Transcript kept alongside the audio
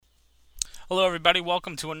Hello, everybody.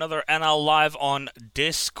 Welcome to another NL Live on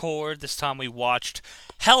Discord. This time we watched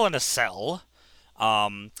Hell in a Cell.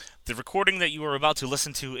 The recording that you are about to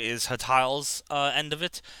listen to is Hatil's end of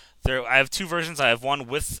it. I have two versions. I have one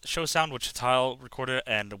with show sound, which Hatil recorded,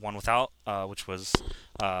 and one without, which was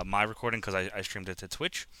my recording because I streamed it to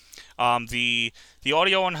Twitch. The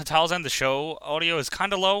audio on Hatil's end, the show audio, is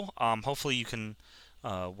kind of low. Hopefully you can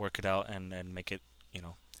work it out and make it,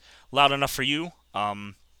 loud enough for you.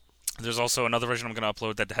 There's also another version I'm going to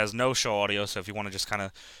upload that has no show audio, so if you want to just kind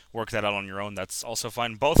of work that out on your own, that's also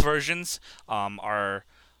fine. Both versions are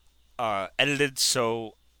edited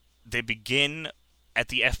so they begin at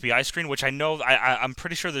the FBI screen, which I'm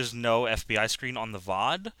pretty sure there's no FBI screen on the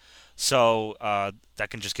VOD, so that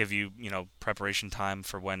can just give you, preparation time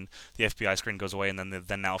for when the FBI screen goes away and then the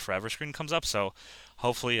Then Now Forever screen comes up, so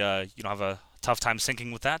hopefully you don't have a tough time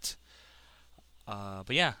syncing with that.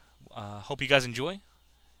 But yeah, hope you guys enjoy.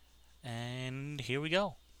 And here we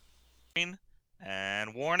go.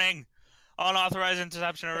 And warning. Unauthorized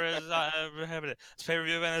interception is prohibited. This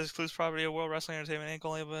pay-per-view event is exclusive property of World Wrestling Entertainment Inc.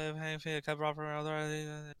 Only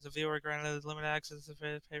the viewer granted limited access to the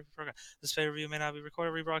pay-per-view program. This pay-per-view may not be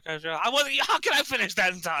recorded, rebroadcast. How can I finish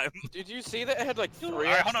that in time? Did you see that it had like 3?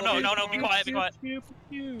 Alright, hold on, no, be quiet.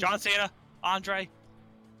 John Cena, Andre,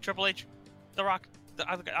 Triple H, The Rock,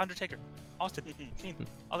 the Undertaker, Austin, Kane,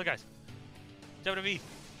 other guys, WWE.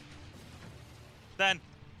 Then,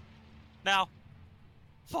 now,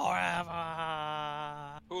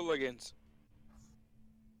 forever. Hooligans.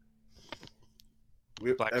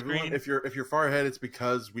 Everyone, if you're far ahead, it's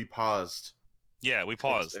because we paused. Yeah, we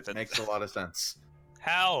paused. It makes a lot of sense.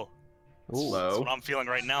 How? Slow. That's what I'm feeling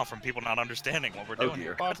right now from people not understanding what we're doing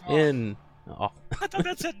here. Oh. I thought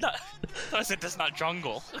that said not. I thought it said that's not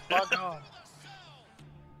jungle. Fuck on.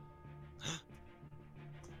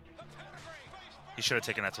 He should have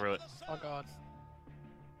taken that through it. Oh god.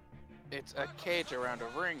 It's a cage around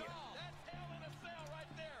a ring.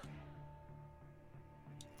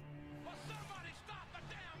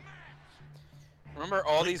 Remember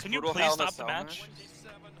all these Can you brutal please Hell in a stop the Cell match?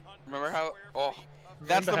 Remember how? Oh,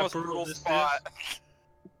 that's the most brutal spot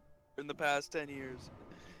in the past 10 years.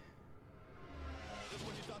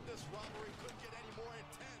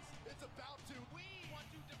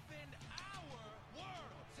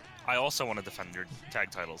 I also want to defend your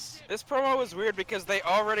tag titles. This promo was weird because they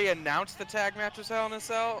already announced the tag match was Hell in a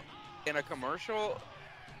Cell in a commercial.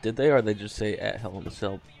 Did they, or they just say at Hell in a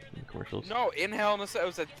Cell in commercials? No, in Hell in a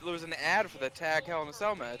Cell, there was an ad for the tag Hell in a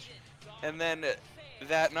Cell match, and then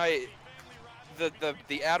that night,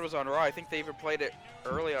 the ad was on Raw. I think they even played it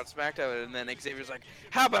early on SmackDown, and then Xavier's like,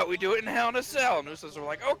 "How about we do it in Hell in a Cell?" And Usos were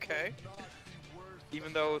like, "Okay,"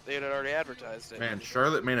 even though they had already advertised it. Man,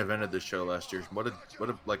 Charlotte main evented this show last year. What a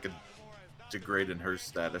degrade in her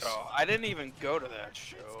status. Oh, I didn't even go to that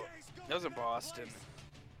show. It was in Boston.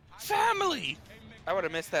 Family. I would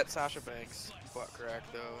have missed that Sasha Banks butt crack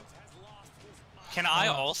though. Can I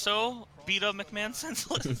also beat up McMahon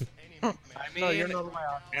senseless? I mean, No, you're not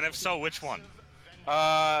allowed. And if so, which one?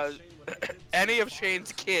 Any of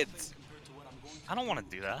Shane's kids. I don't want to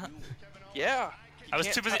do that. Yeah. I was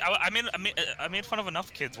too busy. I made fun of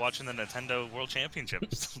enough kids watching the Nintendo World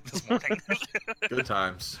Championships this morning. Good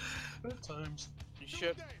times. Good times. You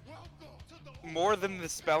should. More than the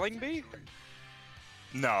spelling bee?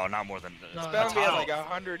 No, not more than No, Spelling bee had Hatil. like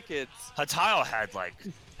 100 kids. Hatil had like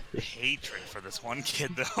hatred for this one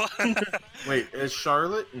kid though. Wait, is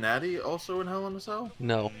Charlotte Natty also in Hell in a Cell?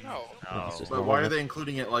 No. No. It's just But why are they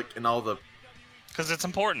including it like in all the? Because it's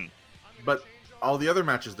important. But all the other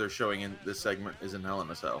matches they're showing in this segment is in Hell in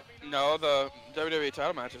a Cell. No, the WWE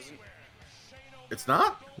title match isn't. It's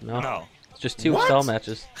not. No. It's just two What? cell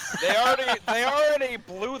matches. They already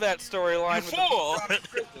blew that storyline with fool! the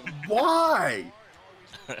Why?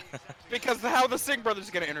 because how the Singh brothers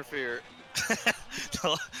are gonna interfere.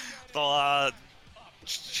 they'll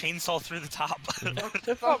chainsaw through the top.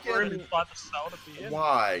 They fought really fought the cell to be in.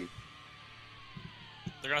 Why?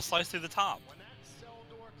 They're gonna slice through the top.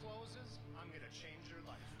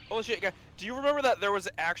 Holy shit, guy! Do you remember that there was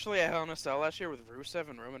actually a Hell in a Cell last year with Rusev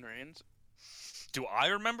and Roman Reigns? Do I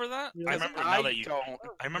remember that? Yeah, I remember now that you. don't.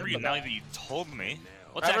 I remember you now that you told me.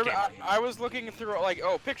 What's I, that remember, game? I was looking through like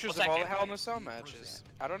pictures What's of that all the game? Hell in a Cell matches.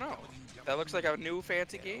 I don't know. That looks like a new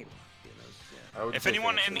fancy game. I would If say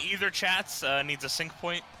anyone in fancy. either chats needs a sync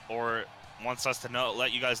point or wants us to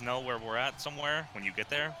let you guys know where we're at somewhere when you get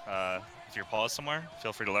there, if you're paused somewhere,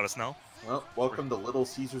 feel free to let us know. Well, welcome to Little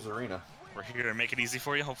Caesars Arena. We're here to make it easy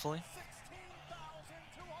for you, hopefully.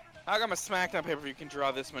 How come a SmackDown pay-per-view can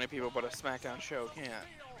draw this many people, but a SmackDown show can't?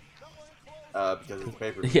 Because it's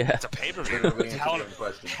paper. Yeah. It's a pay-per-view. Literally It's answered your own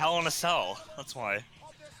question. Hell in a Cell. That's why.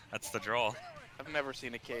 That's the draw. I've never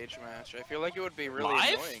seen a cage match. I feel like it would be really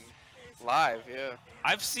Live? annoying. Live, yeah.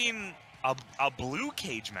 I've seen a blue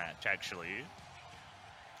cage match actually.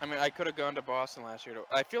 I mean, I could have gone to Boston last year.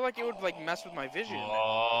 I feel like it would like mess with my vision.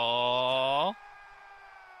 Oh.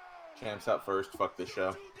 Champs out first. Fuck this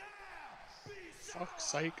show. Fuck's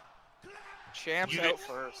sake. Champs You out did-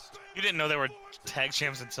 first. You didn't know they were tag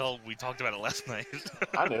champs until we talked about it last night.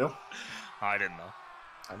 I knew. I didn't know.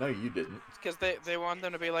 I know you didn't. Because they want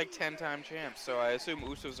them to be like 10-time champs, so I assume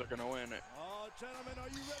Usos are gonna win it.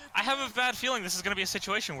 I have a bad feeling this is going to be a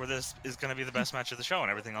situation where this is going to be the best match of the show and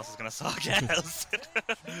everything else is going to suck ass.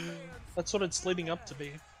 That's what it's leading up to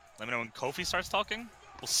be. Let me know when Kofi starts talking.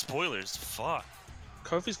 Well, spoilers. Fuck.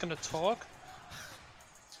 Kofi's gonna talk.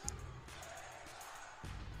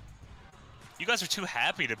 You guys are too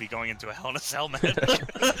happy to be going into a Hell in a Cell match.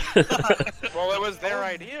 Well, it was their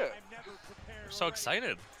idea. We're so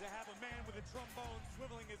excited.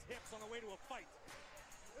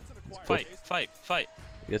 Fight, fight, fight.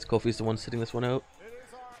 I guess Kofi's the one sitting this one out.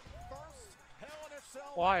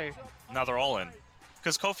 Why? Now they're all in.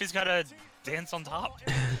 Because Kofi's got to dance on top.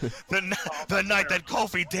 the night that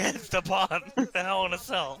Kofi danced upon the Hell in a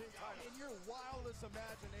Cell.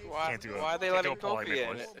 Why? Can't do it. Why are they Can't letting do a polite Kofi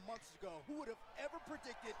in voice. it?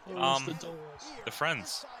 Close the doors. The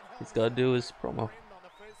friends. He's got to do his promo.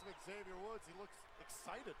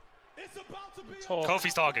 Talk.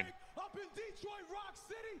 Kofi's talking.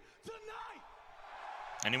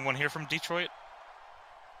 Anyone here from Detroit?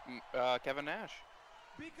 Kevin Nash.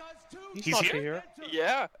 He's He's not here? here.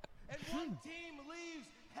 Yeah.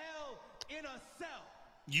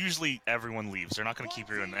 Usually everyone leaves. They're not going to keep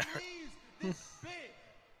you in there.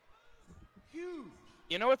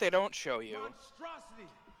 You know what they don't show you?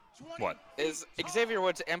 What? Is Xavier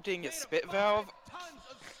Woods emptying his spit valve?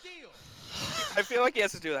 I feel like he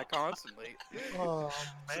has to do that constantly. Oh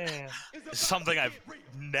man. Something I've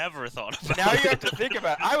never thought about. Now you have to think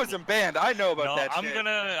about it. I was in band. I know about No, that I'm shit.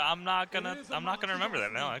 not gonna remember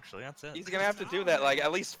that now. Actually, that's it. He's gonna have to do that like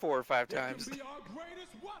at least 4 or 5 times.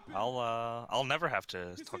 I'll never have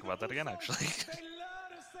to talk about that again. Actually.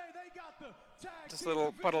 Just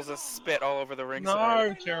little puddles of spit all over the ring.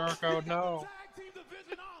 No, Jericho, no.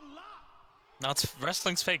 No, it's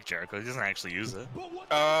wrestling's fake, Jericho. He doesn't actually use it.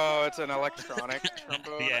 Oh, it's an electronic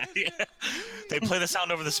trombone. Yeah. They play the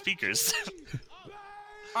sound over the speakers.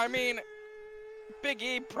 I mean, Big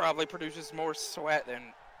E probably produces more sweat than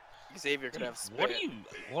Xavier could have spit.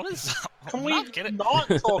 What is? Can I'm we not getting. not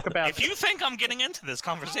talk about If you think I'm getting into this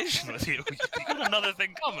conversation with you, you got another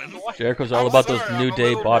thing coming. Jericho's all I'm about sorry, those I'm New a Day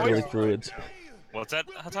little bodily moist. fluids. What's that,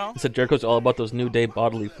 Hatal? I said Jericho's all about those New Day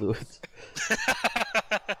bodily fluids.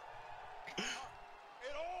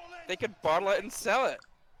 They could bottle it and sell it.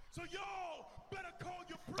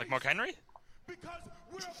 Like Mark Henry?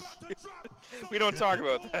 We don't talk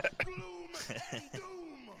about that.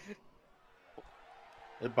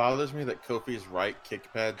 It bothers me that Kofi's right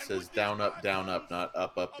kick pad says down, up, not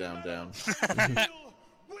up, up, down, down.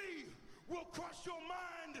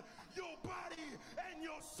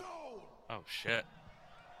 Oh shit.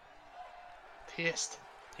 pissed.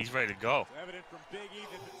 He's ready to go.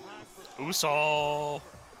 Uso.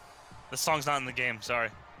 This song's not in the game. Sorry.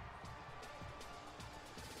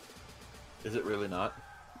 Is it really not?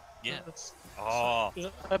 Yeah. That's, Oh,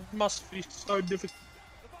 that must be so difficult.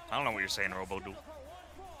 I don't know what you're saying, Robo-Dude.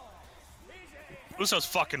 Usos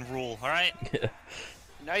fucking rule, all right? Yeah.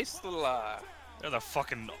 Nice little They're the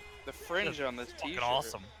fucking fringe on this fucking t-shirt.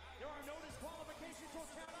 awesome.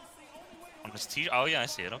 On this t-shirt? Oh yeah, I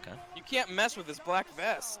see it. Okay. You can't mess with this black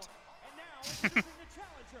vest.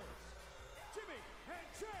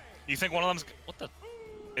 You think one of them's what the?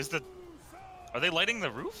 Is the? Are they lighting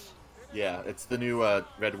the roof? Yeah, it's the new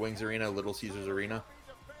Red Wings Arena, Little Caesars Arena.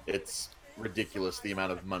 It's ridiculous the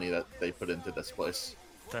amount of money that they put into this place.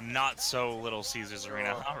 The not so Little Caesars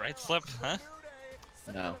Arena. All right, Flip, huh?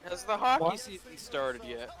 No. Has the hockey What? season started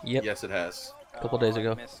yet? Yep. Yes, it has. Couple days I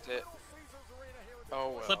ago. missed it.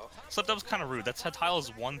 Oh Flip, well. Flip, that was kind of rude. That's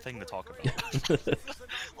Hatyle's one thing to talk about.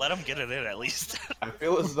 Let him get it in at least. I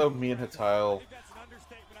feel as though me and Hatile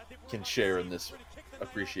can share in this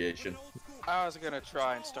appreciation. I was gonna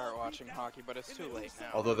try and start watching hockey, but it's too late now.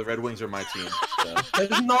 Although the Red Wings are my team. So.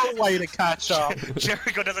 There's no way to catch up.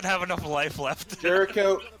 Jericho doesn't have enough life left.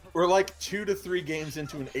 Jericho, we're like 2 to 3 games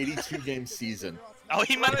into an 82-game season. Oh,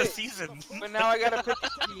 he meant the season. But now I gotta pick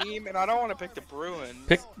a team, and I don't want to pick the Bruins.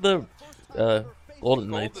 Pick the Golden Golden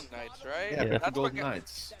Knights. Knights, right? Yeah, Yeah. pick the That's Golden what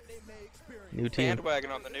Knights. New team.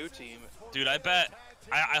 bandwagon on the new team. Dude, I bet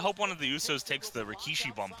I hope one of the Usos takes the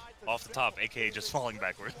Rikishi bump off the top, aka just falling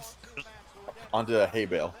backwards. Onto a hay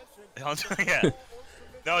bale. Yeah.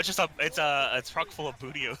 No, it's just it's a truck full of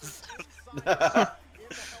bootios.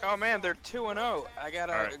 Oh man, they're 2-0. I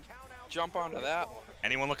gotta Alright. jump onto that one.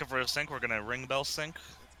 Anyone looking for a sync? We're gonna ring bell sync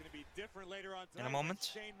in a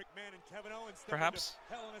moment. Perhaps.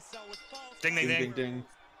 Ding ding Ding, ding. ding, ding.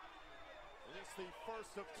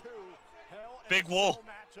 Big wool.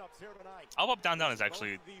 Up down down is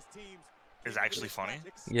actually funny.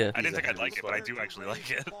 Yeah. I didn't think I'd like it, but I do actually like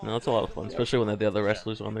it. No, it's a lot of fun, especially when they have the other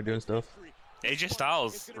wrestlers on there doing stuff. AJ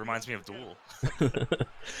Styles reminds me of Duel.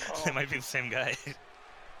 They might be the same guy.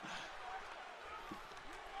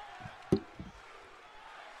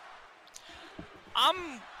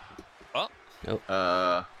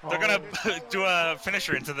 They're gonna do a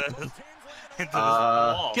finisher into the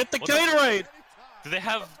wall. Get the What Gatorade! Do they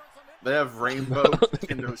have They have rainbow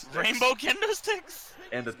kendo sticks rainbow kendo sticks?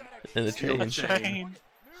 and a And the chain. Chain.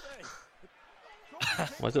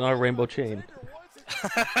 Why is it not a rainbow chain?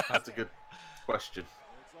 That's a good question.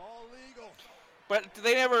 But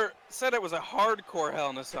they never said it was a hardcore Hell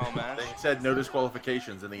in a Cell match. They said no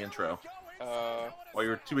disqualifications in the intro. While you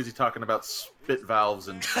were too busy talking about spit valves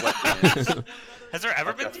and sweat glands. Has there ever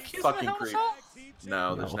Like been a DQs in fucking the Hell in a creep. Cell?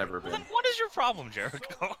 No, there's No. never Well, been. then what is your problem,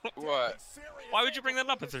 Jericho? What? Why would you bring that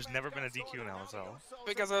up if there's never been a DQ in Hell in a Cell?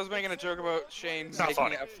 Because I was making a joke about Shane It's not making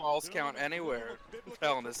funny. a false count anywhere.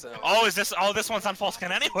 Hell in a Cell. Oh, is this? Oh, this one's on false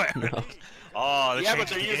count anywhere. No. Oh, that yeah, but changes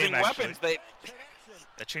they're the using game, weapons. actually.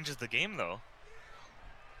 That changes the game, though.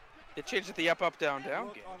 They changed it the up, down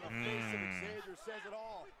game. Mm.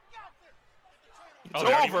 It's Oh,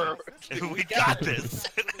 they already- over. We got this.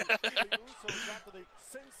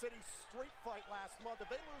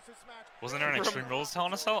 Wasn't there an Extreme Rules Hell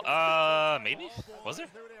in a Cell? Maybe? Was there?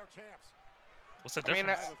 What's the I mean,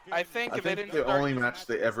 difference? I think I if they think didn't the start only match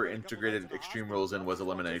they ever integrated Extreme Rules in was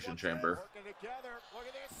Elimination Chamber.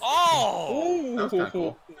 Oh! That was kind of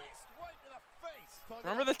cool.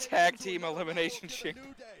 Remember the tag team elimination shit?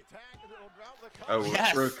 Oh,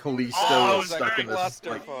 Yes. where Kalisto Oh, was stuck in this,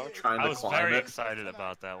 like, clusterfuck. trying I to was climb very it. excited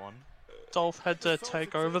about that one. Dolph had to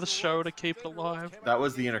take over the show to keep it alive. That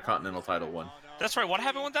was the Intercontinental title one. That's right. What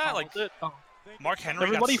happened with that? Like, Was it? Oh. Mark Henry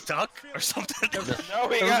Everybody- got stuck or something? No,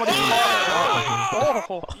 he Everybody- got.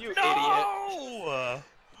 Oh. You idiot. No!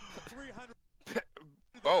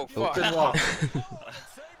 Oh, fuck. Open wall.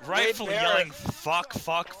 Rightfully Barrett. yelling, fuck,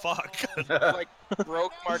 fuck, fuck. Like,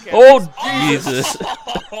 broke Mark Henry. Oh, Jesus!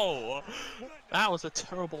 Oh! That was a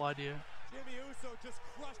terrible idea.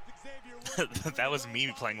 That was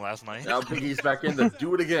me playing last night. Now Big E's back in to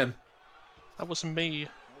do it again. That was me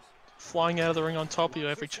flying out of the ring on top of you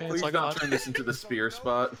every chance Please I don't got. turn this into the spear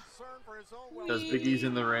spot. Because Big E's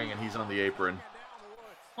in the ring and he's on the apron.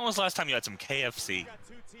 When was the last time you had some KFC?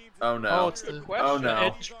 Oh no. Oh, it's the Oh no.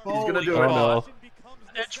 Edge He's gonna Foley do Oh it. no.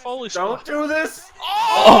 Edge Foley Don't spot. do this!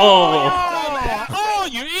 Oh! Oh,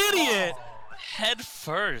 you idiot! Head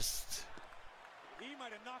first.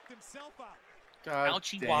 God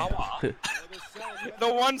Ouchie damn. wawa.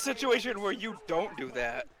 The one situation where you don't do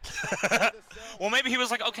that. Well, maybe he was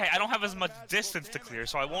like, okay, I don't have as much distance to clear,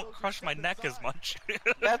 so I won't crush my neck as much.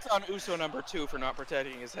 That's on Uso number 2 for not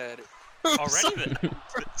protecting his head. Already?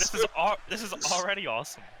 This is already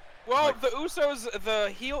awesome. Well, the Usos, the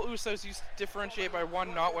heel Usos used to differentiate by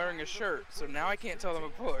one not wearing a shirt, so now I can't tell them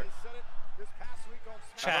apart.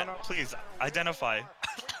 Chat, please, identify.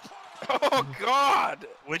 Oh, God!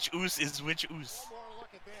 Which oos is which oos?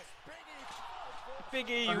 Big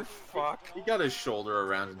E, you fuck. He got his shoulder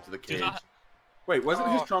around into the cage. I- Wait, wasn't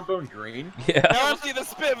his Oh. trombone green? Yeah. Now I see the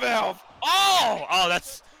spit valve! Oh! Oh,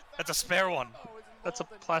 that's a spare one. That's a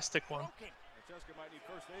plastic one.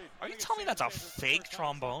 Are you telling me that's a fake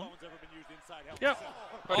trombone? Yep.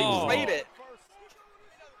 But he Oh. played it.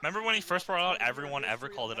 Remember when he first brought out everyone ever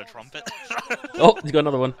called it a trumpet? Oh, he's got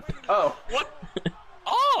another one. Oh, What?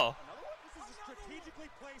 Oh!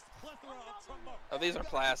 Oh, these are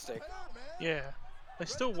plastic. Yeah. They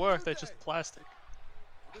still work, they're just plastic.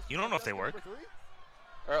 You don't know if they work.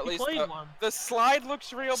 Or at He least played one. the slide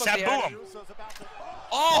looks real, but the Saboom!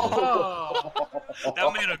 Oh!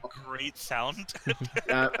 That made a great sound.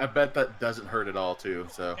 I bet that doesn't hurt at all too.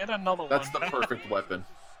 So And another that's one. the perfect weapon.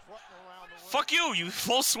 Fuck you! You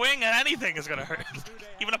full swing and anything is gonna hurt.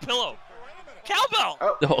 Even a pillow. Cowbell!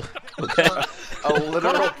 Oh, okay. A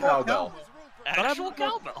literal cowbell. Actual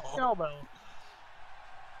cowbell. Cowbell.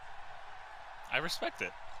 I respect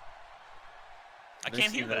it. I Next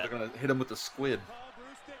can't thing hear you know, that. They're gonna hit him with the squid.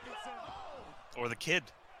 Or the kid.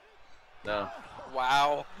 No,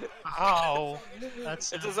 Wow. Ow.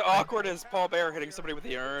 That's It's as awkward as Paul Bear hitting somebody with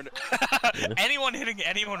the urn. Anyone hitting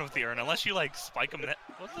anyone with the urn, unless you like spike them.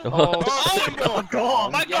 What the? Oh, Oh, Michael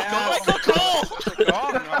Gong. Michael Yeah. Cole! It's a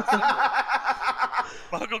gong, not a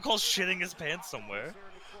single. Michael Cole's shitting his pants somewhere.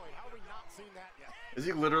 Is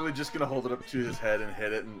he literally just gonna hold it up to his head and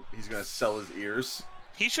hit it, and he's gonna sell his ears?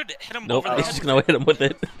 He should hit him Nope, over the he's head. just gonna hit him with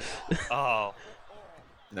it. Oh,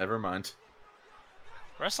 Never mind.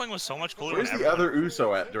 wrestling was so much cooler. Where's when the other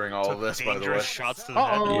Uso at during all of took this, by the way? dangerous shots to the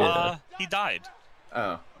Uh-oh. head. Yeah. He died.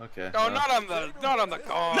 Oh, okay. Oh, not on the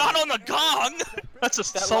gong. Not on the gong. That's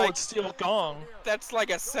a That, solid like- steel gong. That's like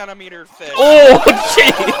a centimeter thick. Oh,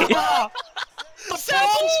 jeez!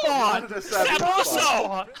 Sabu! What a savage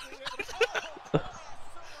spot. Sabuso!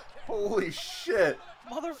 Holy shit!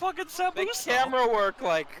 Motherfucking The Sabuso! camera work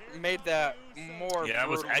like made that more. Yeah, that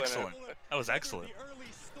was brutal than excellent. it- That was excellent.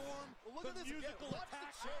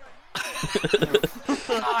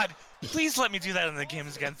 God, please let me do that in the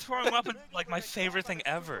games again. Throwing him up is like my favorite thing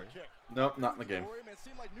ever. Nope, not in the game.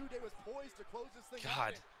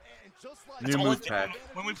 God. New That's all move it did. pack.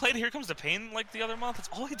 When we played Here Comes the Pain like the other month, that's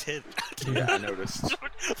all I did. Yeah, I noticed.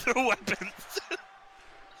 Throw weapons.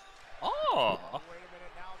 Oh.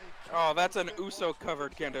 Oh, that's an Uso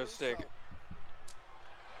covered kendo stick.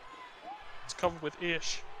 It's covered with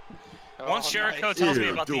ish. Once Oh, Jericho nice. tells me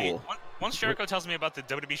Ew, about duel. once Jericho tells me about the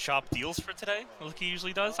WWE shop deals for today, like he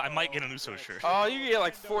usually does, I might get an Uso shirt. Oh, you get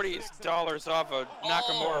like $40 off a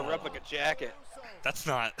Nakamura Oh. replica jacket. That's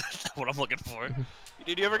not what I'm looking for.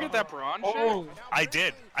 Did you ever get that Braun shirt? Oh, I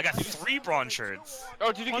did. I got 3 Braun shirts.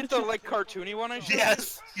 Oh, did you get the like cartoony one I showed?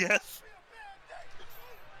 Yes, yes.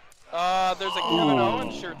 There's a Kevin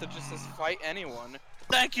Owens shirt that just says "Fight Anyone."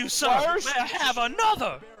 Thank you, sir. Where's- May I have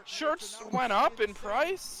another? Shirts went up in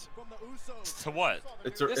price. To what?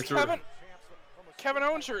 It's a, This it's Kevin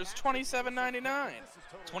Owens shirt is $27.99.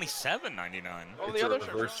 $27.99. Oh, It's the a other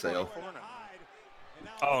shirt reverse sale.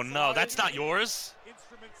 Oh no, that's not yours.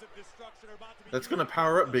 That's gonna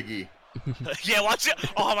power up Big E. Yeah, watch it.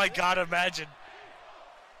 Oh my God, imagine.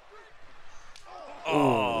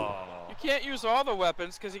 Oh. You can't use all the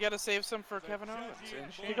weapons because you got to save some for Kevin Owens. and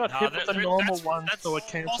you shit. got Nah, hit with the that- normal that's- one, that's so it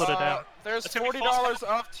canceled it also- out. There's That's gonna be $40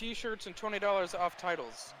 off T-shirts and $20 off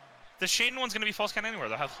titles. The Shane one's gonna be false count anywhere.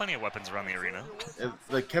 They'll have plenty of weapons around the arena.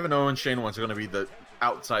 The Kevin Owens Shane ones are gonna be the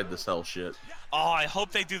outside the cell shit. Oh, I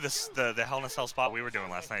hope they do this the Hell in a Cell spot we were doing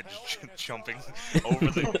last night, just jumping over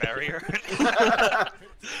the barrier.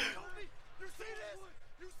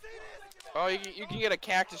 Oh, you can get a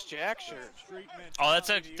Cactus Jack shirt. Oh,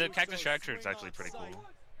 the Cactus Jack shirt's actually pretty cool.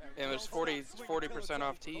 And there's 40%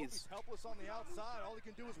 off tees.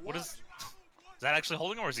 What is that actually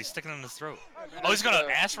holding, or is he sticking it in his throat? Oh, he's gonna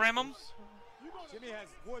ass ram him?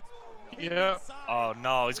 Yeah, Oh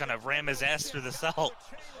no, he's gonna ram his ass through the cell.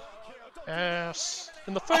 ass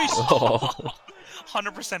in the face. Oh.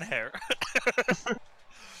 100% hair.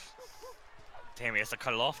 Damn, he has to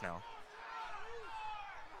cut it off now.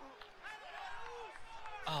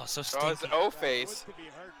 Oh, so Oh, it's stinky. O-face.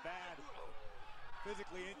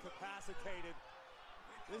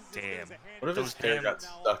 Damn. What if his Those hair damn- got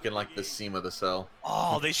stuck in like the seam of the cell?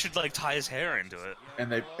 Oh, they should like tie his hair into it.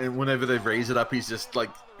 And whenever they raise it up, he's just like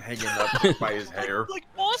hanging up by his hair. Like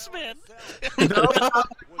Boss Man. No,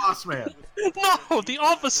 Boss Man. No, the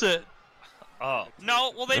opposite. Oh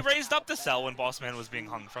no! Well, they raised up the cell when Boss Man was being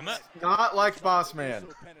hung from it. Not like Boss Man.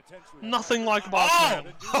 Nothing like Boss Oh!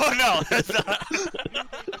 Man. Oh no! That's not.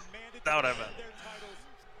 Not what I meant.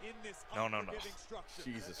 No, no, no.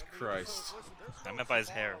 Jesus Christ. I meant by his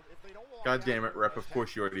hair. God damn it, Rep. Of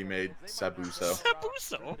course you already made Sabuso.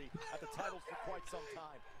 Sabuso.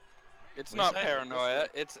 It's What not is that? paranoia,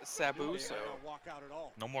 it's Sabuso.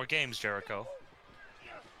 No more games, Jericho.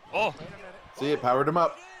 Oh! See, it powered him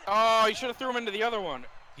up. Oh, you should have threw him into the other one.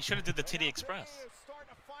 He should have did the Titty Express.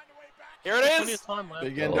 Here it Plenty is! of time left.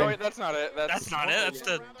 Big No, ending. wait, that's not it. That's not it. That's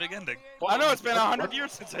the big ending. I know, it's been 100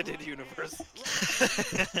 years since I did Universe.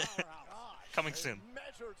 Coming soon.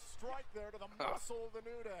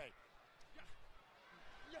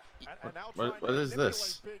 What is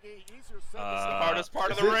this? Hardest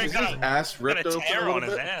part of the Is ring. his ass Got ripped a open a tear little on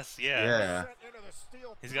his bit? ass. Yeah. Yeah.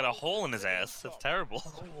 He's got a hole in his ass. That's terrible.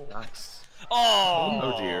 Nice. Oh!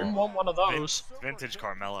 Oh, dear. I want one of those. Vintage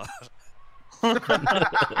Carmella.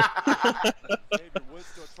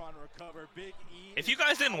 If you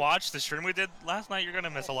guys didn't watch the stream we did last night, you're gonna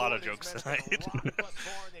miss a lot of jokes tonight.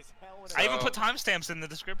 I even put timestamps in the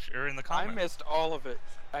description or in the I comments. missed all of it.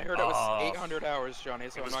 I heard it was Oh. 800 hours, Johnny,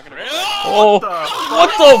 so It I'm was not gonna great. go back. Oh, what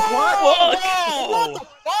the fuck? Whoa! What the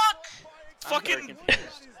fuck? I'm very Fucking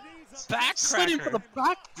confused. Slid into the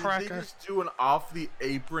backcracker. Did they backcracker. just do an off the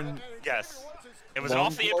apron? Yes. It was Lung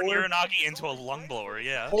off the apron blower? Uranagi into a lung blower,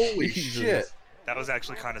 yeah. Holy Jesus. shit! That was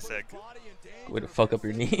actually kind of sick. Way to fuck up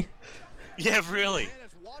your knee. Yeah, really.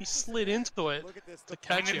 He slid into it to I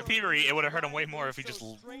catch mean, in him. theory, it would have hurt him way more if he just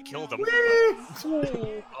killed him.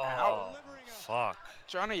 Oh, fuck.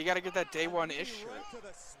 Johnny, you gotta get that day one ish shirt.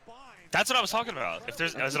 That's what I was talking about. If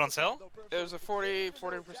there's, is it on sale? There's a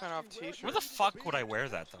 40% off T-shirt. Where the fuck would I wear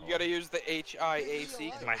that though? You gotta use the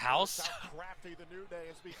HIAC. In my house?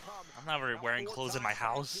 I'm not really wearing clothes in my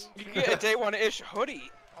house. You can get a day one ish hoodie.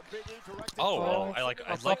 Oh, well, I like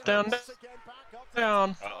Up, down,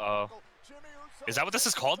 down. Uh-oh. Is that what this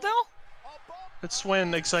is called now? It's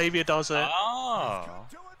when Xavier does it. Oh.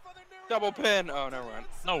 Double pin. Oh, never mind.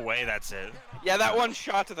 No way that's it. Yeah, that one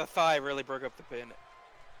shot to the thigh really broke up the pin.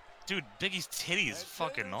 Dude, Biggie's titties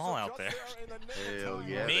fucking all out there. Hell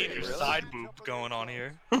yeah! Major baby. side boob going on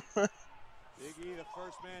here.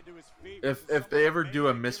 If they ever do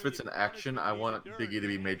a Misfits in action, I want Biggie to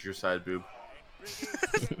be major side boob.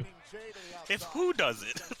 If who does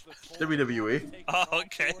it? WWE. Oh,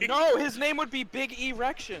 okay. No, his name would be Big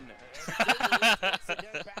Erection.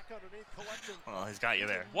 Well, he's got you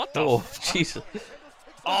there. What the? Oh, Jesus.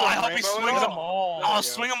 Oh, I hope he Rainbow swings and them all. all. Oh,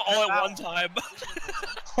 swing them all at one time.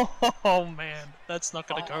 Oh man, that's not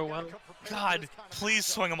gonna go well. God, please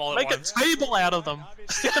swing them all at Make a once. table out of them.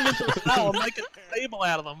 Stick them into the wall and make a table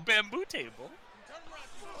out of them. Bamboo table.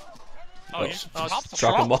 Oh, Oh, you chopped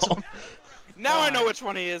Drop them them. all. Now I know which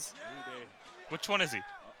one he is. Which one is he?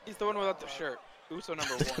 He's the one without the shirt. Uso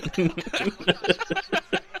number 1.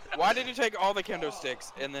 Why did you take all the kendo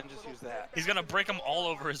sticks and then just use that? He's gonna break them all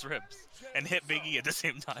over his ribs and hit Biggie at the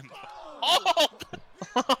same time. Oh!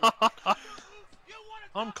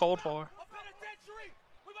 I'm cold for.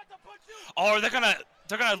 Oh, they're gonna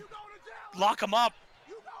lock him up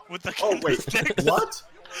with the Oh kendo wait, sticks. what?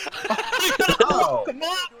 Oh,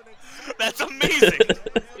 That's amazing.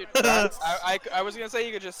 Dude, I was gonna say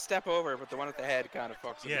you could just step over, but the one at the head kind of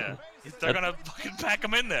fucks it. Yeah, they're gonna fucking pack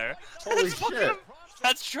him in there. holy That's fucking- shit!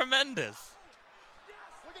 That's tremendous.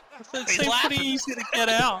 It He's seems laughing. pretty easy to get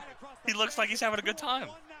out. He looks like he's having a good time.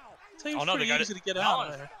 Seems Oh no, they pretty got easy it. to get No, out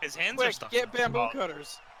of there. his hands are Quick, stuck. get bamboo Oh,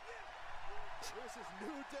 cutters.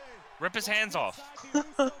 rip his hands off.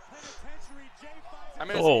 I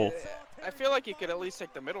mean, Oh. I feel like you could at least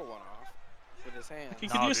take the middle one off with his hand. He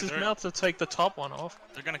No, could use dude, his they're- mouth to take the top one off.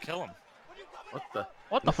 They're gonna kill him. What the?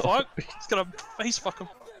 What the fuck? He's gonna face fuck him.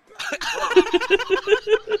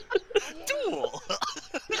 Duel.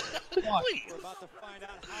 What? Please.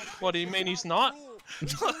 What do you mean he's not?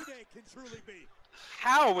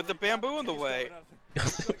 How with the bamboo in the way?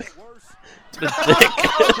 The dick.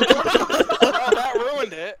 Oh, that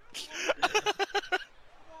ruined it.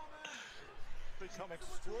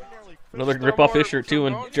 Another rip off his shirt too,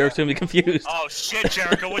 and Jericho's gonna be confused. Oh shit,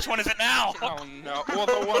 Jericho, which one is it now? Oh no. Well,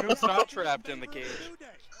 the one who's not trapped in the cage.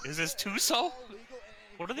 Is this Tuso?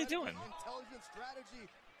 What are they doing?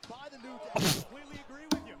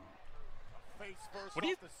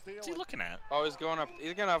 What's he looking at? Oh, he's going up.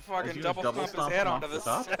 He's gonna fucking gonna double double stomp stomp his head him onto off the the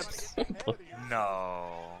top? steps. No.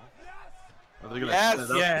 Are they gonna Yes, set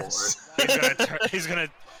it up yes. for He's gonna he's gonna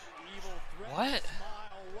What?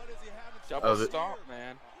 Double Oh, the- stomp,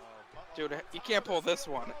 man. Dude, you can't pull this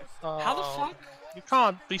one. How the fuck? You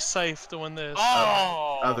can't be safe doing this.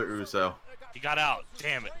 Oh! Other Uso. He got out.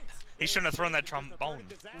 Damn it. He shouldn't have thrown that trombone.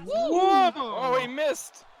 Whoa! Oh, he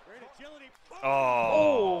missed. Oh.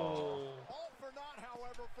 Oh!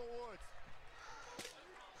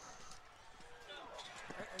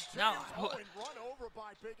 Now,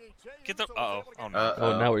 get the. Uh-oh. Oh no.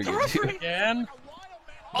 Oh, now we're getting to it. Again?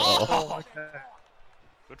 Oh! Okay.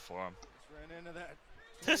 Good for him.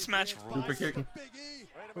 This match rules. Super kick.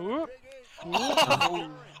 Whoop.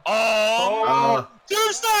 Oh!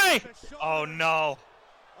 Doomsday! Oh no.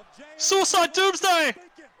 Suicide Doomsday!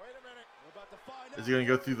 Is he gonna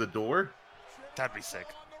go through the door? That'd be sick.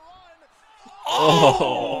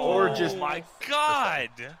 Oh. Or just My God!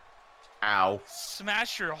 ow.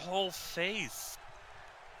 Smash your whole face.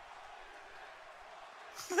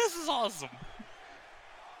 This is awesome.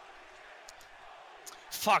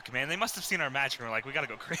 Fuck, man. They must have seen our match and were like, we gotta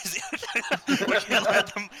go crazy. We can't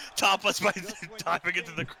let them top us by diving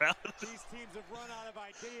into the crowd.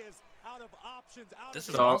 This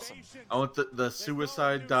is So, awesome. I want the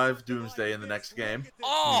suicide dive Doomsday in the next game.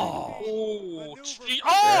 Oh! Oh,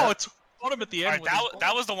 Yeah. it's got him at the All end. right,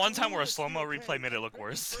 that was the one time where a slow-mo replay made it look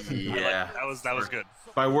worse. Yeah. That was good.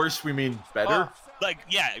 By worse, we mean better. Like,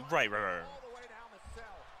 yeah, right.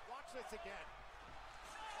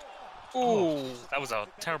 Ooh. That was a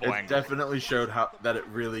terrible It angle. definitely showed that it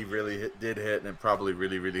really, really did hit, and it probably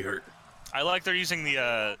really, really hurt. I like they're using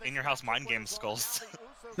the in-your-house mind game skulls.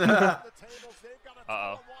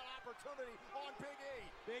 Uh-oh.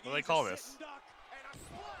 What do they call this?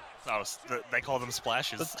 Oh, they call them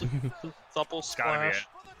splashes. Double It's gotta be it.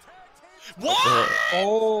 splash. What?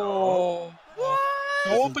 Oh. What?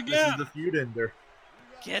 Go up This again. is the feud ender.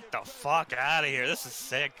 Get the fuck out of here. This is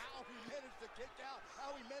sick.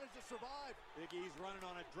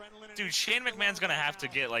 Dude, Shane McMahon's gonna have to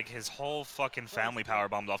get like his whole fucking family power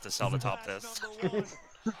bombed off to sell to top this.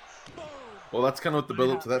 Well, that's kind of what the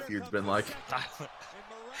build-up to that feud's been like.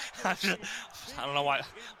 I don't know why.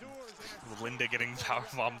 Linda getting power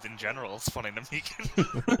bombed in general is funny to me.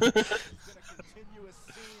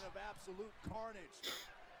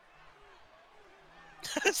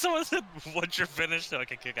 Someone said, "What's your finish?" So I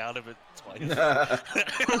can kick out of it twice.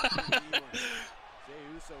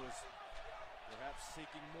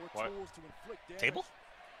 What? Table?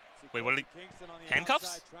 Wait, what are they?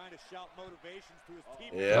 Handcuffs?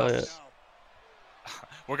 Yeah. Oh, yeah.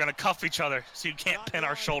 We're gonna cuff each other so you can't pin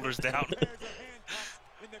our shoulders down.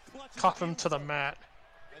 Cuff him to the mat.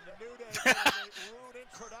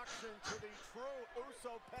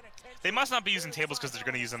 They must not be using tables because they're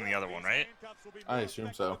gonna use them in the other one, right? I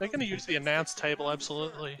assume so. They're gonna use the announce table,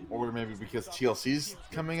 absolutely. Or maybe because TLC's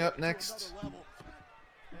coming up next.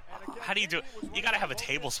 How do you do it? You gotta have a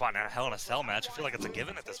table spot in a Hell in a Cell match. I feel like it's a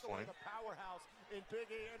given at this point.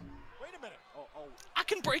 I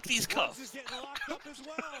can break these cuffs.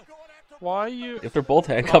 Why are you? If they're both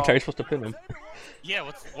handcuffed, Oh. how are you supposed to pin them? Yeah,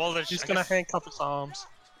 well, there's. He's I gonna guess- handcuff his arms.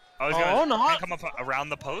 Oh, he's Oh, gonna no. handcuff him up around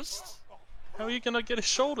the post? How are you gonna get his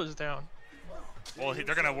shoulders down? Well,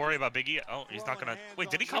 they're gonna worry about Big E. Oh, he's not gonna. Wait,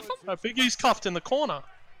 did he cuff him? Big E's cuffed in the corner.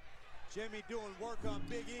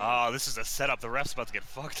 Oh, this is a setup. The ref's about to get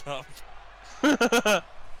fucked up.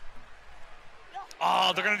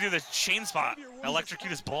 Oh, they're gonna do the chain spot.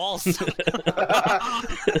 Electrocute his balls.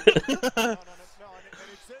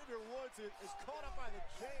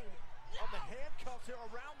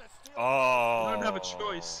 Oh. I don't have a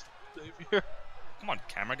choice, Xavier. Come on,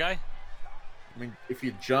 camera guy. I mean, if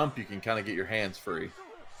you jump, you can kind of get your hands free.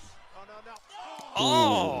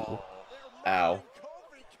 Oh. Ow.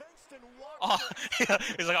 Oh,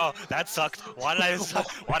 he's like, oh, that sucked. Why did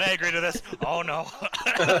I agree to this? Oh no.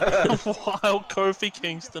 While Kofi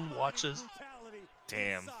Kingston watches.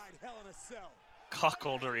 Damn.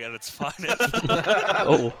 Cuckoldery at its finest.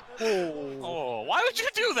 Oh. Oh, why would you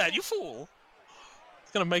do that, you fool?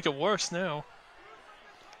 It's gonna make it worse now.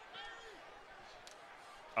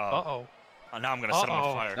 Uh-oh. Oh, now I'm gonna set him on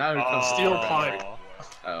Uh-oh. fire. Now here comes Steel Oh. pipe.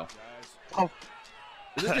 Oh. Oh.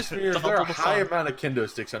 Is it just me, or is there a high amount of kendo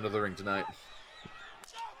sticks under the ring tonight?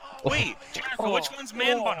 Wait, Jennifer, which one's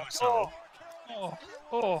Man Bun Uso? Oh.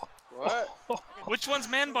 Oh. What? Which one's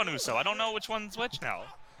Man Bun Uso? I don't know which one's which now.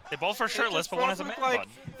 They both are shirtless, but one has a man bun.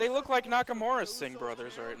 They look like Nakamura's Singh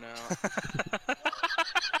brothers right now.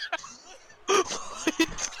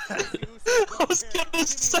 I was gonna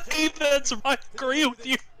say that. I agree with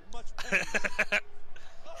you.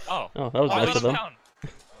 Oh. Oh, that was Oh, nice let of him them. down.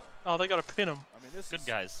 Oh, they gotta pin him. Good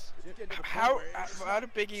guys. How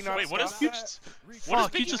did Big E not Wait, what stop is- You that? just, What is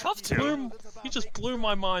fuck, Big you E just cuffed to? you just blew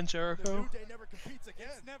my mind, Jericho.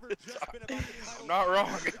 I'm not wrong.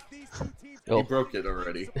 Oh. He broke it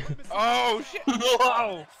already. Oh shit!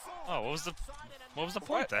 Whoa. Oh, what was the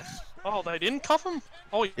point then? Oh, they didn't cuff him?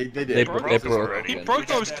 Oh, They did. They broke broke- this they broke. already. he broke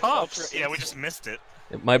those cuffs. Yeah, we just missed it.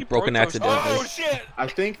 It might He have broken broke those- accidentally. Oh shit! I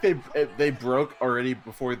think they broke already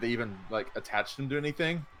before they even like attached him to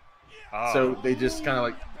anything. Oh, So they just kind of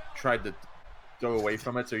like tried to go away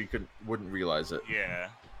from it so you wouldn't realize it. yeah.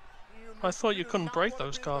 I thought you couldn't break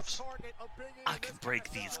those cuffs. I can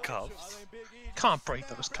break these cuffs. Can't break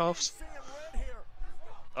those cuffs.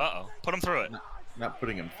 Uh-oh. Put him through it. Not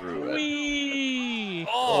putting him through it. Wee.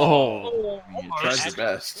 Oh! He tried his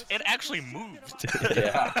best. It actually moved.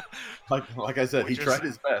 Yeah. Like I said, he Which is- tried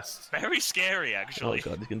his best. Very scary, Oh actually.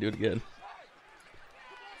 god, he's gonna do it again.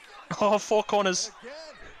 Oh, four corners.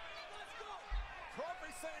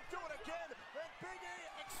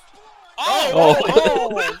 Oh!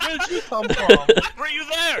 Oh, where'd you come from? Were you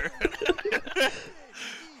there?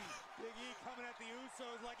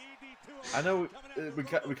 I know we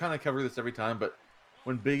kind of cover this every time, but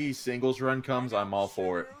when Big E's singles run comes, I'm all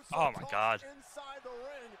for it. Oh my god.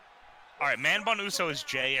 Alright, Man Bun Uso is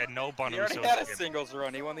Jay and no Bun He Uso already had a is Jim. singles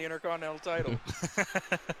run. He won the Intercontinental title.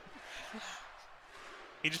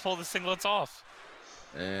 He just pulled the singlets off.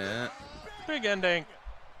 Eh, Big ending.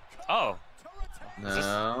 Oh.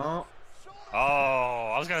 no. Oh,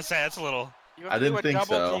 I was gonna say, that's a little... You have I to do didn't a think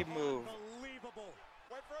double so. team move.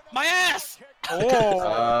 My ass!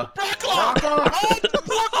 Oh! Brock Lord!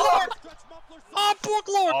 Oh, Brock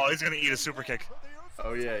Lord! Oh, he's gonna eat a super kick.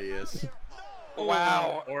 Oh yeah, he is.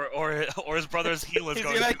 Wow. Or his brother's heel is He's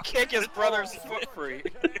going gonna to... kick his brother's foot free.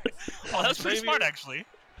 Oh, that's pretty Maybe- smart, actually.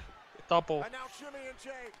 Double.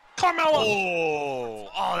 Carmelo!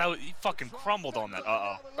 Oh, he fucking crumbled on that.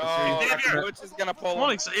 Uh-oh. Oh, Xavier. Woods is gonna pull Come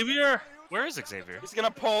on, him. Xavier! Where is Xavier? He's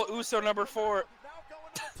gonna pull Uso number 4.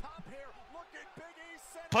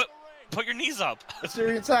 Put your knees up.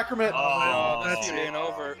 Assyrian Sacrament. Oh, that's it. Ain't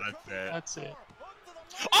over. That's it. That's it.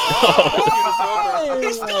 Oh!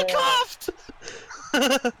 He's still cuffed!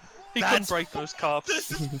 He That's- couldn't break those cuffs.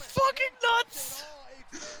 This is fucking nuts!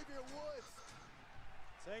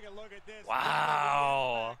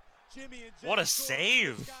 Wow. What a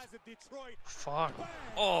save. Fuck.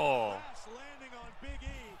 Oh.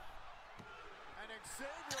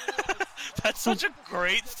 That's such a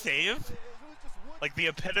great save. Like the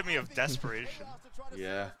epitome of desperation.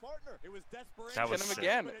 Yeah. That was Hit him sick.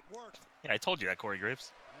 again. Yeah, I told you that, Corey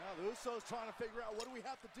Graves.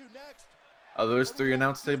 Are those 3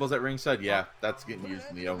 announce tables at ringside? Yeah, that's getting used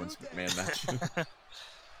in the Owens McMahon match.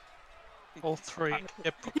 All 3.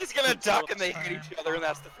 Yep. He's gonna duck and they hit each other and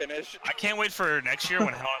that's the finish. I can't wait for next year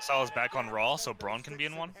when Hell in a Cell is back on Raw, so Braun can be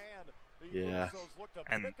in one Yeah.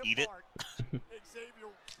 and eat it.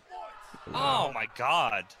 Oh my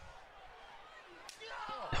God.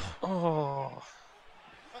 Oh.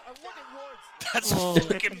 That's Oh.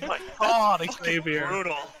 freaking God, Xavier.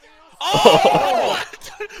 brutal. Oh!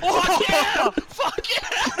 Fuck yeah! Fuck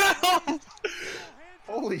yeah!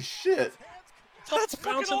 Holy shit. That's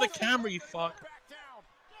Bounce on the camera, you fuck.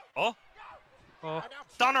 Oh, Oh.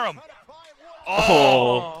 stunner him.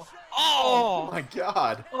 Oh. Oh! Oh my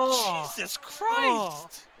god. Oh. Jesus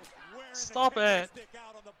Christ! Stop it.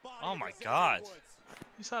 Oh my God.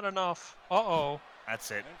 He's had enough. Uh-oh.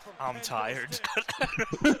 That's it. I'm tired.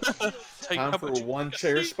 Take Time how for much- one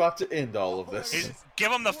chair spot to end all of this.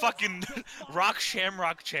 Give him the fucking rock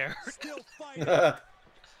shamrock chair.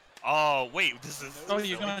 Oh wait, this is. Oh,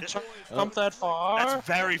 you're gonna jump that far? That's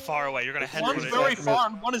very far away. You're gonna head One's it. very far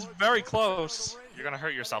and one is very close. You're gonna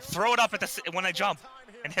hurt yourself. Throw it up at when I jump,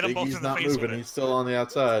 and hit them Big both E's in the not face moving. with it. He's still on the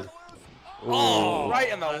outside. Oh, Right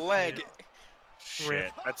in the leg.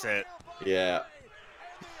 Shit, that's it. Yeah.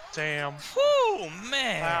 Damn. Whew,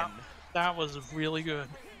 man. That was really good.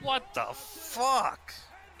 What the fuck?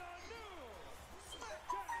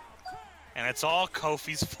 And it's all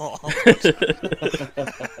Kofi's fault.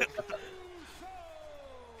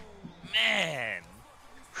 Man.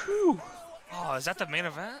 Whew. Oh, is that the main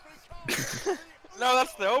event? No,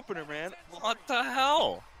 that's the opener, man. What the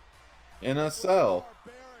hell? In a cell.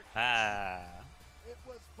 Ah.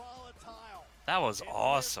 That was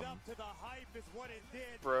awesome.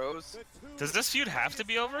 Bros. Does this feud have to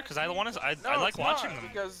be over? Because I want to. I No, like it's watching not, them.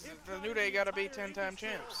 because the New Day gotta be 10-time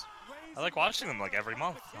champs. I like watching them like every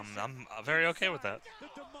month. I'm very okay with that.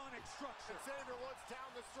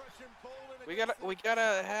 We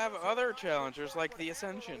gotta have other challengers like the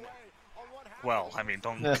Ascension. Well, I mean,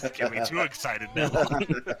 don't get me too excited now.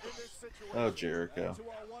 Oh, Jericho.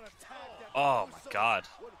 Oh my God.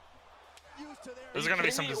 There's gonna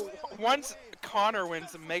be some. Once Connor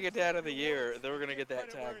wins Mega Dad of the Year, then we're gonna get that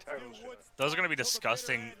tag title shot. Those are gonna be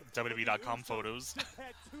disgusting WWE.com photos.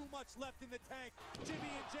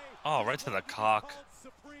 Oh, right to the cock.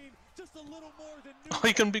 Oh,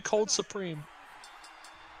 he can be called Supreme.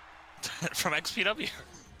 From XPW.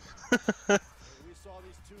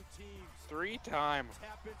 3-time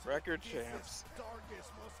record champs.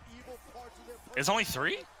 It's only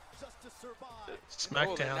 3? Oh,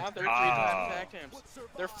 SmackDown. now they're 3-time Ah. tag champs.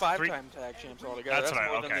 They're 5-time tag champs altogether. That's That's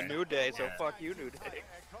right, more than okay. the New Day, so Yeah. fuck you, New Day.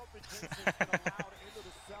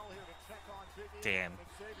 Damn.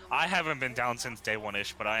 I haven't been down since day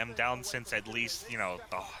one-ish, but I am down since at least,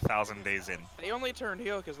 1,000 days in. They only turned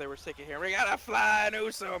heel because they were sick of hearing, we gotta fly an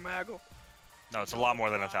Uso, Maggle. No, it's a lot more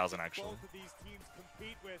than 1,000 actually.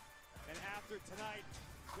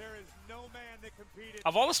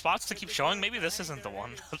 Of all the spots to keep showing, maybe this isn't the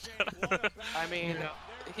one. I mean,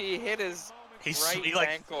 he hit his He's right he, like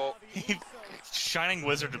ankle. he Shining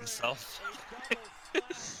Wizard himself.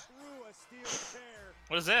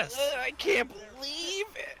 What is this? I can't believe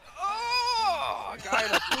it. Oh, a guy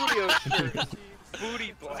in a Booty shirt.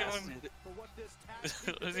 Booty blasted.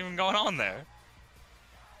 What's even going on there?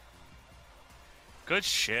 Good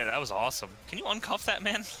shit, that was awesome. Can you uncuff that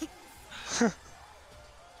man?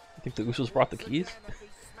 I think the Usos brought the keys.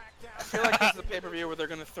 I feel like this is a pay-per-view where they're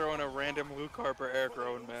gonna throw in a random Luke Harper Eric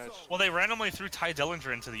Rowan match. Well, they randomly threw Ty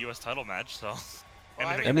Dillinger into the U.S. title match, so Well,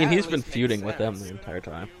 Anything- I mean, that he's at been least makes feuding with them sense. the entire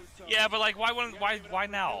time. Yeah, but like, why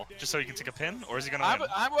now? Just so he can take a pin, or is he gonna win?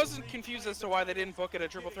 I wasn't confused as to why they didn't book it a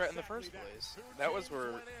triple threat in the first place. That was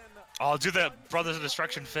where. Oh, do the Brothers of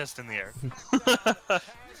Destruction fist in the air.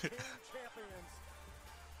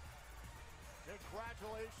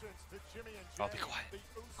 I'll be quiet.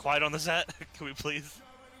 Quiet on the set, can we please?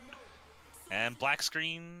 And black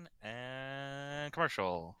screen and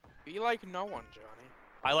commercial. Be like no one, Johnny.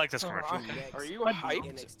 I like this commercial. Are you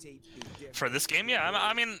hyped? For this game, yeah.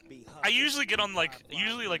 I mean, I usually get on like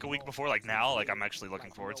a week before, like now, like I'm actually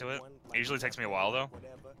looking forward to it. It usually takes me a while though.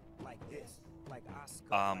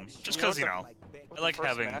 Just because I like First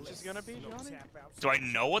having. match is gonna be, Johnny? Do I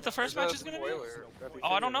know what the first match is There's a gonna be? spoiler of the Oh,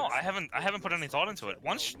 I don't know. video. I haven't put any thought into it.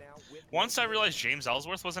 Once I realized James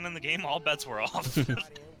Ellsworth wasn't in the game, all bets were off.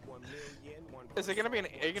 Is it gonna be are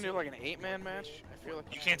you gonna do like an 8-man match? I feel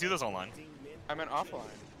like You can't do this online. I meant offline.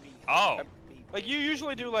 Oh. Like you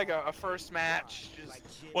usually do like a first match. Just...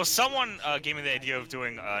 Well, someone gave me the idea of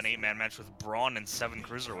doing an 8-man match with Braun and 7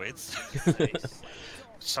 cruiserweights.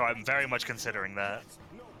 So I'm very much considering that.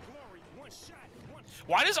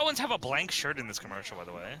 Why does Owens have a blank shirt in this commercial, by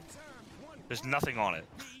the way? There's nothing on it.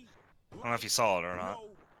 I don't know if you saw it or not.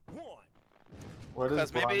 Why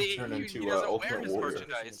does Because Braun maybe turn he into doesn't wear Ultimate his Warrior?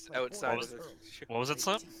 merchandise outside What of was- the What was it,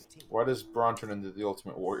 Slip? Why does Braun turn into the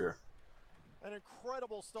Ultimate Warrior?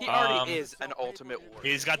 He already Um, is an ultimate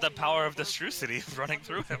warrior. He's got the power of the Shrew City running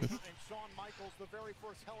through him.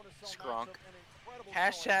 Skronk.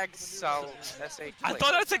 Hashtag Sal S-H. I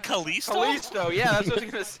thought that said Kalisto? Kalisto, yeah, that's what I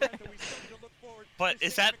was gonna say. But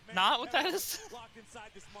is that not what that is?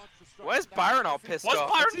 Why is Byron all pissed What's off?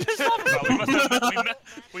 Byron pissed off about?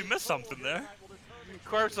 We missed something there.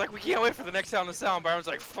 Corb's like, we can't wait for the next Hell in a Cell, and Byron's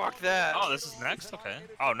like, fuck that. Oh, this is next? Okay.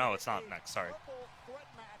 Oh, no, it's not next. Sorry.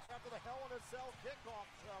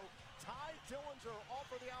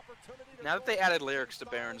 Now that they added lyrics to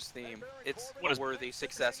Baron's theme, it's What a is- worthy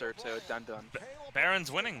successor to Dun Dun.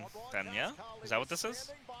 Baron's winning, then, yeah? Is that what this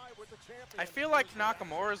is? I feel like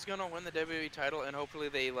Nakamura's gonna win the WWE title, and hopefully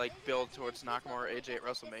they like build towards Nakamura AJ at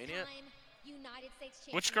WrestleMania.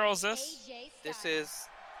 Which girl is this? This is,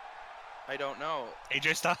 I don't know.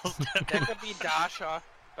 AJ Styles? That could be Dasha,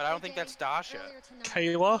 but I don't think that's Dasha.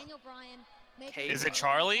 Kayla? Is it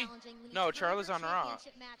Charlie? No, Charlie's on Raw.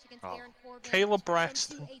 Oh. Kayla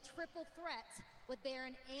Braxton. A triple threat with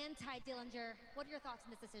Baron and Ty Dillinger. What are your thoughts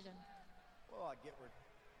on this decision? Well, I get where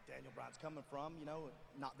Daniel Bryan's coming from, you know,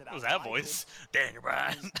 not that What was I that like voice? it. Daniel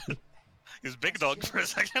Bryan. He was Big Dog for a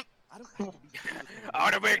second. I don't have to be cool with him.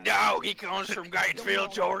 Oh, the big dog, he comes from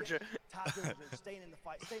Gatesville, Georgia. Ty Dillinger staying in the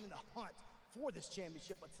fight, staying in the hunt for this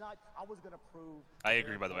championship, but tonight I was going to prove. I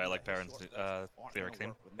agree, by the way. I like Baron's lyric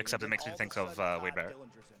theme. Except it makes me think of Wade Barrett.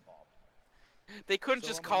 They couldn't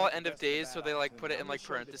just call it End of Days, so they like put it in like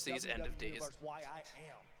parentheses, End of Days. Why I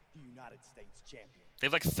am the United States champion. They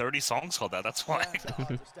have like 30 songs called that. That's why. The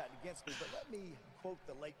odds are stacked against me, but let me quote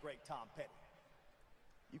the late great Tom Petty.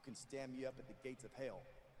 You can stand me up at the gates of hell,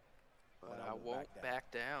 But I won't back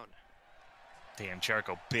down. Damn,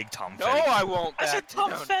 Jericho, big Tom No, Petty. I won't I back said Tom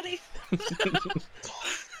down. Fetty.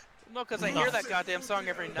 No, because I hear that goddamn song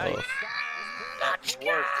every night. Oh. At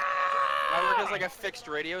work. My work is like a fixed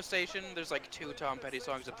radio station. There's like 2 Tom Petty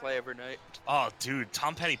songs to play every night. Oh, dude,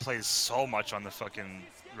 Tom Petty plays so much on the fucking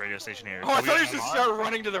radio station here. Oh, I thought you should WMR? start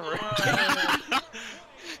running to the ring.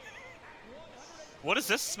 What is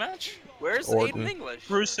this match? Where's Orton. Aiden English?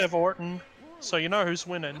 Rusev Orton. So you know who's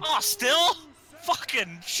winning. Oh, still?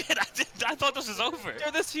 Fucking shit! I thought this was over.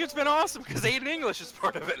 Dude, this feud's been awesome because Aiden English is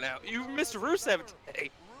part of it now. You missed Rusev today.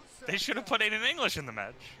 They should have put Aiden English in the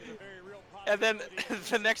match. And then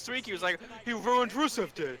the next week he was like, he ruined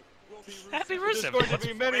Rusev Day. Happy There's Rusev. going to What's-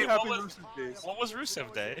 be many wait, happy what was, Rusev Days. what was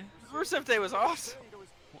Rusev Day? Rusev Day was awesome.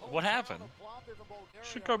 What happened?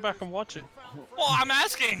 Should go back and watch it. Well, I'm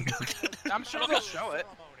asking. I'm sure they'll show it.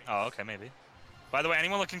 Oh, okay, maybe. By the way,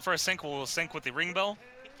 anyone looking for a sync will sync with the ring bell.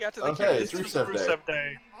 He got to the Okay, kids. it's Rusev Day.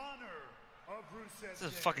 Day. This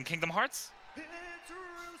is fucking Kingdom Hearts.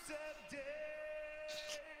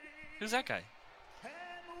 Who's that guy?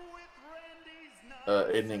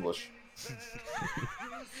 Aiden English.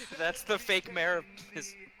 That's the fake mayor of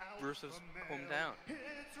his Rusev's hometown.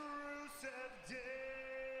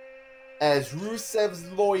 As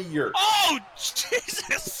Rusev's lawyer. Oh,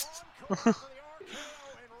 Jesus! Great,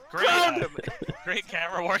 Crowned him! great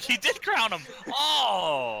camera work. He did crown him.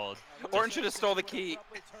 Oh. Orton should have stole the key.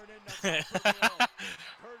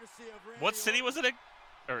 What city was it?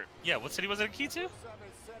 Or yeah, what city was it a key to?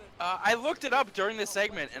 I looked it up during this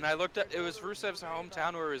segment, and I looked up. It was Rusev's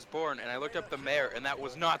hometown where he was born, and I looked up the mayor, and that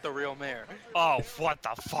was not the real mayor. Oh, what the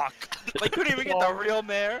fuck? Like, couldn't even get the real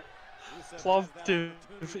mayor. Plovdiv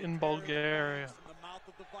in Bulgaria.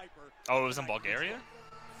 Oh, it was in Bulgaria?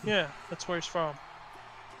 Yeah, that's where he's from.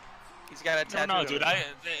 He's got a tattoo. No, dude.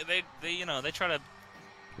 They you know, they try to.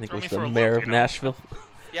 I think Throw it me was the for a mayor loop, of you know? Nashville.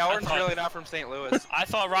 Yeah, Orton's thought- really not from St. Louis. I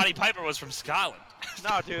thought Roddy Piper was from Scotland.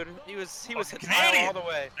 No, dude, he was Fucking his Canadian. all the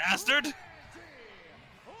way. Bastard.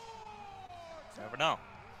 Never know.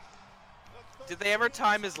 Did they ever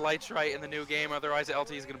time his lights right in the new game? Otherwise,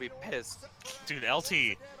 LT is gonna be pissed. Dude,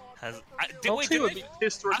 LT has. LT Wait, did would they- be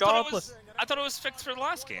pissed I thought, regardless. I thought it was fixed for the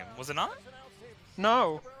last game. Was it not?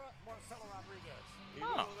 No.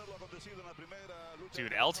 Oh.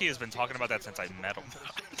 Dude, LT has been talking about that since I met him.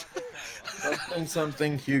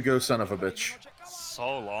 Something, Hugo, son of a bitch.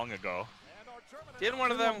 So long ago. Didn't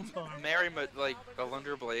one of them marry like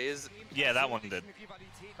Alundra Blaze? Yeah, that one did.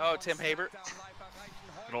 Oh, Tim Habert.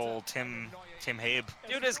 Good old Tim Habe.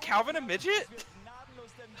 Dude, is Calvin a midget?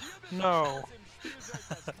 No.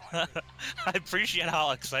 I appreciate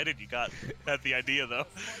how excited you got at the idea, though.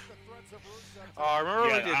 Oh, I remember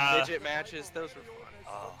when we did Yeah, midget matches. Those were fun.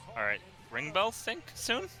 Oh, all right. Ring bell think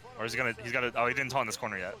soon? Or is he gonna? He's gotta. Oh, he didn't tell in this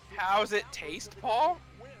corner yet. How's it taste, Paul?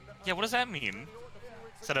 Yeah, what does that mean?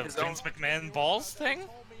 Is that a His own- Vince McMahon balls thing?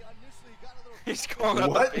 He's calling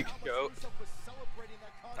out What? the big show.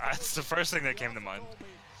 That's the first thing that came to mind.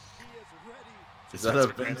 Is that a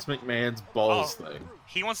Vince McMahon's balls thing?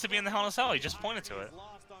 He wants to be in the Hell in a Cell. He just pointed to it.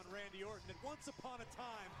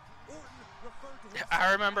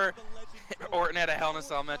 I remember Orton had a Hell in a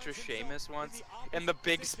Cell match with Sheamus once, and the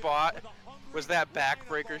big spot was that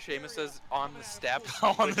backbreaker Sheamus does on the steps.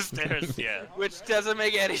 On the stairs, yeah. Which doesn't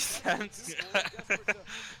make any sense. All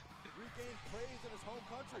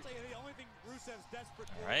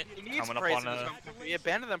right, He needs coming up praise on in his a home country. He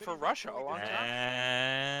abandoned them for Russia a long time.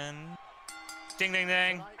 and ding ding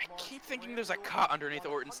ding. I keep thinking there's a cut underneath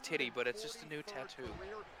Orton's titty, but it's just a new tattoo.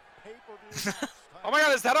 Oh my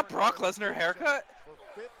god, is that a Brock Lesnar haircut?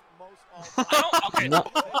 I don't, okay, No.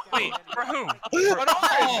 wait, for who?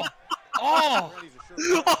 Oh, Oh,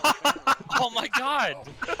 oh my God!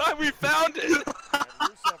 no! We found it!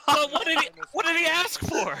 But what did he ask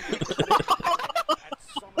for?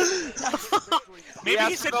 Maybe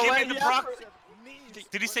he said, "Give me the Brock."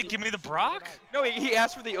 Did he say, "Give me the Brock"? No, he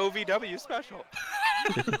asked for the OVW special.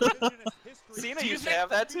 Cena Do you used to think- have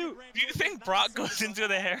that too. Do you think Brock goes into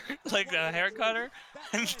the hair, like a hair cutter,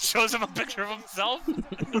 and shows him a picture of himself?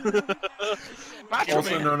 Macho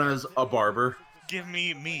Also Man. known as a barber. Give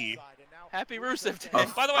me. Happy Rusev Day. A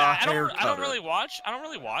By the way, A I hair don't cutter. really watch. I don't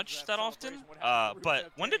really watch that often.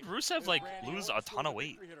 But when did Rusev like lose a ton of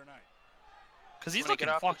weight? Cause he's When he looking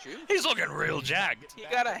get off the fuck. shoe? He's looking real jacked. He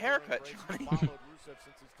got a haircut, Johnny.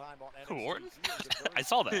 Who, Orton? I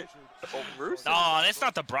saw that. Oh, Rusev? Oh, that's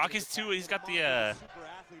not the Brock. He's too. He's got the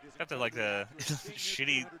like the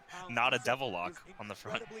shitty not a devil lock on the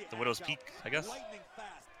front. The Widow's Peak, I guess.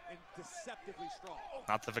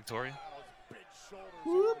 Not the Victoria.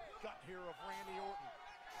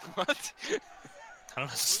 What? I don't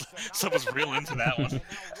know. Sub was real into that one.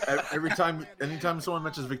 Anytime someone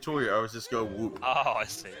mentions Victoria, I always just go whoop. Oh, I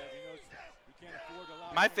see.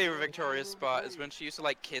 My favorite Victoria spot is when she used to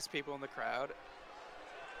like kiss people in the crowd.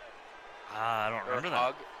 I don't Or remember that.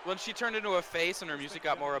 hug. When she turned into a face and her music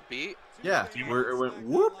got more upbeat. Yeah, where it went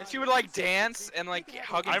whoop. And she would like dance and like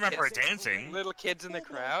hug and I remember her kiss dancing. little kids in the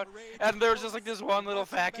crowd. And there was just like this one little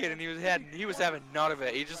fat kid and he was having none of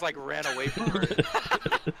it. He just like ran away from her.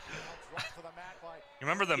 You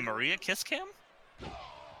remember the Maria kiss cam?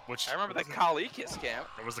 Which I remember the Kali kiss camp.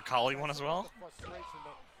 there was the Kali one as well.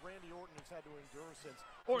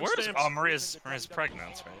 Orton Where is stamps. Maria's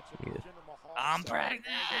pregnant, right? Yeah. I'm pregnant.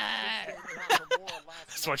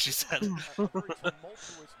 That's what she said.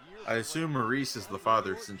 I assume Maurice is the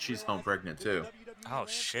father since she's home pregnant too. Oh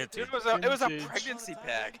shit, dude. It was a Vintage. pregnancy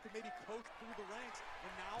pack.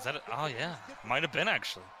 Is that? Oh yeah, might have been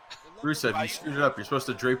actually. Rusev, you screwed it up. You're supposed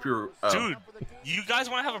to drape your. Dude, you guys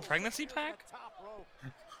want to have a pregnancy pack?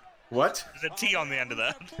 What? There's a T on the end of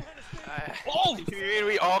that. Oh! You mean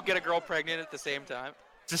we all get a girl pregnant at the same time?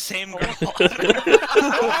 It's the same girl.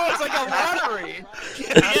 Oh, it's like a lottery!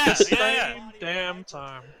 yeah. Same damn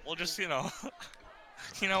time. We'll just, you know what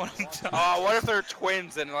I'm talking. Oh, what if they're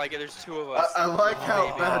twins and like there's two of us? I like how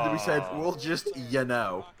Maybe. bad that we said we'll just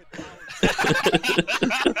know.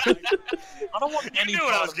 I don't want You any knew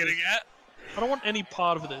what I part was of getting this. at. I don't want any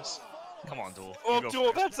part of this. Come on, Duel. Well, You go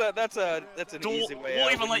Duel, first. that's an Duel, easy way we'll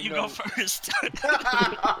out even when let you know- go first.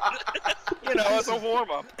 You know, it's a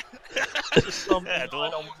warm up. Yeah,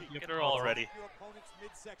 Duel, get her already. Your opponent's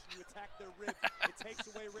midsection, you attack their rib. It takes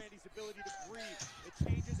away Randy's ability to breathe. It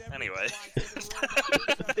changes every Anyway.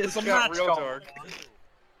 This Some got match real going. dark.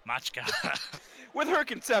 Machka. With her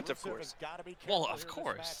consent, of course. Well, of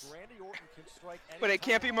course. But it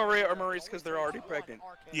can't be Maria or Maurice because they're already pregnant.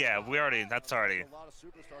 Yeah, that's already.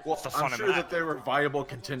 Well, the I'm fun of sure that. that they were viable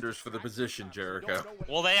contenders for the position, Jericho.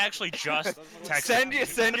 Well, they actually just texted.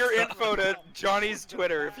 Send your info to Johnny's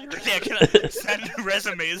Twitter if you're. Yeah, can I send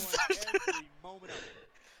resumes?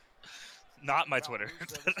 Not my Twitter.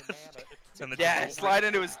 Send the Yeah, Duel. slide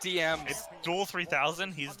into his DMs. It's Duel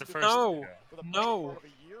 3000. He's the first. No, no.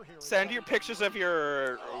 Send your pictures of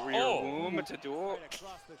your Oh. womb to Duel.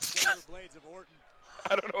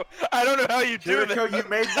 I don't know how you do Jericho, that. you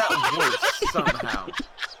made that worse somehow.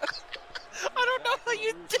 I don't know how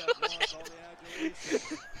you do it.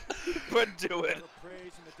 But do it.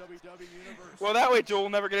 Well, that way Duel will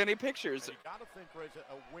never get any pictures. So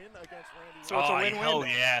it's a Oh, win-win. hell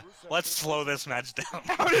yeah. Let's slow this match down.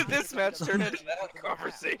 How did this match turn into that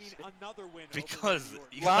conversation? Because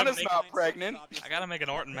you Lana's gotta not pregnant. I gotta make an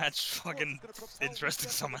Orton match fucking interesting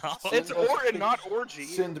somehow. It's Orton, not Orgy.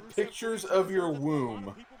 Send pictures of your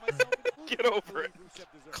womb. Get over it.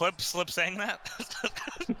 Clip slip saying that?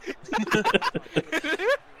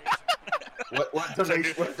 What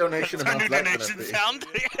donation It's our amount new is that donation gonna be? sound.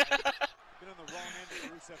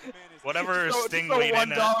 Whatever So Sting just weighed a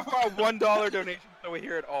in at. $1 donation, so we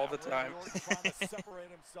hear it all the time.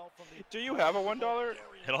 Do you have a $1?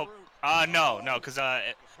 It'll. No, because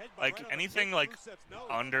like anything like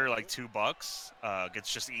under like $2,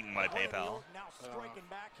 gets just eaten by PayPal.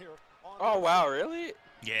 Oh wow, really?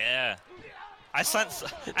 Yeah. I sent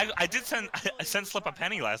Slip a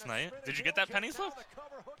penny last night. Did you get that penny, Slip?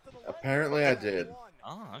 Apparently I did.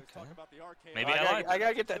 Oh, okay. Maybe I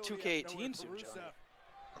gotta get that 2K18 soon, Johnny.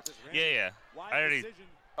 Yeah. I already.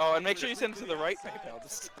 Oh, and make sure you send it to the right PayPal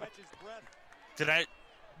this time. Did I?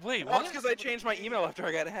 Wait, Well, what? because I changed my email after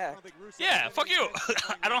I got hacked. Yeah, fuck you.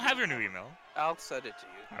 I don't have your new email. I'll send it to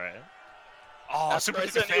you. All right. Oh, After Super I Kick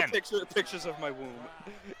a send you fan. pictures of my womb.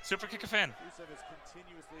 Super Kick a fan.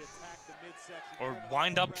 Or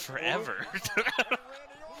wind up forever.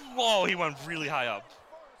 Whoa, he went really high up.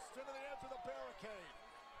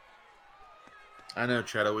 I know,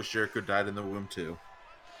 Chad. I wish Jericho died in the womb too.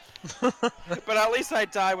 But at least I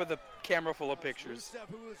die with a camera full of pictures.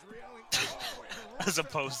 As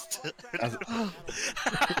opposed to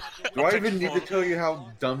Do I even need to tell you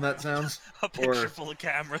how dumb that sounds? a picture Or full of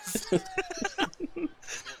cameras.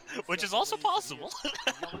 Which is also possible.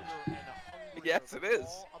 Yes, it is.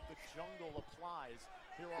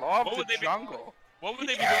 Law What of would the they be- jungle. What would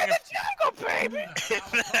they be Yeah, doing the jungle, baby!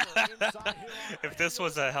 if this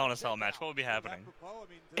was a Hell in a Cell match? What would be happening?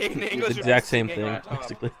 In The English, exact same game thing, on top.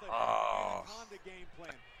 basically. Oh,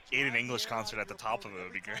 Aiden English concert at the top of it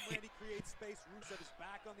would be great.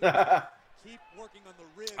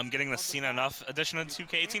 I'm getting the Cena Enough edition of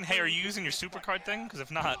 2K18. Hey, are you using your supercard thing? Because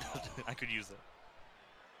if not, I could use it.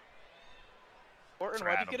 Orton,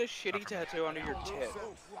 why'd you get a shitty tattoo under your tit?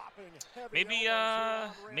 Maybe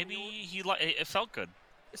it felt good.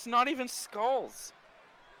 It's not even skulls.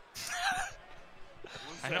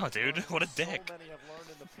 I know, dude. What a dick.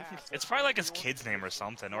 It's probably like his kid's name or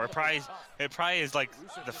something, or it probably is like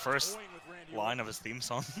the first line of his theme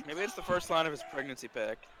song. Maybe it's the first line of his pregnancy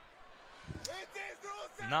pack.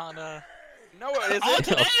 Not No, it Oh, isn't.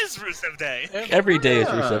 today is Rusev Day. Every day is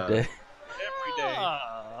Yeah. Rusev Day. Every day.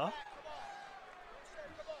 Ah.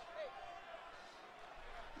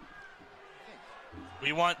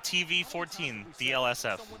 We want TV 14,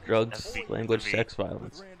 DLSF. Drugs, FV. language, sex,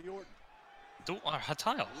 violence. Do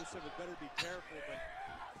Hatile.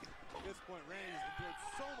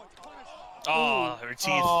 Oh, her teeth.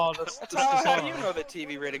 Oh, that's How do you know the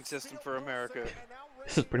TV rating system for America?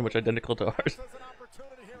 This is pretty much identical to ours.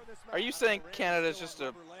 Are you saying Canada's just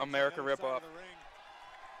a America ripoff?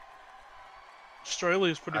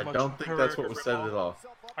 Australia's pretty I much. don't think that's what was said at all.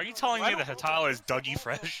 Are you telling me that Hatile is Dougie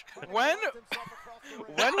Fresh? What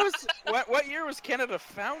year was Canada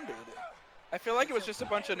founded? I feel like it was just a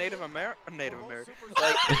bunch of Native Americans.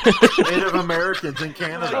 Like, Native Americans in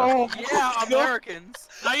Canada. Oh, yeah, Americans.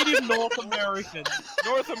 Native North American.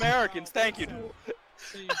 North Americans, thank you.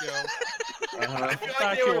 There you go. Uh-huh. I feel like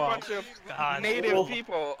Back they were you a up. bunch of God. native Well,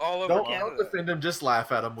 people all over Don't Canada. defend him, just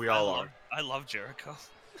laugh at him. We all are. I love Jericho.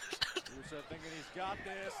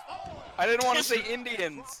 I didn't want to say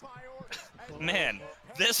Indians. Man,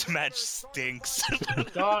 this match stinks.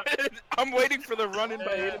 God, I'm waiting for the run-in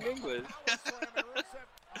by Aiden English.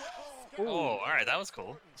 Oh, all right, that was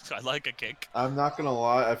cool. I like a kick. I'm not gonna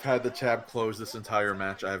lie, I've had the tab closed this entire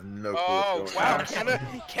match. I have no clue Oh, what's going wow.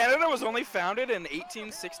 on. Canada was only founded in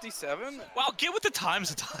 1867? Wow, get with the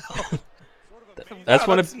times, Tile. That's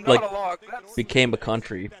when that's it not like a lot. That's... became a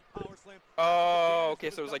country. Oh, okay,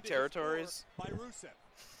 so it was like territories?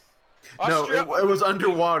 No, Austra- it was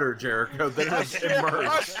underwater, Jericho. Then it emerged.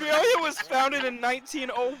 Australia was founded in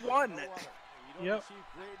 1901. Yep.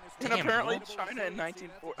 And Damn, apparently bro. China in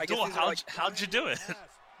 1940. I guess Duel, these are like... how'd you do it?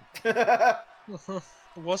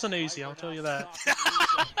 It wasn't easy, I'll tell you that.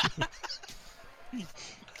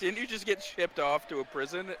 Didn't you just get shipped off to a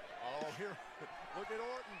prison? Oh, here. Look at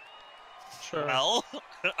Orton. Sure. Well,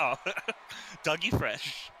 oh, Dougie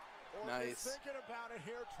Fresh. Orton is Nice. thinking about it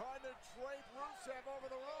here, trying to drape Rusev over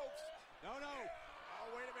the ropes. No. Oh,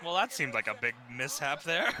 wait a minute. Well, that seemed like a big mishap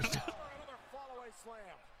there. Another follow-away slam.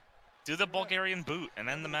 Do the Bulgarian boot and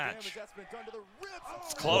end the Damage match. that's been done to the ribs.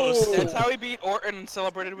 It's close. That's how he beat Orton and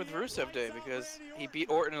celebrated with Rusev Day, because he beat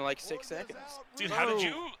Orton in like 6 seconds. Dude, how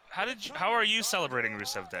are you celebrating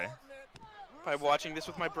Rusev Day? By watching this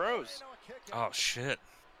with my bros. Oh shit.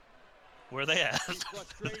 Where are they at?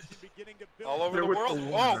 All over They're the with world.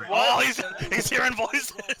 the Oh, Wizards. Oh, what? he's hearing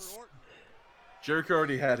voices. Jericho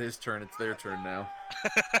already had his turn. It's their turn now.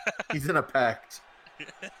 He's in a pact.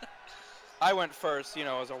 I went first, you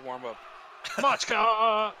know, as a warm-up.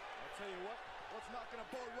 Machka!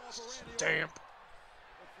 Damp.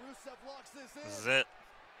 This is it.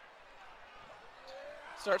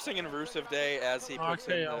 Start singing Rusev Day as he puts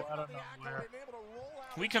in RKO, the... I don't know where.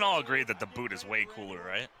 We can all agree that the boot is way cooler,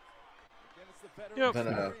 right? Yep. Then,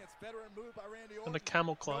 And the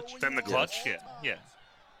camel clutch. Than the clutch? Yeah.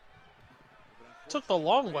 Took the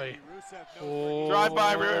long way. Oh. Drive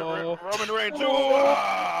by Roman Reigns.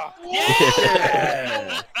 Ah!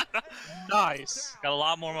 Yeah! Nice. Got a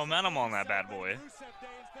lot more momentum on that bad boy.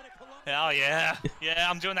 Hell yeah. Yeah,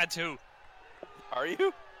 I'm doing that too. Are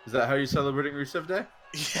you? is that how you're celebrating Rusev Day?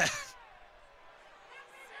 Yeah.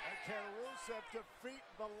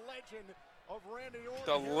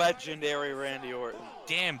 The legendary Randy Orton.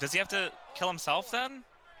 Damn, does he have to kill himself then?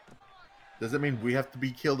 Does that mean we have to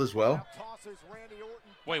be killed as well?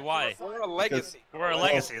 Wait, why? We're a legacy. We're a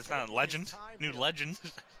legacy. It's not a legend. New legend.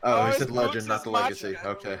 Oh, Oh, he his said legend, boots not is the macho. legacy.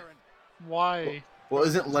 Okay. Why? Well,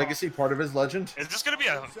 isn't legacy part of his legend? Is this gonna be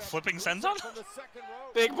a flipping senton?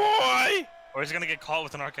 Big boy! Or is he gonna get caught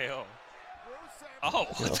with an RKO? Oh,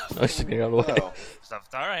 what the No, she's getting out of the way. Oh. stuff?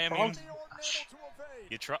 Alright, I mean,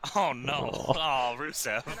 you try. Oh no. Oh,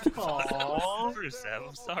 Rusev. Aw. Rusev,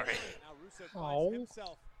 I'm sorry. Oh.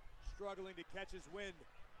 Struggling to catch his wind.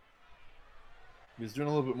 He was doing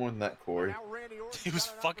a little bit more than that, Corey. He was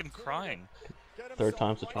fucking crying. Third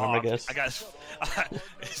time's the charm, I guess. I got.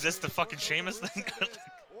 Is this the fucking Sheamus thing?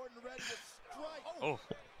 Oh.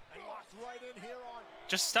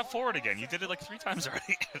 Just step forward again. You did it like 3 times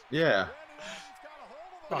already. Yeah.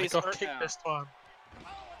 Oh, he He's got hurt kicked now. this time.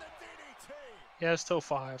 Yeah, it's till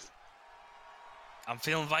 5. I'm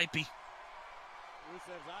feeling vipey.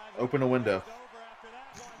 Open a window.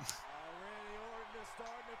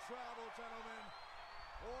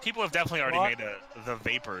 People have definitely already made the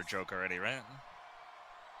vapor joke already, right?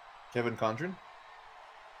 Kevin Condren?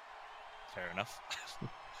 Fair enough.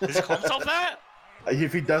 Does he call himself that?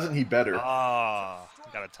 If he doesn't, he better. Ah,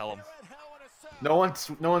 gotta tell him. No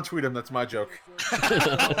one tweet him. That's my joke.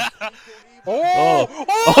 Oh!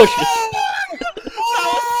 Oh, shit.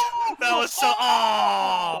 That was so.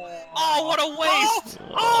 Oh, what a waste!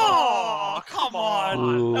 Oh, come on!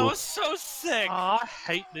 Ooh. That was so sick. I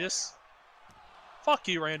hate this. Fuck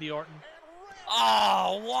you, Randy Orton.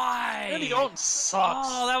 Oh, why? Randy Orton sucks.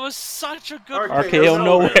 Oh, that was such a good. RKO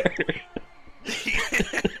nowhere.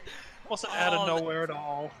 Wasn't out of nowhere at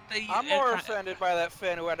all. I'm more offended by that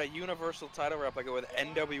fan who had a Universal title replica with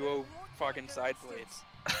NWO fucking side plates.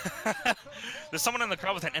 There's someone in the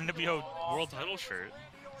crowd with an NWO World Title shirt.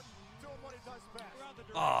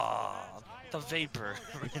 Oh, the vapor,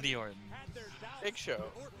 Randy Orton. Big Show.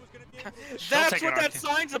 She'll That's take what an that RK.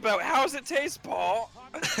 sign's about. How's it taste, Paul?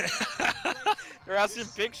 They're asking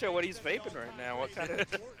Big Show what he's vaping right now. What kind of...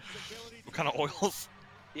 What kind of oils?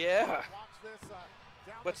 Yeah.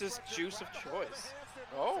 What's his juice of choice?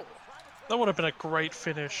 Oh. That would have been a great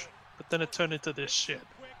finish, but then it turned into this shit.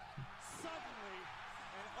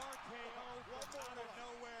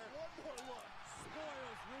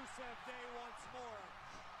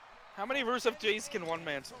 How many Rusev Days can one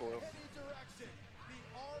man spoil?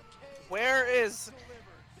 Where is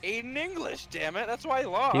Aiden English, damn it? That's why he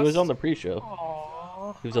lost. He was on the pre-show.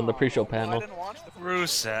 Aww. He was on the pre-show I panel. didn't watch the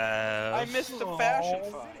Rusev. I missed the fashion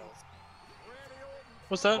files.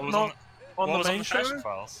 Was that What was not on on what was the on main the Fashion show?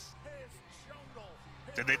 Files?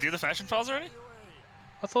 Did they do the fashion files already?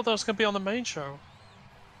 I thought that was gonna be on the main show.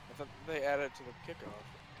 I thought they added it to the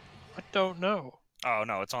kickoff. I don't know. Oh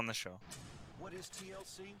no, it's on this show. What is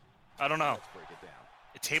TLC? I don't know. Let's break it down.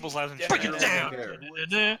 Tables, ladders, and Break chairs. it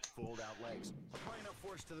down. Fold out legs, applying up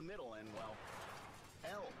force to the middle, and well,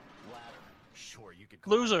 L ladder. Sure, you could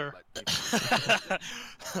call Loser. it, but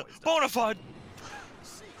Bonafide.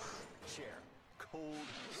 C chair, cold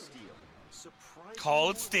steel. Surprisingly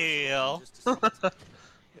Cold more steel. just to see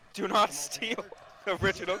it's Do not steal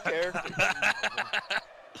original character.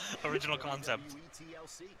 Original concept. WWE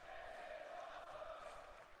TLC.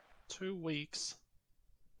 2 weeks.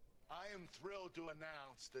 I am thrilled to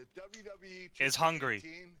announce that WWE Is hungry.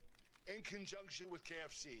 2018, in conjunction with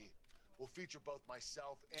KFC, will feature both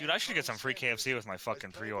myself and Dude, I should get some free Colonel KFC with my Sanders fucking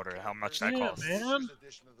as pre-order. playable How much characters that Yeah, costs? in this man.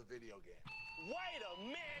 edition of the video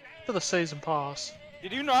game. For the season pass.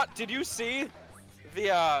 Did you see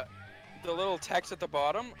the little text at the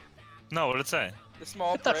bottom? No, what did it say? The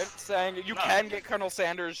small What the print saying you No. can get Colonel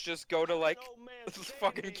Sanders, just go to like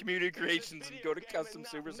fucking community creations and go to custom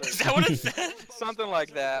super Is service. that what it said? Something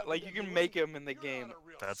like that. Like you can make him in the You're game. not a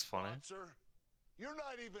real That's funny. sponsor. You're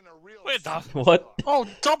not even a real Wait, the- superstar. What? Oh,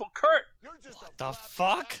 double Kurt! You're just a the flappy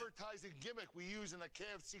fuck? advertising gimmick we use in a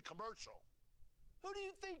KFC commercial. Who do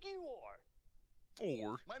you think you are?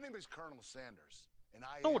 Or My name is Colonel Sanders, and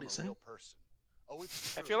I No, am it a isn't. real person. Oh,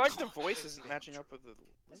 it's I true. feel like the voice isn't matching up with the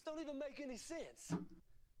This don't even make any sense.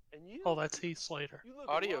 And you? Oh, that's Heath Slater. You look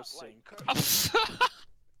a audio lot sync. like Kurt.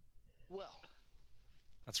 Well,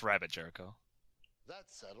 that's Rabbit Jericho.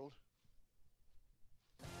 that's settled.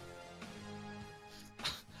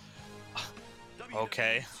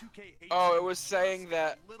 Okay. Oh, it was saying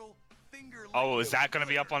that. Oh, is that gonna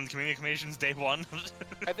be up on Communications Day 1?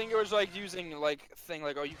 I think it was like using like thing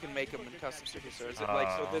like, oh, you can make him in custom super service. Like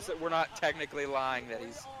so Oh. this we're not technically lying that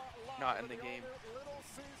he's not in the game.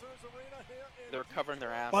 They're covering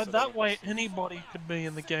their ass. By so that they- way, anybody could be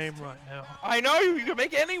in the game right now. I know you can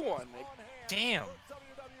make anyone. Like, Damn.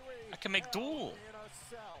 I can make Duel.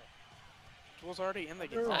 Duel's already in the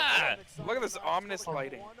game. Ah. Look at this ominous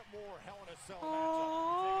lighting.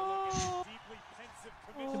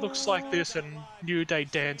 It looks like this and New Day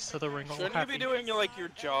Dance to the Ring all Shouldn't you happy. be doing like your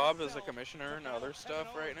job as a commissioner and other stuff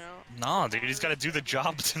right now? No, dude, he's gotta do the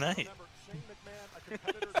job tonight.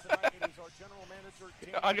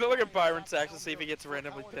 I'm gonna look at Byron Sachs and see if he gets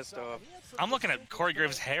randomly pissed off. I'm looking at Corey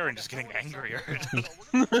Graves' hair and just getting angrier.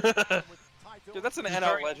 Dude, that's an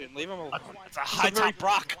NL legend. Leave him alone. It's a high top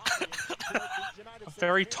Brock. A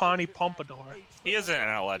very tiny pompadour. He is an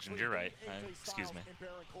NL legend, you're right. Excuse me.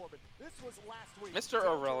 Mr.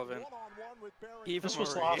 Irrelevant. Eva This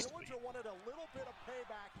was Marie. last week.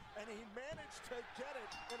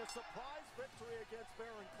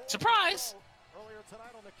 Surprise!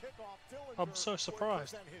 I'm so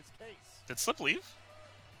surprised. Did Slip leave?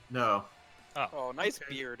 No. Oh, nice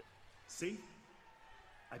beard. See?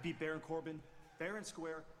 I beat Baron Corbin, fair and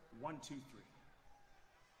square, 1, 2, 3.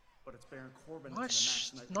 But it's Baron Corbin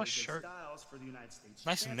Nice- that's in the match tonight nice with AJ shirt. Styles for the United States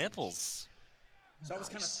Nice Championship. nipples. So I was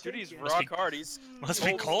kind of Dude, he's thinking, rock hard. He's Must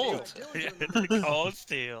be cold. Cold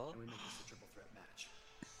steel. and we make this a triple threat match.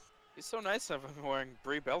 He's so nice to have him wearing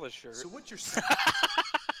Brie Bella's shirt. So what you're saying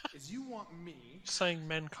is you want me Saying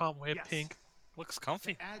men can't wear Yes. pink. Looks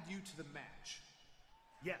comfy. to add you to the match?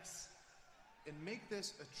 Yes. And make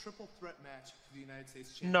this a triple threat match for the United States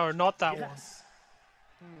Championship. No, not that one. Yes.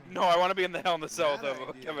 No, I want to be in the Hell in the Cell That though.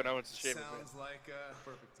 idea Kevin Owens and Shane sounds like a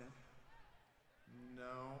perfect 10. No.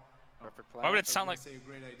 Perfect Why plan. would I it was sound gonna like... say a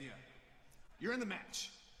great idea. You're in the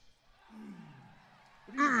match.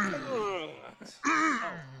 What do you think? Oh,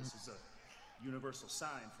 this is a universal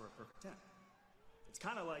sign for a perfect 10. It's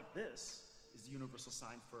kind of like this is the universal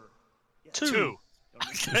sign for yeah, 2.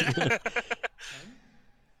 Don't you think? 10?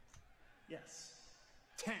 Yes.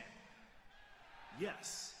 10.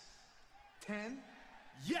 Yes. 10.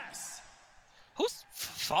 Yes. Whose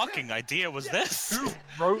fucking idea was this? Who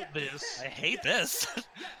wrote this? I hate this.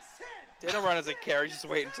 They don't run as a carriage. Just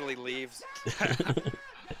wait until he leaves.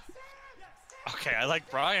 Okay, I like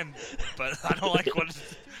Brian, but I don't like what.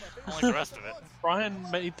 I don't like the rest of it. Brian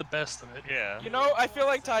made the best of it. Yeah. You know, I feel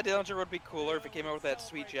like Ty Dillinger would be cooler if he came out with that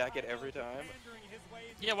sweet jacket every time.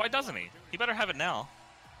 Yeah, why doesn't he? He better have it now.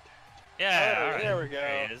 Yeah, Oh, alright. there we go.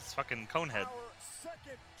 There he is, fucking Conehead.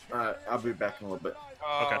 Alright, I'll be back in a little bit.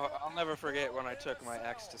 Oh, Okay. I'll never forget when I took my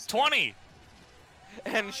ex to 20!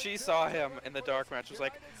 and she saw him in the dark match. Was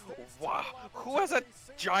like, wow, who has a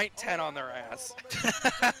giant 10 on their ass?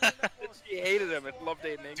 She hated him and loved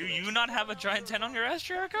dating Do English. you not have a giant 10 on your ass,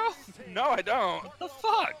 Jericho? No, I don't. What the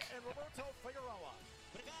fuck?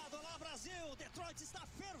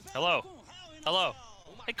 Hello. Hello.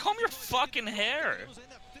 Hey, comb your fucking hair.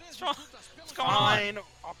 What's wrong? What's going on? Fine,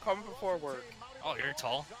 I'll come before work. Oh, you're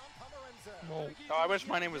tall. Well, Oh, I wish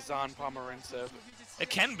my name was Zon Pomerantsev. It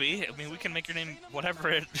can be. I mean, we can make your name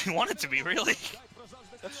whatever you want it to be, really.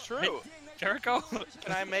 That's true. Jericho?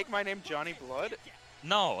 Can I make my name Johnny Blood?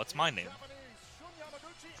 No, it's my name.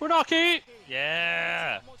 Funaki!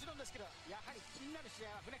 Yeah.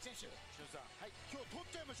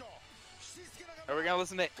 Are we gonna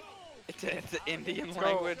listen to Indian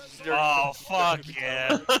language? Oh, fuck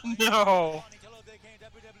yeah. No.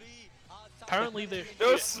 Apparently they.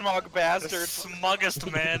 Those smug The bastards.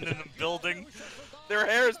 smuggest man in the building. Their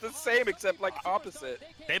hair is the same except like opposite.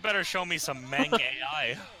 They better show me some Meng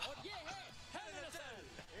AI.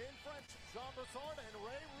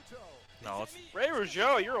 No, it's Ray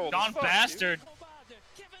Rougeau, you're old. as Don fuck, Bastard. dude.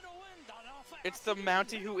 It's the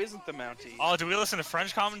Mountie who isn't the Mountie. Oh, do we listen to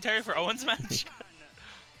French commentary for Owens' match?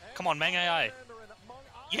 Come on, Meng AI.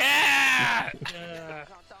 Yeah! Yeah.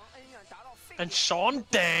 And Sean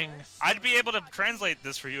Dang. I'd be able to translate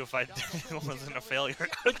this for you if I wasn't a failure.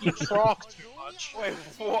 You talk too much. Wait,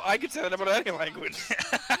 well, I could say that about any language.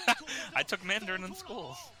 I took Mandarin in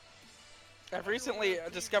school. I've recently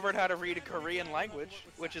discovered how to read a Korean language,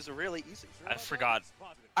 which is really easy. I forgot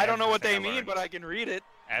I don't know what they everything I mean, learned. but I can read it.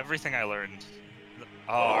 Everything I learned.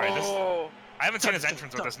 Oh, alright, this... Oh. I haven't seen his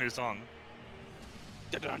entrance with this new song.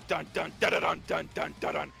 Dun dun dun dun dun dun dun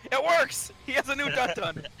dun dun. It works. He has a new dun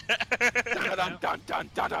dun. Dun dun dun dun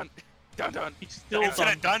dun dun dun dun. He's still Instead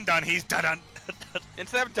done. of dun dun, he's dun dun.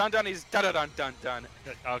 Instead of dun dun, he's dun dun dun dun.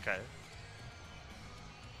 Okay.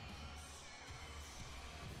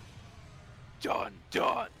 Dun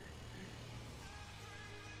dun.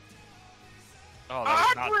 Oh, that I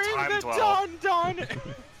was not bring timed the well. dun dun.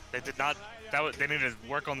 They did not. That was, they needed to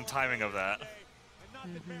work on the timing of that.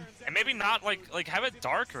 And maybe not like have it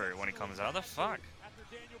darker when he comes out. The fuck.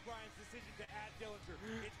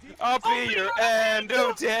 I'll be your end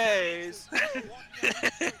of days.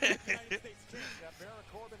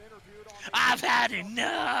 I've had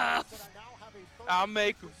enough. I'll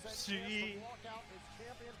make him see.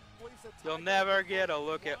 You'll never get a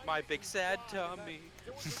look at my big sad tummy.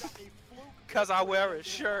 Cause I wear a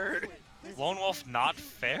shirt. Lone Wolf not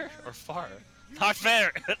fair or far? Not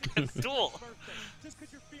fair. Duel.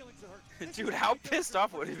 Dude, how pissed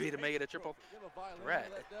off would he be to make it a triple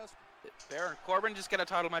threat? Baron Corbin just get a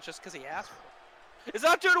title match just because he asked for it. Is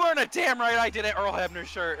that dude wearing a damn right I did it Earl Hebner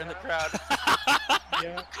shirt in the crowd?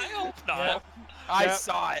 Yeah. I hope not. I Yep.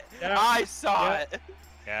 saw it. Yep. I saw Yep. it.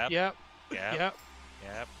 Yep. Yep. Yep. Yep.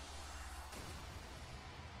 Yep.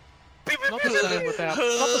 Not the same without. Not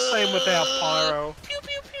the same without pyro. Pew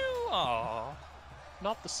pew pew. Aww.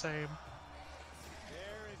 Not the same.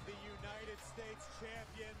 There is the United States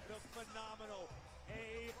champion, the phenomenal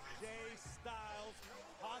AJ Styles,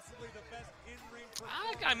 possibly the best in-ring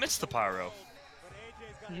performer. I missed the pyro. But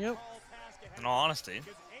AJ's got a Yep. tall task ahead In all honesty.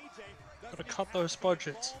 because AJ doesn't Gotta cut those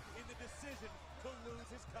budgets. in the decision to lose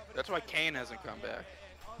his coveted That's why Kane hasn't come back.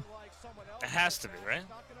 unlike someone else It has to be, right?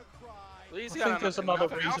 not gonna cry. Well, he's I got think there's another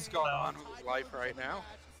nothing else reason going for that. on with his life right now.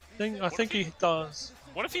 I think he does.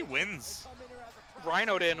 What if he wins?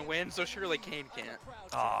 Rhino didn't win, so surely Kane can't.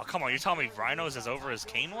 Oh, come on. You're telling me Rhino's as over as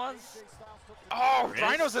Kane was? Oh, Really?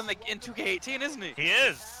 Rhino's in 2K18, isn't he? He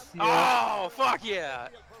is. Oh, fuck yeah.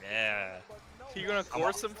 Yeah. So you gonna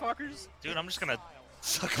course some fuckers? Dude, I'm just gonna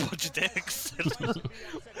suck a bunch of dicks.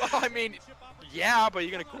 Well, I mean, yeah, but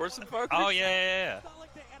you gonna course some fuckers? Oh, yeah. It's not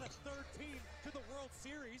like they add a third team to the World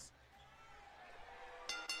Series.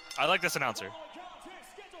 I like this announcer.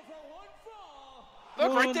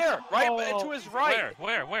 Look, right there. Right Oh. to his right.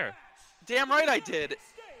 Where? Damn right I did.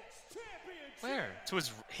 Where? To his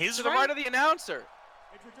To the right? right of the announcer.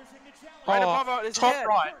 Right above his top head.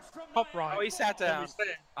 right. Top right. Oh, he sat down.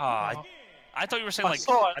 Oh, I thought you were saying I like.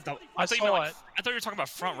 saw it. I thought I you saw meant, like, it. I thought you were talking about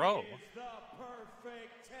front row.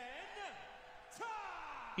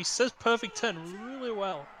 He says perfect 10 really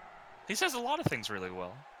well. He says a lot of things really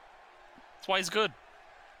well. That's why he's good.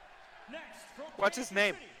 What's his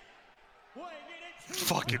name?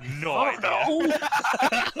 Fucking no Oh, idea.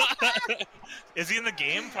 no. Is he in the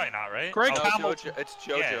game? Probably not, right? Greg Oh, Hamilton. It's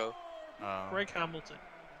JoJo. Greg Hamilton.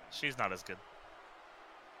 She's not as good.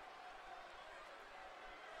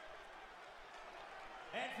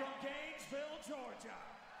 And from Gainesville, Georgia,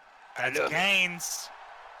 That's love it. Gaines.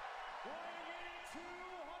 weighing in at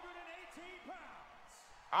 218 pounds,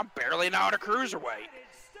 I'm barely now at a cruiserweight.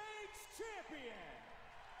 United States champion,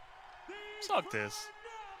 the Suck this.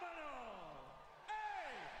 phenomenal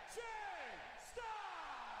AJ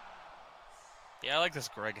Styles. Yeah, I like this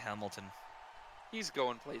Greg Hamilton. He's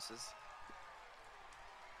going places.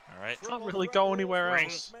 All right. Can't really go anywhere Ring,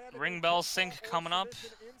 else. ring bell sync coming up.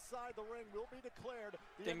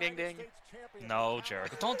 Ding, ding, ding. No,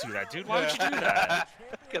 Jericho, don't do that, dude. Why would you do that?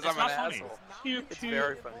 Because It's I'm an not funny. asshole. Pew, It's pew,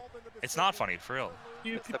 very funny. It's not funny, for real.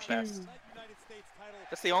 pew, It's pew, the pew. best.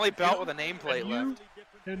 That's the only belt with a nameplate And you, left.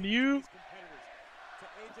 and you,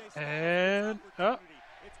 and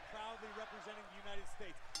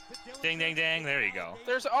Ding, ding, ding. There you go.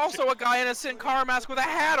 There's also a guy in a Sin Cara mask with a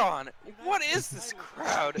hat on. What is this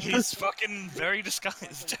crowd? He's fucking very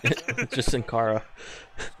disguised. Just Sin Cara.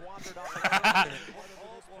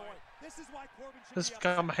 this has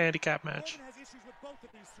become a handicap match.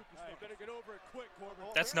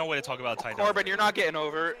 That's no way to talk about Ty Corbin, Dillinger. you're not getting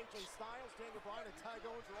over it.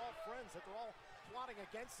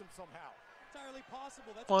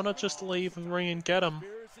 Why not just leave the ring and get him?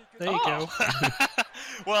 There you go.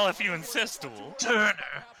 Well, if you insist, Duel.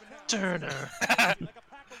 Turner.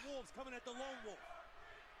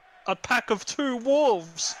 A pack of 2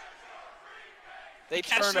 wolves. They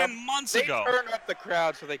Cashed turned up. in months They ago. turned up the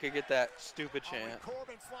crowd so they could get that stupid chant.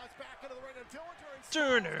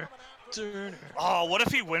 Turner. Oh, what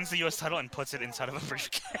if he wins the U.S. title and puts it inside of a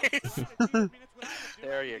briefcase?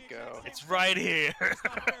 There you go. It's right here.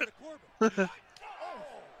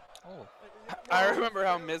 Oh. I remember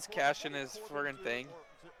how Miz cashed in his friggin' thing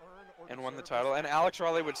and won the title, and Alex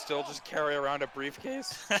Riley would still just carry around a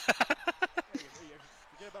briefcase.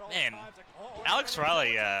 Man, Alex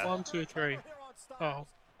Riley, 1, 2, 3. Oh.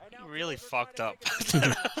 he really fucked up.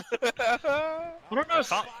 I don't know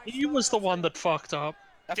if he was the one that fucked up.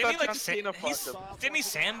 I Didn't he, thought like, John Cena fucked him. didn't he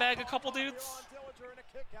sandbag a couple dudes?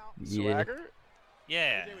 Yeah. Swagger?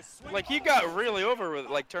 Yeah. Like, he got really over with,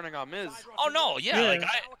 like, turning on Miz. Oh, no, yeah, Yeah. like,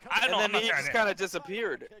 I don't know. I'm And then not he saying I just didn't- kind of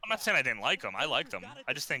disappeared. I'm not saying I didn't like him. I liked him.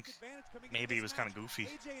 I just think maybe he was kind of goofy.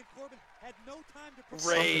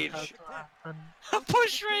 Rage.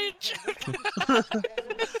 Push rage!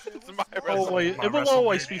 It's my Always, My it will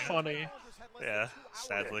always WrestleMania. be funny. Yeah,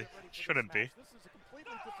 sadly. Shouldn't be.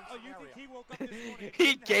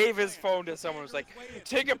 He gave his phone to someone who was like,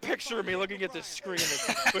 take a picture of me looking at this screen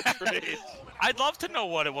that's Push Rage. I'd love to know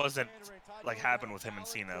what it was that, like, happened with him and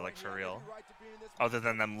Cena, like, for real. Other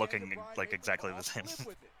than them looking, like, exactly the same. It's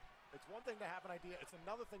one thing to have an idea. It's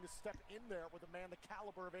another thing to step in there with a man the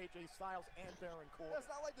caliber of AJ Styles and Baron Corbin. It's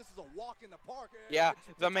not like this is a walk in the park. Yeah,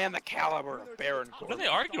 the man, the caliber of Baron What are Corbin. they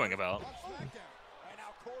arguing about? And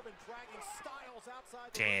now Corbin dragging Styles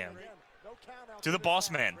outside the Damn. ring. No count out To the to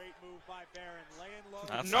boss man.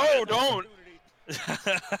 That's not No, it. don't!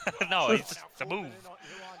 No, it's a move.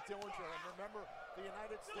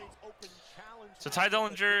 So Ty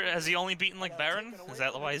Dillinger, has he only beaten, like, Baron? Is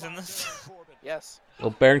that why he's in this? Yes. Well,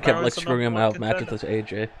 Baron kept Baron's like the screwing him number out one of matches contender. with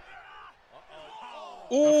AJ.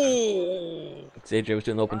 Ooh. Because AJ was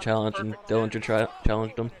doing the open challenge and Dillinger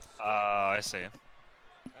challenged him. I see.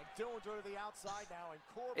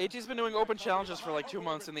 AJ's been doing open challenges for like 2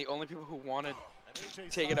 months, and the only people who wanted to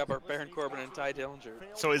take it up are Baron Corbin and Ty Dillinger.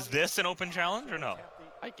 So is this an open challenge or no?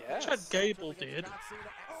 I guess. Chad Gable did.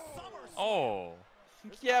 Oh.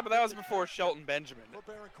 Yeah, but that was before Shelton Benjamin.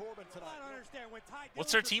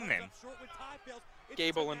 What's their team name?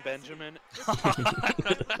 Gable and Benjamin.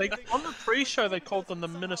 They, on the pre-show, they called them the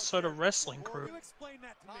Minnesota Wrestling Crew.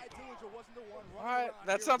 What?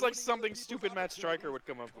 That sounds like something stupid Matt Stryker would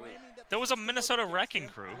come up with. There was a Minnesota Wrecking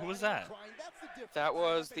Crew. Who was that? That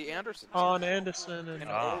was the Andersons. On Anderson and And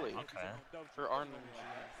Oh, Ole. okay. Or Arnold.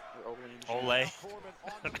 Or Ole. Ole.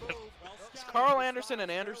 Is Carl Anderson and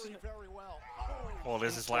Anderson? Well,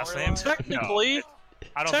 is his last name? technically, No,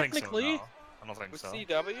 I don't technically, think so. No. I don't think With so.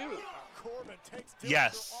 CW?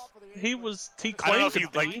 Yes. he I don't know claimed if to he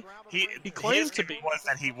be. like He claimed his to claim be. was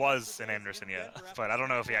that he was an Anderson, yeah, but I don't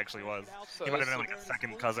know if he actually was. So He might have it's been like a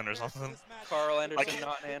second cousin or something. Carl Anderson, Like-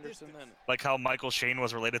 not Anderson then. Like how Michael Shane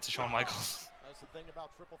was related to Shawn Michaels. That's the thing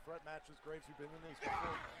about triple threat matches, Graves. You've been in these before.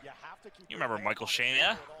 You have to keep You remember Michael Shane,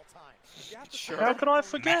 yeah? Sure. How could I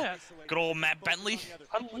forget? Good old Matt Bentley.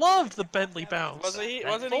 I loved the Bentley bounce. Wasn't he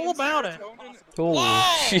All in about it. Serotonin? Oh,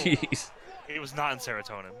 Whoa! jeez. He was not in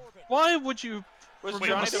Serotonin. Why would you Was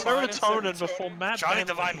remember Johnny Devine in serotonin before Matt Johnny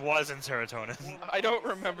Bentley? Devine was in Serotonin. I don't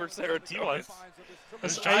remember Serotonin. He was.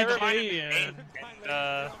 It's Johnny AJ Devine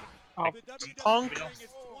and Punk.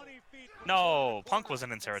 No, Punk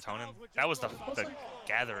wasn't in Serotonin. That was the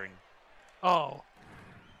Gathering. Oh,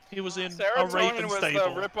 he was in a Serotonin Raven was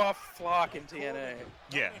stable. the rip-off Flock in TNA.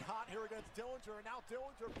 Yeah.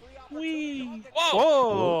 Wee. Whoa!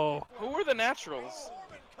 Whoa! Who were the Naturals?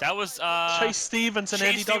 That was Chase Stevens and Chase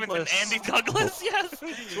Andy Stevens Douglas. and Andy Douglas. Yes. Who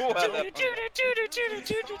had that?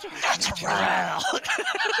 Natural.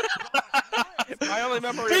 My only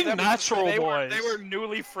memory Big of them natural they boys. Were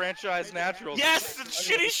newly franchised naturals. Yes, it's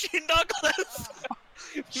shitty Shane Douglas.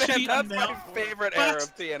 Man, Shitty that's my announce- favorite era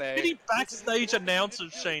of Shitty TNA. backstage announcer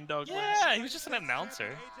Shane Douglas. Yeah, he was just an announcer,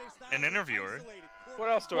 an interviewer. What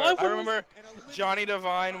else do Why I? I wouldn't- remember Johnny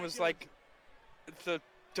Devine was like the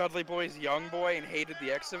Dudley Boy's young boy and hated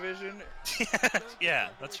the X Division. Yeah,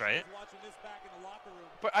 that's right.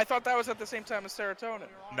 But I thought that was at the same time as Serotonin.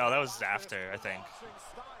 No, that was after, I think.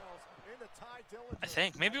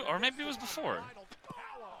 Maybe it was before.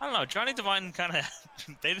 I don't know. Johnny Devine kind of,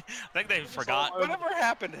 I think they forgot. Whatever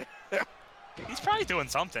happened? He's probably doing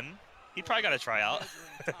something. He probably got to try out.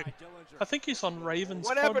 I think he's on Raven's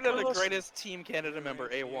What happened to the podcast. greatest Team Canada member,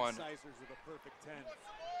 A1?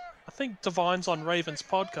 I think Divine's on Raven's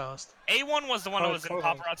podcast. A1 was the one who was in cool.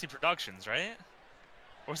 Paparazzi Productions, right?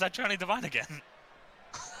 Or was that Johnny Devine again?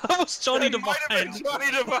 That was Johnny It might have been Devine.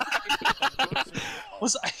 Johnny Devine.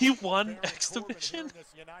 Was A1 X Division?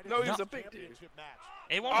 No, he's a big dude.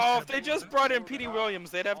 A1 was Oh, if they just brought in Petey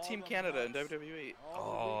Williams, they'd have Team Canada in WWE.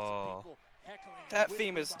 Oh. That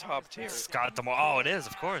theme is top tier. Scott Demore. Oh, it is,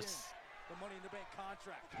 of course.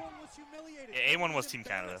 Yeah, A1 was Team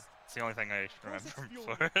Canada. It's the only thing I remember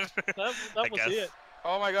for That I was guess. it.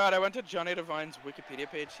 Oh my god, I went to Johnny Devine's Wikipedia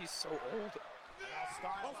page. He's so old.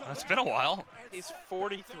 It's been a while. He's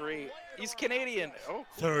 43. He's Canadian. Oh,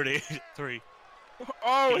 33.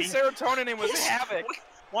 oh, his serotonin name was Havoc.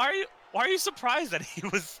 Why are you surprised that he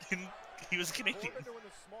was Canadian?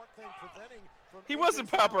 He was in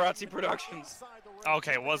Paparazzi Productions.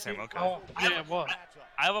 Okay, it was him. Okay. Oh, yeah, it was.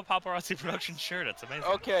 I have a Paparazzi Production shirt. It's amazing.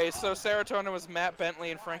 Okay, so serotonin was Matt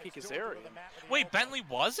Bentley and Frankie Kazarian. Wait, Bentley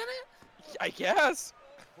was in it? I guess.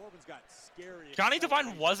 Johnny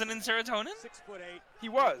Devine wasn't in Serotonin? He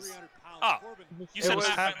was. Oh, you said was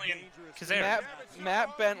Matt Bentley and Kazarian.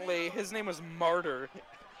 Matt Bentley, his name was Martyr.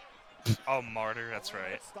 Oh, Martyr, that's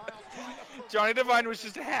right. Johnny Devine was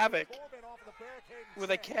just Havoc. With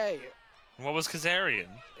a K. What was Kazarian?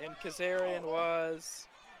 And Kazarian was...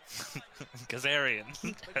 Kazarian.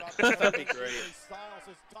 That'd be great.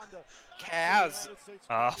 Kaz.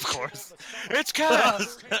 Of course. It's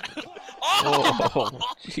Kaz! Oh,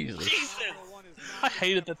 Jesus. Jesus! I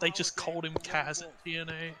hated that they just called him Kaz at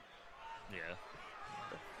TNA. Yeah.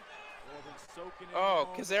 Oh,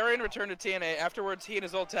 Kazarian returned to TNA. Afterwards, he and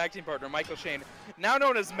his old tag team partner, Michael Shane, now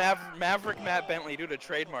known as Maverick Matt Bentley due to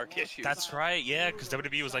trademark issues. That's right, yeah, because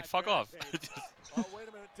WWE was like, fuck off.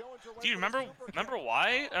 Do you remember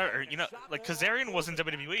why? Or, you know, like, Kazarian was in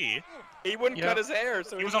WWE. He wouldn't Yeah. cut his hair,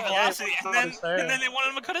 so He was on Velocity, and then, his hair. and then they wanted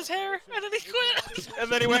him to cut his hair, and then he quit.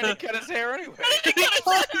 And then he went and cut his hair anyway. He cut his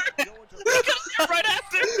hair! He cut his hair right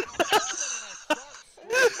after!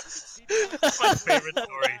 That's my favorite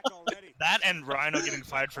story. That and Rhino getting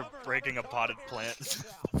fired for breaking a potted plant.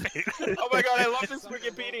 Oh my god, I love this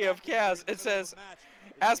Wikipedia of Kaz. It says,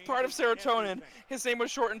 as part of Serotonin, his name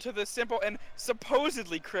was shortened to the simple and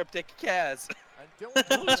supposedly cryptic Kaz.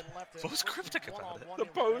 What was cryptic about it?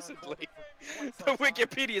 Supposedly. The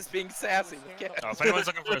Wikipedia is being sassy with Kaz. Oh, if anyone's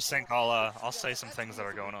looking for a sync, I'll say some things that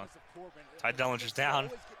are going on. Ty Dillinger's down.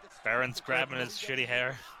 Baron's grabbing his shitty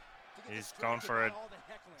hair. He's going for a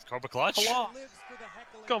Cobra Clutch.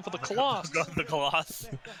 Going for the Colossus. Going for the Colossus.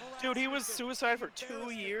 Dude, he was suicide for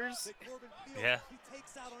 2 years. Yeah.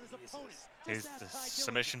 He's the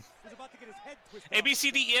submission. A B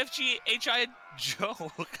C D E F G H I Joe.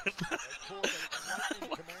 What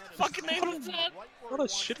fucking name is that? What a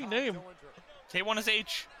shitty name. K1 is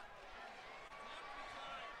H.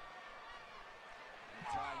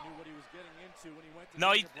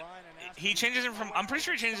 No, he changes it from. I'm pretty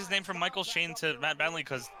sure he changed his name from Michael Shane to Matt Bentley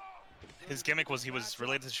because his gimmick was he was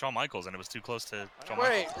related to Shawn Michaels and it was too close to Shawn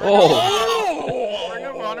Wait, Michaels. Oh! Ring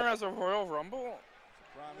of Honor has a Royal Rumble?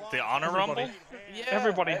 The Honor Rumble? Yeah.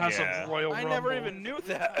 Everybody has Yeah. a Royal I Rumble. never even knew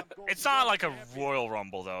that. It's not like a Royal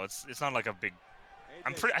Rumble though. It's not like a big.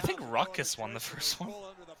 I think Ruckus won the first one.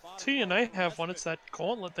 TNA have one. It's that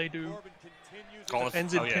gauntlet they do. Gauntlet-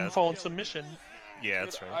 Ends in oh, yeah. pinfall and submission. Yeah,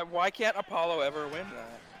 that's right. Why can't Apollo ever win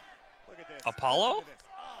that? Apollo?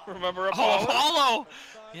 Remember Oh, Apollo? Apollo!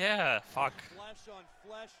 Yeah, fuck.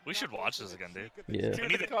 We should watch this again, dude. Yeah.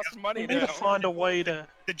 Dude, it costs money We need now. to find a way to.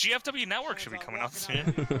 The GFW network should be coming out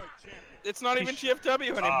soon. It's not even GFW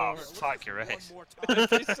anymore. Oh, fuck, you're right.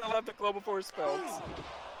 They still have the Global Force belts.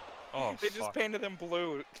 Oh, They just fuck. painted them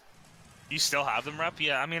blue. You still have them, Rep?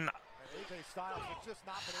 Yeah, I mean,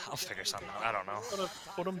 I'll figure something out. I don't know. Gotta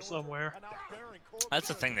put them somewhere. That's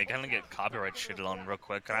the thing. They kind of get copyright shitted on real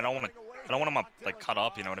quick, and I don't want them like cut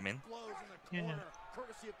up. You know what I mean? Yeah.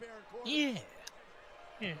 Yeah.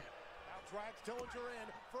 Yeah.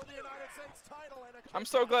 I'm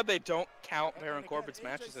so glad they don't count Baron Corbin's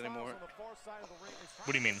matches anymore.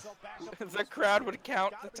 What do you mean? The crowd would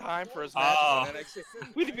count the time for his matches in NXT.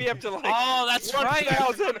 We'd be up to like Oh, that's right.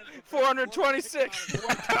 1,426,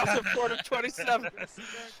 1,427.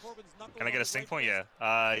 Can I get a sync point?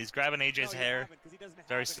 Yeah. He's grabbing AJ's hair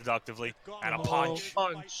very seductively. And a punch.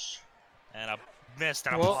 And a missed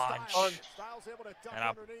and a punch. And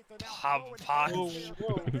a punch.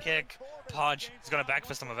 Kick. Punch. He's going to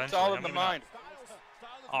backfist him eventually. It's all in the mind.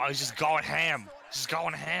 Oh, he's just going ham. Just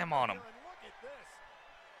going ham on him.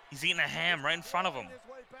 He's eating a ham right in front of him.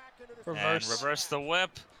 And reverse the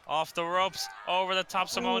whip. Off the ropes. Over the top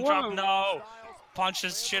Samoan drop. No.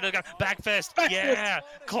 Punches shit again. Back fist. Yeah.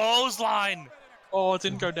 Clothesline. Oh, it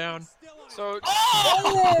didn't go down. So,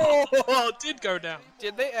 it did go down.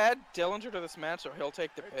 Did they add Dillinger to this match so he'll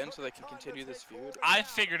take the pin so they can continue this feud? I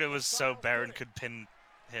figured it was so Baron could pin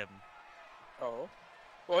him. Oh.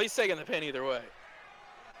 Well, he's taking the pin either way.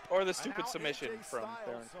 Or the stupid submission from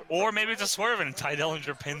Baron. Or maybe it's a swerve and Ty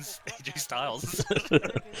Dillinger pins AJ Styles.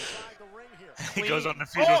 He goes on the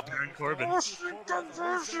feud with Baron Corbin.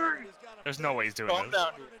 There's no way he's doing this.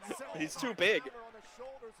 Down. He's too big.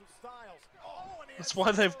 That's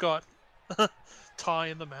why they've got Ty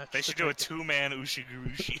in the match. They should do a two-man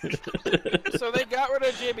Ushigurushi. So they got rid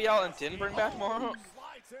of JBL and didn't bring back Morrow?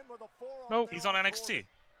 Nope. He's on NXT.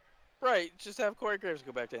 Right, just have Corey Graves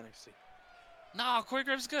go back to NXT. No, Corey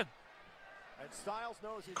Graves is good.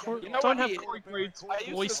 You know Don't what? have Corey Graves I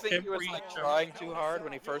used voice to think he was every like trying too hard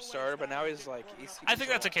when he first started, but now he's like... I think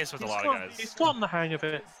that's the case with a lot of guys. He's gotten the hang of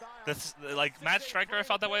it. That's, like, Matt Striker I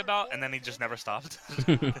felt that way about, and then he just never stopped.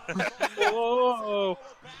 Whoa!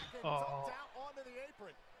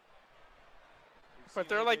 But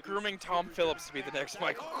they're like grooming Tom Phillips to be the next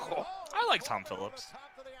Michael Cole. I like Tom Phillips.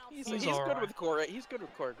 He's good with Corey. He's good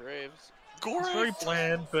with Corey Graves. Gore? It's very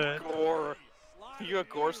bland, but... Gore. You got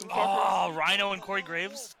Gore some fuckers? Oh, Rhino and Corey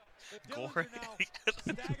Graves? Gore.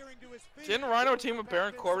 Didn't Rhino team with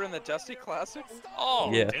Baron Corbin in the Dusty Classic?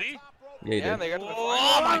 Oh, Yeah. did he? Yeah, he did. They got to the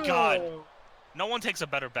Oh final. my god! No one takes a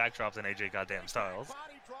better backdrop than AJ goddamn Styles.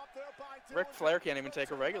 Ric Flair can't even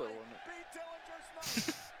take a regular one.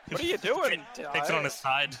 What are you doing, Takes it on his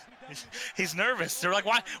side. He's nervous. They're like,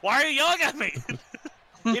 why are you yelling at me?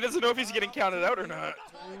 He doesn't know if he's getting counted out or not.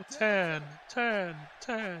 10.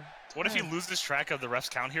 What if he loses track of the ref's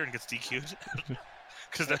count here and gets DQ'd?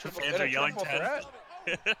 Because the fans are yelling 10.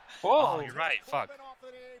 Oh, you're right. Fuck.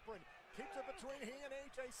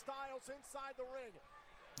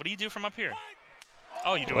 What do you do from up here?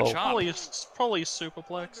 Oh, you do a chop. Probably a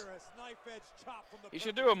superplex. You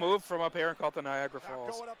should do a move from up here and call it the Niagara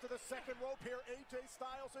Falls.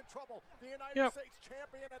 Yep.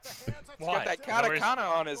 He's got that katakana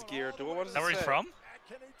on his gear. What does Is that where it he's say? from?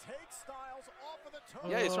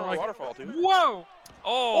 Yeah, he's from a waterfall, dude. Whoa!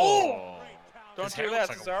 Oh! Don't His do hair that,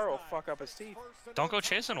 looks like Cesaro will fuck up his teeth. Don't go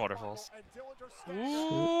chasing waterfalls.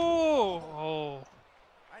 Ooh!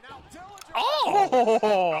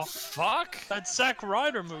 Oh! Fuck! That Zack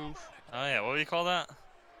Ryder move. Oh yeah, what do you call that?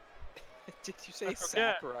 Did you say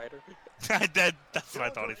Sack Rider? I did. That's what I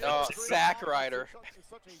thought he said. Oh, Sack Rider.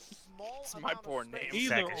 It's my poor name.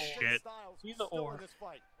 Sack of shit. Either or.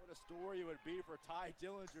 What a story it would be for Ty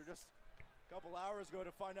Dillinger just a couple hours ago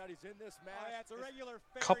to find out he's in this match.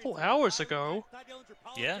 Couple hours ago?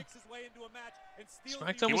 Yeah.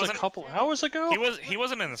 SmackDown was a couple hours ago? He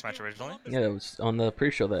wasn't in this match originally. Yeah, it was on the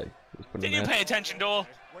pre-show that he was putting Didn't in you match. pay attention, Dole?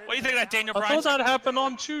 What do you think of that Daniel I Bryan? thought that happened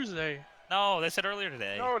on Tuesday. No, they said earlier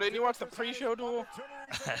today. No, didn't you watch the pre-show duel?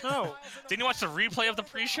 No. Didn't you watch the replay of the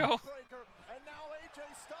pre-show?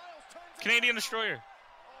 Canadian Destroyer.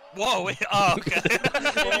 Whoa, wait. Oh, okay.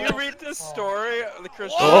 Can you read this story of the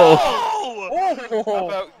Christian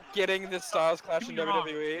about getting this Styles Clash in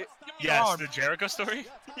WWE? Yes, the Jericho story?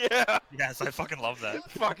 Yeah. Yes, I fucking love that.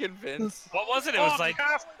 Fucking Vince. What was it? It was like...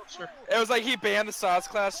 It was like he banned the Styles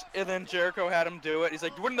Clash, and then Jericho had him do it. He's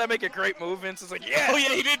like, wouldn't that make a great move? Vince is like, yeah. Oh, yeah,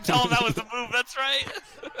 he didn't tell him that was the move. That's right.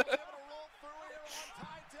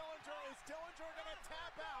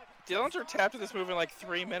 Dillinger tapped to this move in like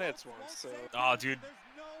 3 minutes once, so... Oh, dude.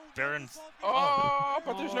 Baron... Oh,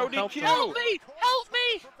 but there's no DQ! Help me! Help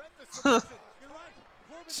me!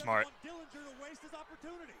 Smart.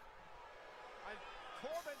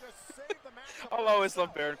 I'll always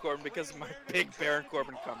love Baron Corbin because of my big Baron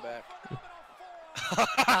Corbin comeback.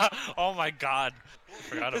 Oh my god.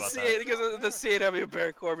 Forgot about that. Because of the CAW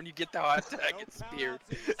Baron Corbin, you get the hot tag and spear.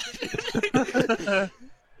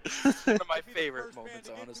 One of my favorite moments,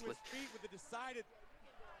 honestly.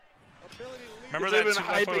 Remember They've that been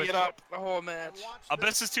 2x4 hyping it up the whole match.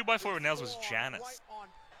 Abyss's 2x4 with nails was Janice.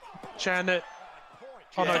 Janet.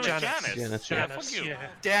 Oh no, That was Janet. Janice. Janice, Yeah, Janice, fuck you. yeah.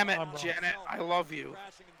 Damn it, I'm wrong. Janet. I love you.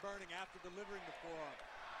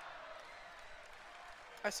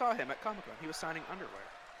 I saw him at Comic Con. He was signing underwear.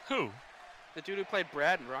 Who? The dude who played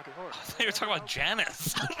Brad in Rocky Horror. I thought you were talking about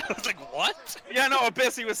Janice. I was like, what? Yeah, no,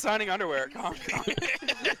 Abyss. He was signing underwear at Comic Con.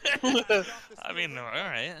 I mean, all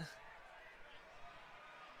right.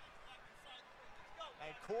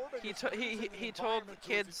 He told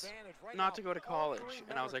kids not to go to college,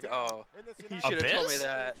 and I was like, oh, he should have told me Abyss?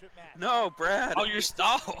 that. No, Brad. Oh,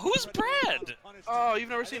 who's Brad? Oh, you've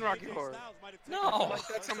never seen Rocky Horror? No. Like,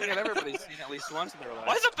 that's something that everybody's seen at least once in their life.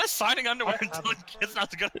 Why is Abyss signing underwear and telling kids not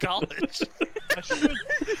to go to college?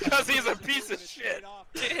 Because he's a piece of shit.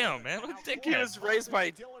 Damn, man, what a He dickhead. was raised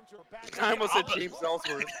by. I almost said James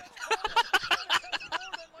Ellsworth.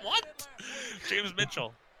 What? James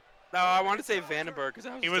Mitchell. No, I wanted to say Vandenberg because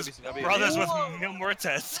I was. He was WCW. brothers with Mil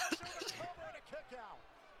Muertes.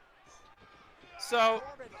 So.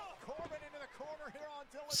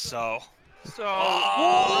 So.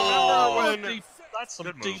 Oh, remember when That's some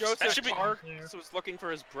Good move. deep That Joseph should be- Parks was looking for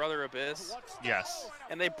his brother Abyss, Yes.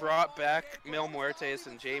 and they brought back Mil Muertes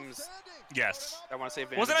and James. Yes. I want to say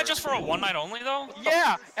Vandenberg. Wasn't that just for a one night only though?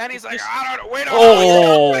 Yeah, and he's like, I don't know, wait,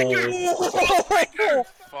 Oh. oh my god,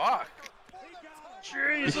 fuck.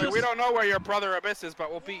 He's Jesus. like, we don't know where your brother Abyss is, but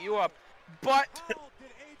we'll beat you up. But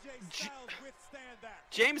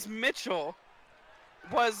James Mitchell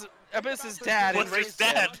was Abyss's dad and Was his raised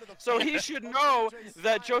him. dad. So he should know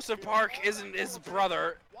that Joseph Park isn't his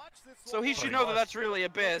brother. So he should know that that's really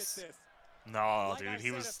Abyss. No, dude,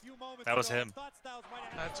 that was him.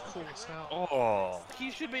 That's cool as hell. Oh.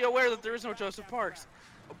 He should be aware that there is no Joseph Parks.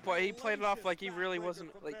 But he played it off like he really wasn't,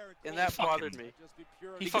 like, and that bothered me.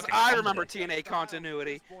 He Because fucking I owned remember it. TNA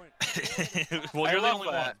continuity. Well, I you're the love only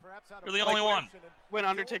one. that. You're the only one. When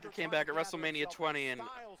Undertaker came back at WrestleMania 20 and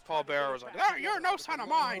Paul Bearer was like, oh, you're no son of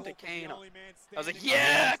mine to Kane. I was like,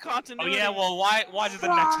 yeah, Oh continuity. yeah, well, why did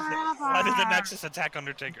the Nexus attack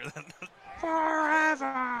Undertaker then?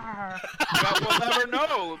 Forever. But we'll never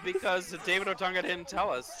know because David Otunga didn't tell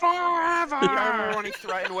us. Forever. I remember when he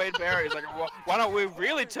threatened Wade Barrett. He's like, well, why don't we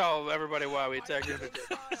really tell everybody why we attacked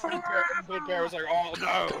Undertaker? And Wade Barrett was like, oh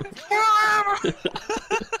no.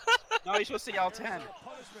 No, you're supposed to yell 10.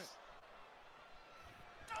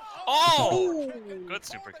 Oh! Good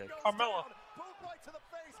super kick. Carmella.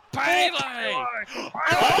 Pele!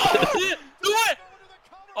 Oh! Do it!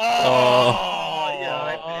 Oh, yeah,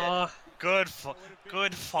 I bet.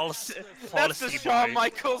 Good false. That's the Shawn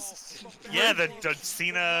Michaels. Yeah, the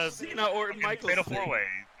Cena Orton Michaels. Fatal 4-Way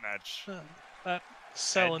match. That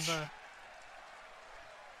selling Edge.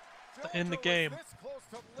 in the game.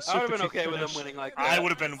 I would have been Super okay kick with him finish. winning like that. I would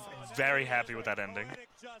have been very happy with that ending.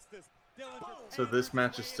 So this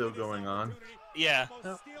match is still going on. Yeah,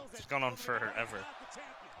 it's gone on forever.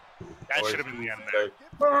 That Or should have is been the he end like,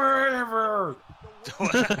 Forever.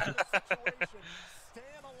 there.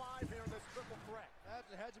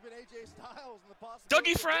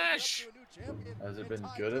 Dougie Fresh! Has it been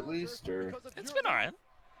good at least, or? It's been alright.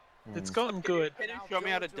 It's gotten good. Can you show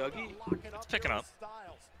me how to Dougie? It's picking up.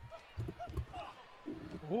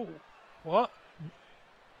 Ooh. What?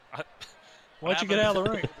 What Why'd you get out of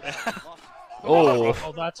the ring? Oh.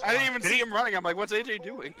 Oh, that's. I didn't even see him running. I'm like, what's AJ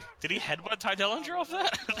doing? Did he headbutt Ty Dillinger off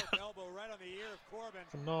that?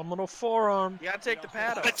 Phenomenal forearm. You gotta take the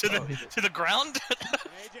pad off. to the ground?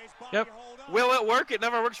 Yep. Will it work? It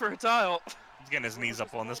never works for Hatile. He's getting his knees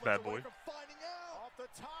up on this bad boy.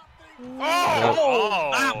 Oh!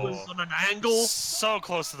 That was on an angle. So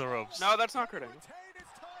close to the ropes. No, that's not correct.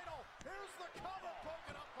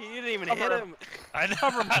 He didn't even hit him. I know.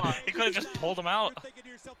 Cover him up. He could have just pulled him out.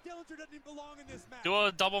 Do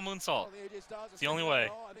a double moonsault. It's the only way.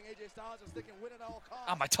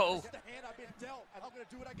 Ah, my toe.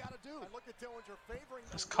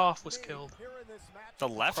 His cough was killed. The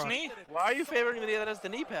left knee? Why are you favoring the knee that has the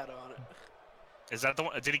knee pad on it? Is that the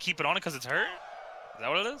one? Did he keep it on it because it's hurt? Is that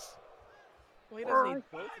what it is? Well, he doesn't need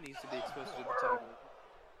both knees to be exposed to the title.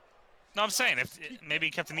 No, I'm saying if maybe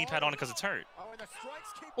he kept the knee pad on it because it's hurt.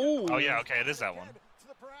 Ooh. Oh yeah, okay, it is that one.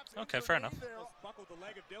 Okay, fair enough.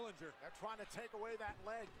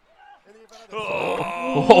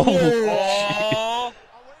 Oh!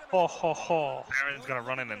 Ho ho ho. Aaron's gonna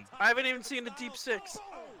run in and I haven't even seen the deep six.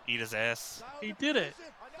 eat his ass. He did it.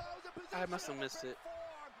 I must have missed it.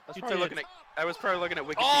 You I was probably looking at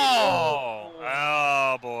Wikipedia. Oh!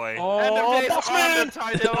 Oh boy. End of Oh, days on the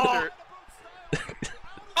Ty Dillinger.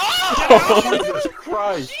 Oh! Jesus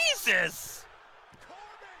Christ! Jesus!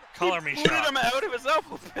 Color me He booted shocked. him out of his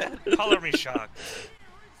elbow pad. Color me shocked.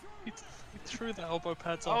 He threw the elbow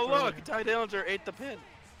pads off. Oh look, earlier. Ty Dillinger ate the pin.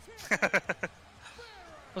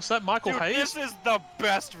 What's that, Michael Dude, Hayes? this is the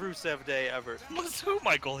best Rusev Day ever. What's who,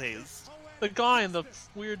 Michael Hayes? The guy in the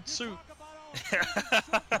weird suit.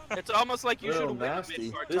 It's almost like you should Little win a nasty.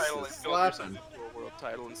 mid-card This title is and build yourself slapping. into a world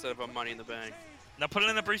title instead of a Money in the Bank. Now put it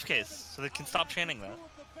in a briefcase so they can stop chanting that.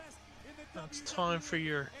 Now it's time for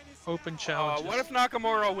your open challenges. What if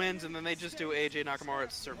Nakamura wins and then they just do AJ Nakamura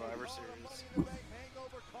at Survivor Series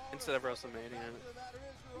instead of WrestleMania?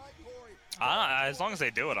 As long as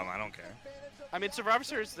they do it, I don't care. I mean, Survivor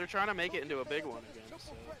Series, they're trying to make it into a big one again.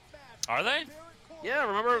 So. Are they? Yeah,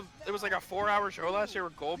 remember it was like a 4-hour show last year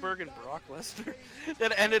with Goldberg and Brock Lesnar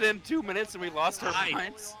that ended in 2 minutes and we lost our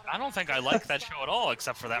minds. I don't think I like that show at all,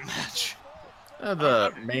 except for that match.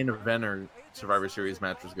 The main event or Survivor Series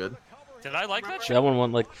match was good. Did I like that show? That one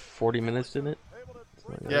went like 40 minutes, didn't it?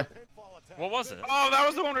 Yeah. What was it? Oh, that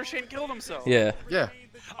was the one where Shane killed himself. Yeah. Yeah.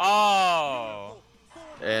 Oh.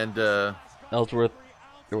 And Ellsworth.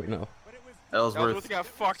 Oh, wait, no. Ellsworth got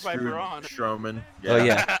fucked by screwed Braun. Strowman. Oh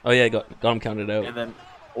yeah. Oh yeah. Got him counted out. And then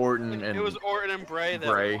Orton and It was Orton and Bray that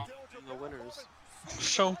Bray. were the winners.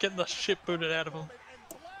 Show him getting the shit booted out of him.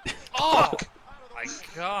 Oh! My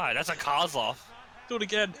god, that's a Kozlov. Do it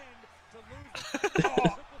again.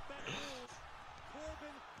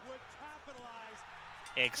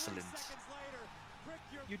 Excellent.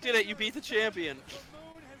 You did it. You beat the champion.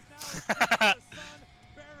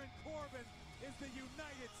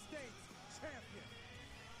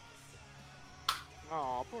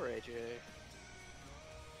 Oh, poor AJ.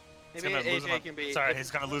 Maybe AJ can be. Sorry, he's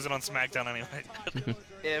gonna lose it on SmackDown anyway.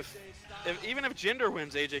 Even if Jinder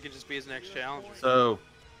wins, AJ can just be his next challenger. So.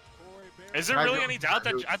 Is there really any doubt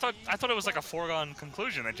that I thought it was like a foregone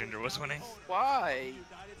conclusion that Jinder was winning? Why?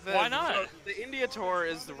 Why not? The India tour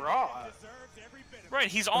is the Raw. Right,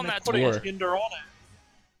 he's on that Putting tour. Jinder on it.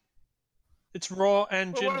 It's Raw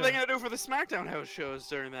and But Jinder. what are they gonna do for the SmackDown house shows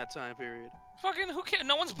during that time period? Fucking who cares?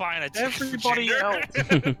 No one's buying a ticket for Everybody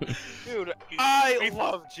Jinder. else. Dude, I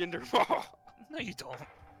love Jinder Mahal. No, you don't.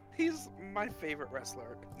 He's my favorite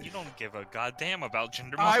wrestler. You don't give a goddamn about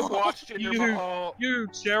Jinder I Mahal. watched Jinder Mahal. You,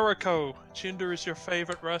 Jericho. Jinder is your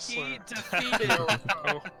favorite wrestler.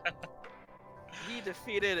 He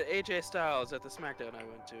defeated AJ Styles at the SmackDown I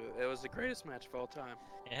went to. It was the greatest match of all time.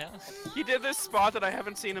 Yeah? He did this spot that I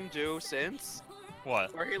haven't seen him do since.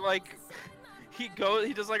 What? Where he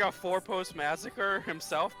does like a 4-post massacre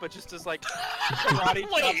himself, but just does like karate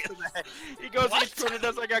chops to the head. He goes each turn and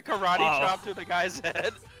does like a karate chop to the guy's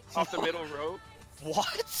head off the middle rope.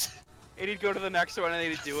 What? And he'd go to the next one and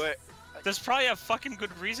he'd do it. There's probably a fucking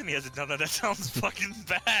good reason he hasn't done that. That sounds fucking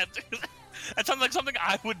bad. That sounds like something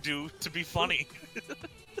I would do to be funny.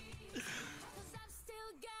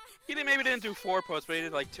 He maybe didn't do 4 posts, but he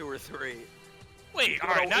did like 2 or 3. Wait,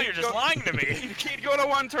 alright, now you're just lying to me. He'd go to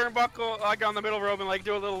one turnbuckle, like on the middle rope, and like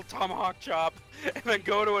do a little tomahawk chop, and then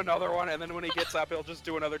go to another one, and then when he gets up, he'll just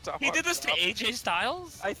do another tomahawk. He did this chop. to AJ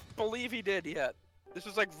Styles? I believe he did, yeah. This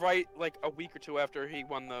was like a week or 2 after he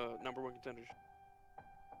won the #1 contenders.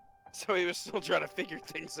 So he was still trying to figure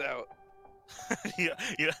things out.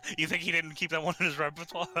 You think he didn't keep that one in his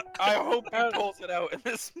repertoire? I hope he pulls it out in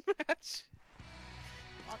this match.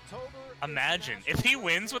 Imagine if he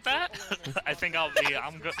wins with that. I think I'm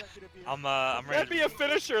good. I'm ready. That'd be a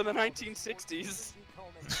finisher in the 1960s.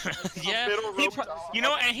 Yeah, you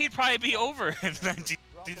know, and he'd probably be over in the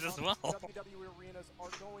 1960s as well.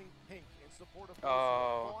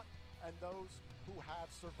 Oh.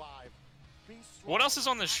 What else is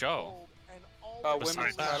on this show?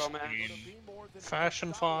 Women's title match.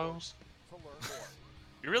 Fashion Files.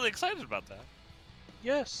 You're really excited about that?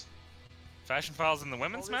 Yes. Fashion Files in the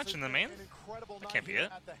women's match in the main? That can't be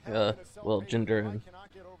it. Well, Jinder and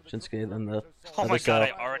Shinsuke, then the. Oh my god,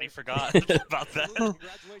 I already forgot about that.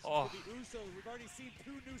 Oh.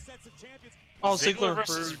 Oh, Ziggler Ziggler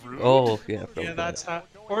versus Rude. Rude? Oh yeah. Yeah, that's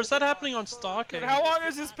or is that happening on Starcade? Dude, how long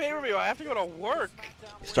is this pay-per-view? I have to go to work.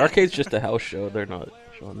 Starcade's just a house show. They're not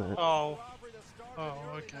showing that. Oh. Oh,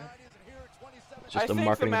 okay. It's just I a think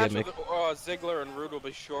marketing the match gimmick. with Ziggler and Rude will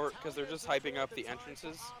be short because they're just hyping up the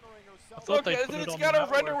entrances. I thought Look, they put it it's on got the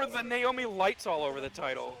a render network. with the Naomi lights all over the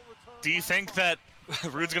title. Do you think that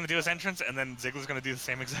Rude's gonna do his entrance and then Ziggler's gonna do the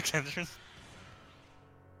same exact entrance?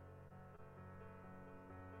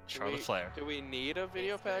 Charlotte Flair. Do we need a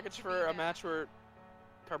video package for a match where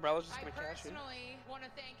Carmella's just gonna cash in?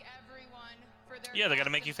 Yeah, they gotta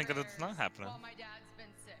make you think that it's not happening.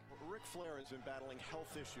 Ric Flair has been battling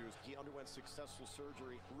health issues. He underwent successful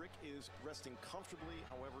surgery. Rick is resting comfortably,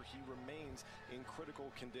 however, he remains in critical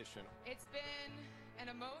condition. It's been an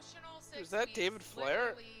emotional 6 Is that weeks, David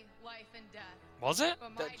Flair? literally life and death. Was it?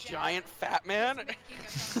 But my That dad giant fat man? is making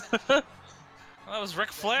a comeback. Oh, that was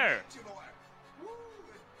Ric Flair.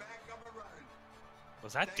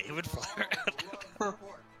 Was that David Flair?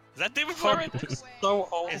 Is that David Flair right there? So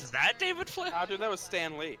old. Is that David Flair? Ah, dude, that was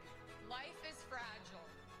Stan Lee. Life is fragile.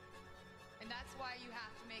 And that's why you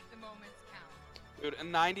have to make the moments count. Dude,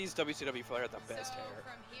 in 90s WCW Flair had the best so, hair.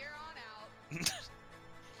 from here on out,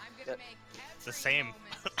 I'm gonna make every It's the same. moment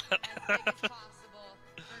as big as possible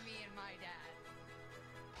for me and my dad.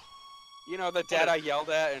 You know, the dad I yelled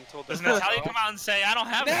at and told Does the Natalia come out and say, I don't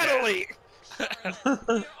have Natalie!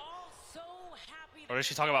 Or does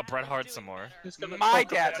she talk about Bret Hart some more? My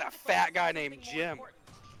dad's a fat guy named Jim.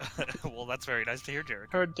 Well, that's very nice to hear, Jared.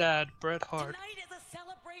 Her dad, Bret Hart.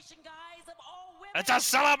 It's a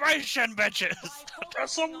celebration, bitches!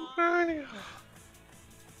 WrestleMania!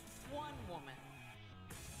 One woman.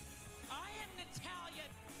 I am Natalia.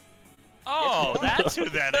 Oh, that's who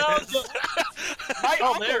that is. My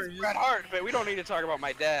Oh, uncle's there he is. Bret Hart, but we don't need to talk about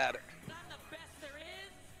my dad. Not the best there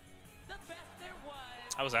is, the best there was.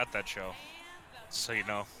 I was at that show, so you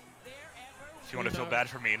know. There ever If you want to feel bad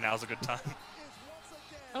for me, now's a good time.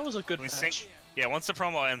 That was a good We match. sync. Yeah, once the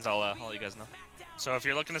promo ends, I'll let you guys know. So if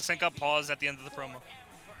you're looking to sync up, pause at the end of the promo.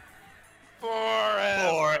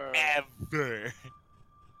 Forever. Forever.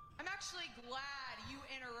 I'm actually glad you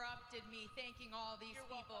interrupted me thanking all these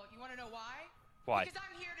people. You want to know why? Why? Because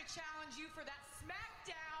I'm here to challenge you for that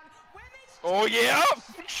SmackDown Women's Oh, yeah?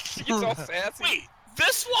 She gets all sassy. Wait,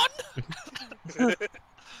 this one?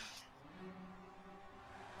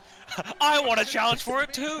 I want to challenge for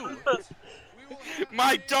it too.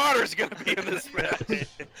 My daughter's gonna be in this match.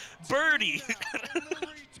 Birdie.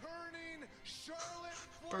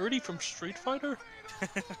 Birdie from Street Fighter?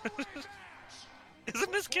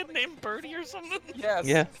 Isn't this kid named Birdie or something? Yes.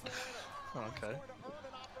 Yeah. Oh, okay.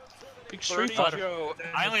 Big Street Birdie Fighter. Joe.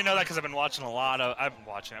 I only know that because I've been watching a lot of. I've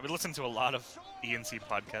been listening to a lot of ENC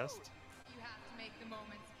podcasts. You have to make the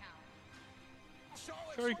moments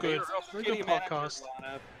count. Very good. Very good podcast.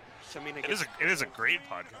 It is a great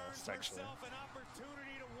podcast, actually.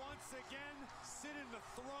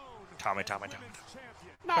 Tommy.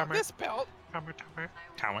 Not this belt. Tommy.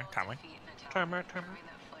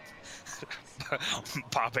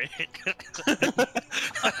 Poppy.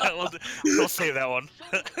 we'll save that one.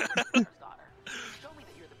 Show me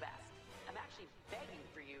that you're the best. I'm actually begging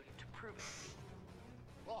for you to prove it to me.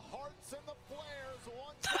 The hearts and the flares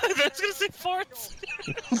once I was gonna say farts.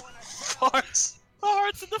 Farts. The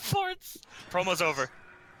hearts and the farts. Promo's over.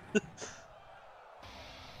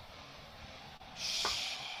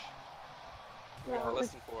 Yeah,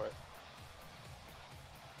 listen for it.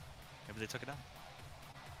 Maybe they took it out.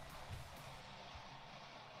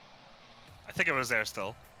 I think it was there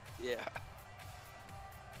still. Yeah.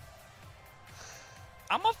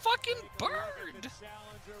 I'm a fucking bird.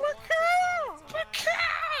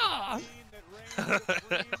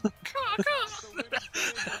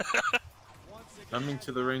 Coming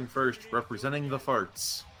to the ring first, representing the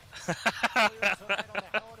farts.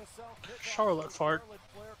 Charlotte Fart.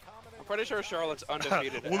 I'm pretty sure Charlotte's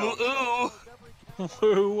undefeated. at Ooh, Hell. ooh.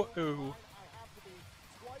 Ooh, ooh.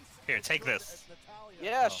 Here, take this.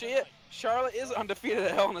 Yeah, Charlotte is undefeated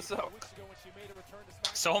at Hell in a Cell.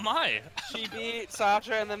 So am I. She beat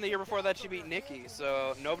Sasha, and then the year before that she beat Nikki.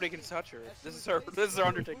 So nobody can touch her. This is her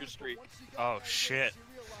Undertaker streak. Oh shit.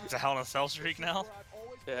 It's a Hell in a Cell streak now.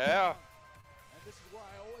 Yeah.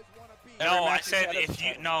 No, I said if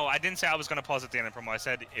you. No, I didn't say I was gonna pause at the end of the promo. I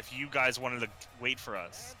said if you guys wanted to wait for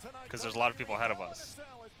us, because there's a lot of people ahead of us,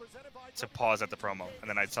 to pause at the promo, and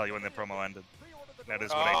then I'd tell you when the promo ended. That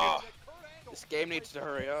is what I did. This game needs to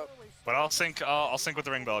hurry up. But I'll sync. I'll sync with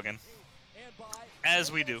the ring bell again,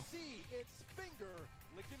 as we do.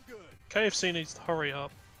 KFC needs to hurry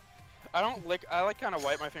up. I don't lick. I like kind of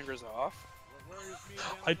wipe my fingers off.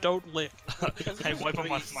 I don't lick. I wipe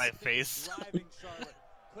them off my face.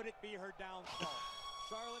 Could it be her downfall?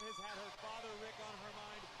 Charlotte has had her father Rick on her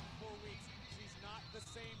mind for weeks. She's not the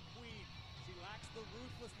same queen. She lacks the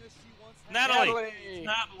ruthlessness she once had.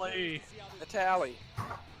 Natalie. Natalie.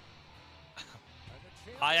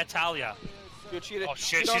 Hi, Italia. Dude, she Oh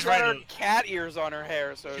shit, don't she's got ready. her cat ears on her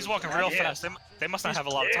hair, so She's walking real fast. They must not have a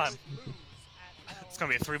lot of time. It's gonna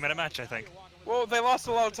be a 3-minute match, I think. Well, they lost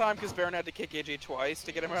a lot of time because Baron had to kick AJ twice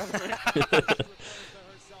to get him out of the ring.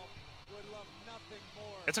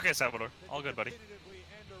 It's okay, Salvador. All good, buddy.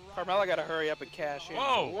 Carmella gotta hurry up and cash in.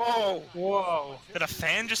 Whoa! Whoa! Whoa! Did a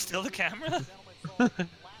fan just steal the camera?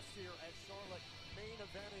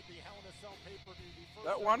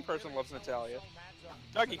 That one person loves Natalia.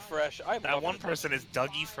 Dougie Fresh. I That love one Natalia. person is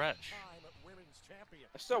Dougie Fresh.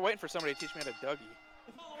 I'm still waiting for somebody to teach me how to Dougie.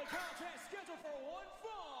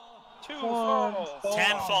 2 Whoa. falls.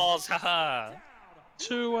 10 falls, haha.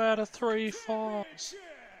 2 out of 3 falls.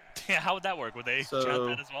 Yeah, how would that work? Would they So-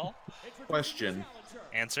 chant that as well? Question.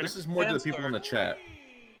 Answer. This is more to the people in the chat.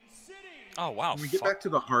 Oh wow. When we get back to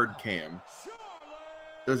the hard cam,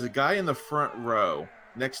 there's a guy in the front row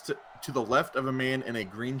next to the left of a man in a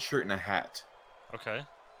green shirt and a hat. Okay.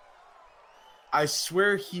 I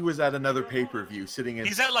swear he was at another pay-per-view sitting in.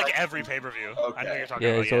 He's at like every pay-per-view. Okay. I know you're talking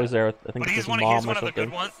Yeah, about. he's always there. I think But it's he's his one. mom He's or one of the something.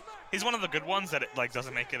 good ones. He's one of the good ones that like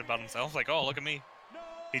doesn't make it about himself. Like, oh, look at me.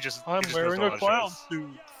 He just. I'm he just wearing goes to a all the clown shows. suit.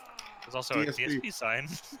 There's also a DSP sign.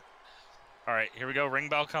 All right, here we go. Ring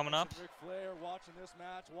bell coming up. Ric Flair watching this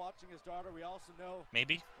match, watching his daughter. We also know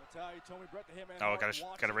Maybe. Natalya, Tony, Bret the Hitman Oh, Hart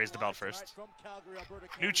gotta raise the belt watching live first. tonight from Calgary, Alberta,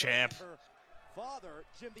 New Canada, champ. and her father,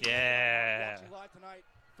 Jim the Yeah. watching live tonight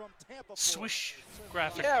from Tampa, Swish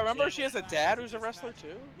graphic. Yeah, remember she has a dad who's a wrestler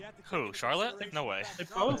too? Who? Charlotte? No way. They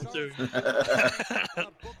both do.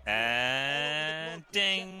 And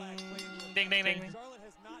ding, ding, ding, ding.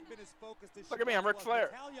 Look at me, I'm Ric Flair.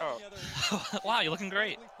 Oh. Wow, you're looking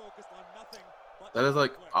great. That is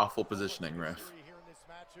like awful positioning, ref.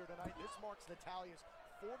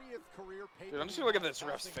 Dude, I'm just gonna look at this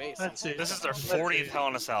ref's face. That's it. This is their 40th Hell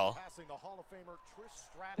in a Cell.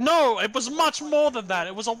 No, it was much more than that.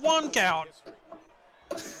 It was a 1 count.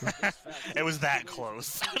 It was that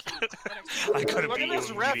close. I could have Look beat at you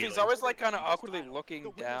this ref, he's immediately. always like kind of awkwardly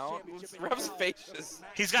looking down. This ref's face is...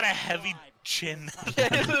 He's got a heavy chin.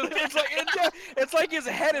 it's like his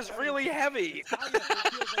head is really heavy.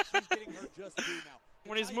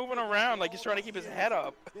 When he's moving around, like he's trying to keep his head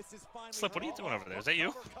up. Slip, what are you doing over there? Is that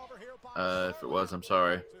you? If it was, I'm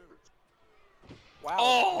sorry. Wow.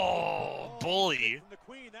 Oh, bully. The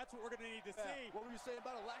Queen, that's what we're gonna need to see. What were you saying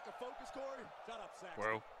about a lack of focus, Corey? Shut up, Sax.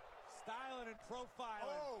 Bro. Styling and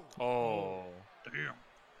profiling. Oh. Damn.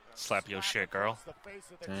 Slap your shit, girl.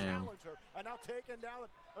 Damn.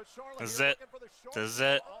 This is it. This is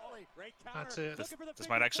it. That's it. This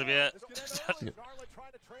might actually be it.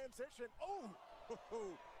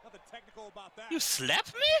 Nothing technical about that. You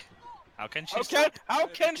slapped me? How can she slap? How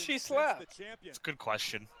can she slap? It's a good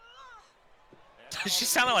question. She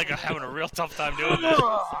sounded like having a real tough time doing this.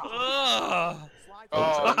 Ugh.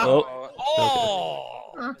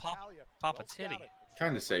 Oh! Pop a titty.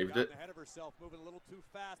 Kind of saved it. Ahead of herself, moving a little too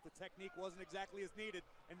fast. The technique wasn't exactly as needed.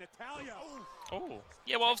 And Natalya. Oh.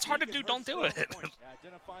 Yeah, well, if it's hard to do, don't do it.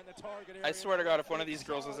 Identifying the target area. I swear to God, if one of these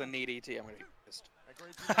girls is a neat ET, I'm gonna be pissed.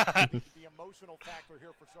 The emotional factor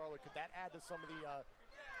here for Charlotte, could that add to some of the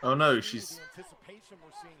Oh no, she's anticipation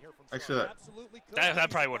we're seeing here from actually That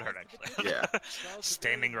probably would hurt, actually. Yeah.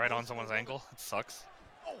 Standing right on someone's ankle. It sucks.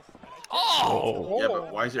 Oh! Yeah,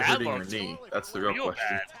 but why is it That hurting her looks knee? That's the real question.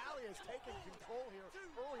 bad.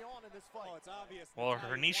 Well,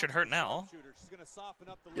 her knee should hurt now.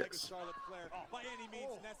 Yes.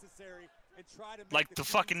 Like the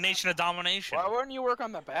fucking Nation of Domination. Why wouldn't you work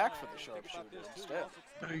on the back for the sharpshooter instead?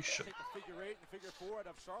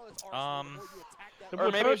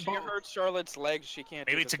 Or maybe if she hurts Charlotte's legs, she can't.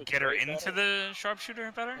 Maybe do to the get her figure eight into better. the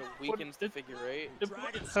sharpshooter better? It weakens the figure eight. It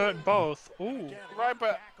hurt both. Ooh. Right,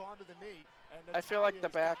 but I feel like the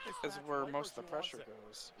back is where most of the pressure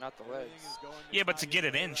goes, not the legs. Yeah, but to get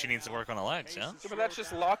it in, she needs to work on the legs, yeah? Yeah, but that's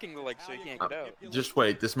just locking the legs so you can't get out. Just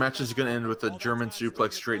wait. This match is going to end with a German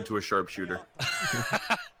suplex straight into a sharpshooter.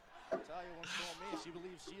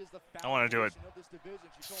 I want to do it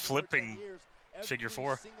flipping figure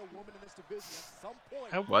four.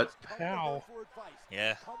 What? How?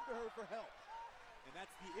 Yeah. And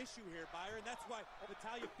that's the issue here, Byron. That's why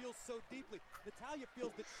Natalya feels so deeply. Natalya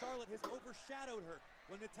feels that Charlotte has overshadowed her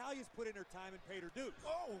when Natalya's put in her time and paid her dues.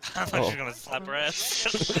 I thought she was going to slap her ass.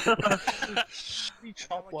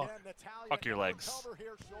 Fuck your legs.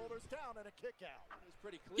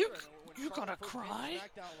 You gonna cry?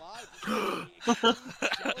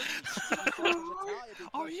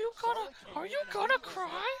 Are you gonna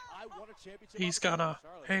cry? He's gonna.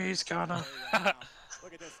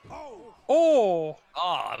 Look at this. Oh! Oh,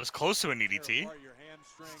 I was close to an EDT. Your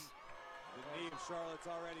hamstring. The knee of Charlotte's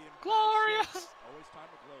already in Gloria! Always time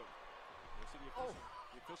to gloat. You see the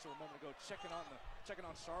official a moment ago checking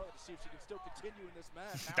on Charlotte to see if she can still continue in this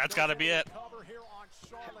match. That's gotta be it.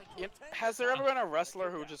 Has there ever been a wrestler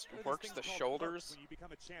who just works the shoulders?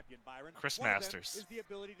 Chris Masters.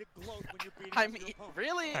 I mean,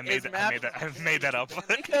 really? I made that up.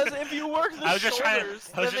 Because if you work the I was just trying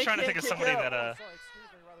to think of somebody that I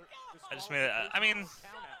just made it. I mean,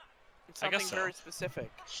 it's I guess something so. very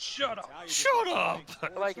specific. Shut up. Shut up.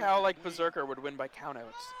 Like how Berserker would win by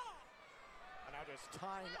countouts.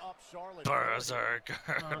 Berserker.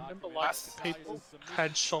 Remember, like, people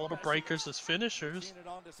had shoulder breakers as finishers.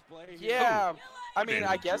 Yeah, I mean,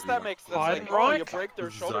 I guess that makes the thing. Oh, you break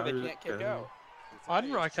their shoulder, they can't kick out.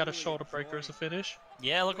 Heidenreich had a shoulder breaker as a finish.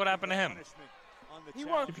 Yeah, look what happened to him. He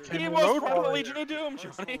was became a part road of the warrior. Legion of Doom,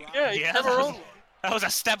 Johnny. Yeah, he never owned. That was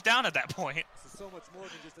a step down at that point. So much more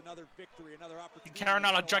than just another victory, another opportunity. Carrying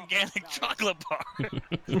out a gigantic chocolate bar.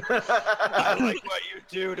 I like what you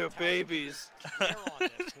do to babies.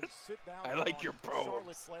 I like your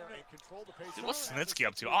probes. Dude, what's Snitsky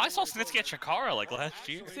up to? Oh, I saw Snitsky at Chikara like last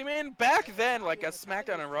year. See, man, back then, like a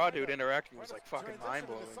SmackDown and Raw dude interacting was like fucking mind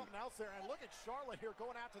blowing.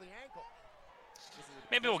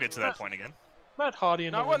 Maybe we'll get to that point again. Matt Hardy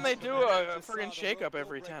and Not when they do a friggin' shake-up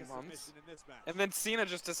every 10 months. And then Cena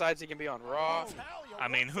just decides he can be on Raw. I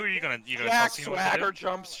mean, who are you gonna tell Jack Cena what to do? Swagger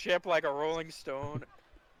jumps ship like a Rolling Stone.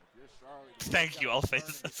 Thank you,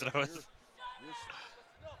 Elface. That's what I was.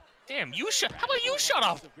 Damn, you shut. How about you shut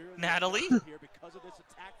up, Natalie?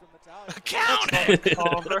 Count it.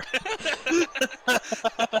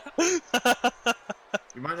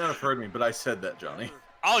 You might not have heard me, but I said that, Johnny.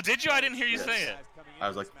 Oh, did you? I didn't hear you say it. I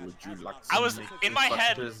was like, would you like I was some in my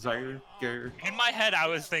head. Berserker? In my head, I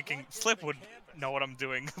was thinking Slip would know what I'm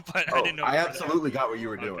doing, but I Oh, didn't know. I absolutely got what you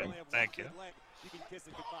were Okay, doing. thank you.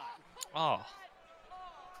 Oh.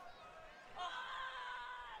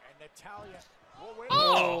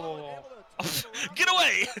 Oh! Get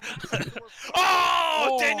away!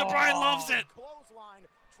 Oh! Daniel Bryan loves it!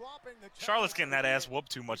 Charlotte's getting that ass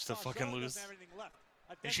whooped too much to fucking lose.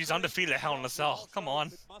 She's undefeated at Hell in a Cell. Come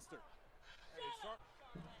on.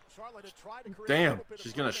 Damn,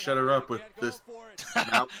 she's gonna shut her up with this.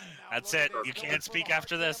 That's it. You can't speak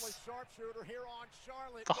after this.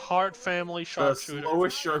 The Hart family The sharpshooter.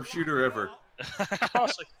 slowest sharpshooter ever.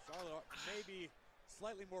 Maybe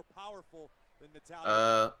slightly more powerful than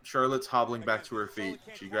Natalya. Charlotte's hobbling back to her feet.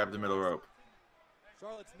 She grabbed the middle rope.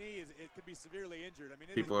 Charlotte's knee it could be severely injured. I mean,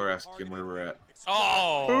 People are asking where we're at.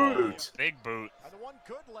 Oh! Boot. Big boot.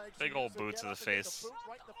 Big old boot to the face.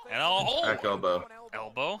 And Back elbow.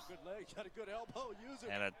 Elbow.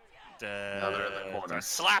 And a Another in the corner.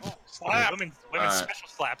 slap. Women's Alright. special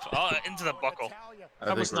slap. Into the buckle.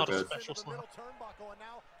 That was not a good. special slap.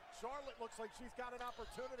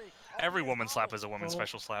 Every woman slap is a woman's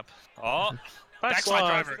special slap. Oh, Backslide.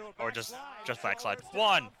 backslide driver, or just backslide.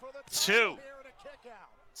 1, 2.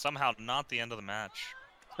 Somehow not the end of the match.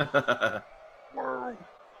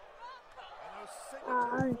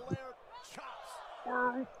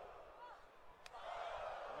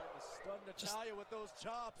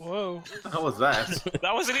 Whoa. How was that?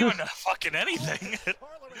 That wasn't even fucking anything. The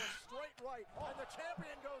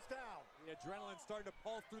adrenaline starting to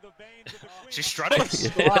pulse through the veins of the queen. She's strutting.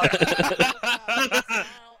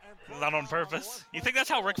 Not on purpose. You think that's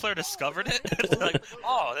how Ric Flair discovered it? Like,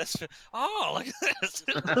 oh, look at this.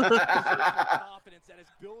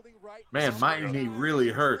 Man, my knee really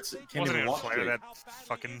hurts. It can't Wasn't even even walk Flair straight. that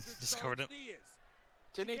fucking discovered it.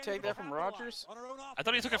 Didn't he take that from Rogers? I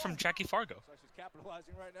thought he took it from Jackie Fargo.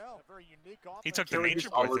 Capitalizing right now. He took the Can we Nature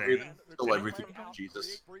just Boy all agree thing. they stole everything from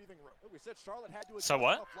Jesus? So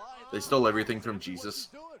what? They stole everything from Jesus.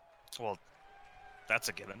 Well, that's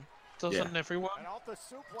a given. Doesn't everyone?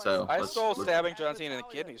 So I let's- stole let's- stabbing John Cena in the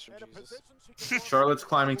kidneys from Jesus. Charlotte's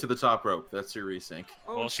climbing to the top rope. That's your resync.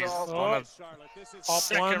 Well, she's Oh, on the Up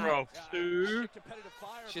second one, rope. 2.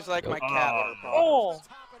 She's like my cat with her paws. Oh!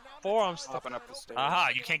 Forearm stuff. Hopping up the stairs. Aha,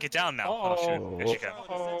 you can't get down now. Oh, shoot. Yes, you can.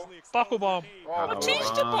 Oh, buckle bomb. Oh,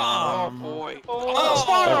 Batista Oh bomb. boy. Oh,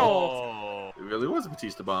 spiral. Oh. It really was a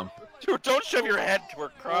Batista bomb. Dude, don't shove your head to her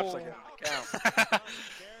crotch like a cow.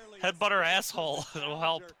 Headbutt her asshole. It'll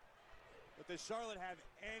help. But does Charlotte have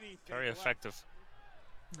anything Very left? effective.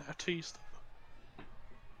 Batista.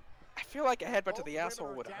 I feel like a headbutt to the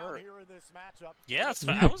asshole would hurt. Yeah, that's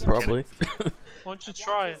Yeah, I was probably. kidding. Why don't you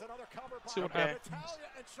try it? See what Okay. happens.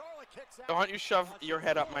 Why don't you shove your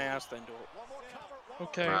head up my ass, then do it.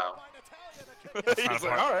 Okay. Wow. He's not a like,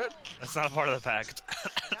 part- all right. That's not a part of the pact.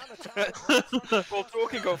 Well, Tool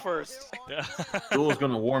can go first. Yeah. Duel's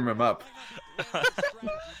gonna warm him up.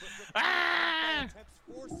 Ah!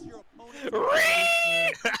 Force your opponent to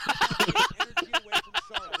energy away from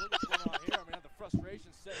Charlotte. Look what's going on here. I mean, the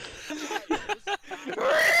frustration set.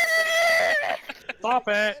 Stop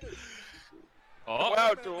it. Oh,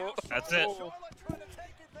 Wow, Tool. that's it.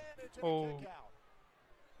 Oh.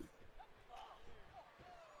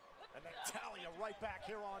 And Natalya right back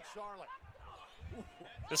here on Charlotte.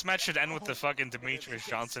 This match should end with the fucking Demetrius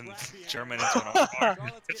Johnson German into an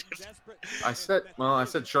armbar. I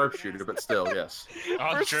said sharpshooter, but still, yes.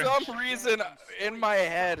 For some reason, in my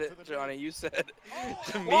head, Johnny, you said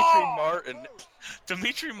Dimitri Martin.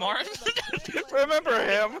 Dimitri Martin? Remember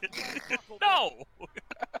him? No!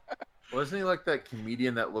 Wasn't he like that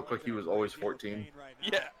comedian that looked like he was always 14?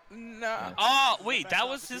 Yeah. Nah. Oh, wait, that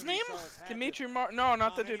was his name? Dimitri Martin. No,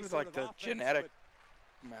 not the dude with like the genetic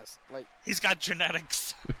mess. Like he's got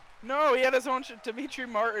genetics. No, he had his own Dimitri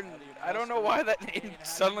Martin. I don't know why that name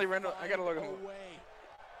suddenly ran. I gotta look him up.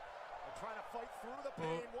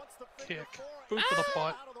 Kick. Boot for the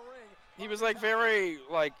butt. He was like very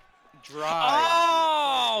like dry.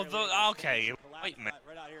 Oh, okay. Wait a minute.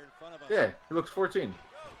 Yeah, he looks 14.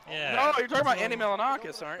 Yeah. No, you're talking about Andy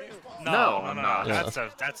Milonakis, aren't you? No. Yeah.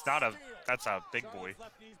 That's a big boy.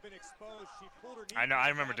 I know. I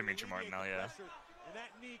remember Dimitri Martin now. Yeah.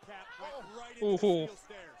 Ooh.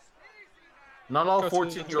 Not all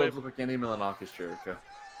 14-year-olds look like Andy Milonakis, Jericho.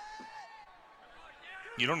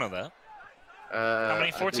 You don't know that. How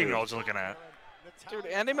many 14-year-olds are looking at? Dude,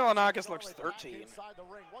 Andy Milonakis looks 13.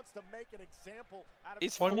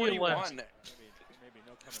 He's 41.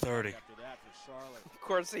 30. Of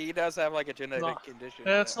course, he does have like a genetic condition.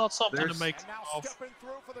 Yeah, it's not something to make of.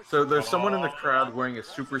 So there's someone in the crowd wearing a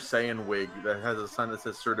Super Saiyan wig that has a sign that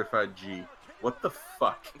says Certified G. What the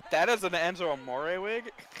fuck? That is an Enzo Amore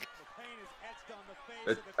wig?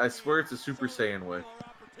 I swear it's a Super Saiyan wig.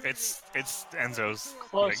 It's Enzo's.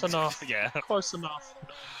 Close enough. Yeah. Close enough.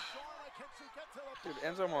 Dude,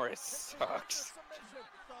 Enzo Amore sucks.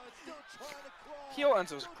 Heel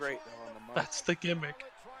Enzo's great though on the mic. That's the gimmick.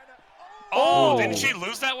 Oh, didn't she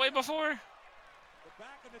lose that way before?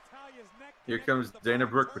 Here comes Dana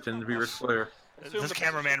Brooke pretending to be Ric Flair. This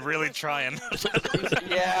cameraman really trying.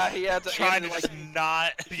 Yeah, he had to trying to like just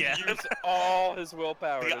not. Yeah. use all his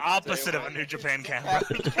willpower. The opposite of a New Japan camera.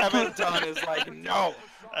 Kevin Dunn is like, no,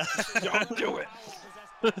 don't do it.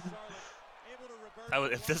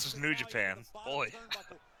 If this was New Japan, boy.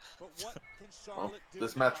 Well,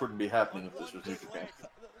 this match wouldn't be happening if this was New Japan.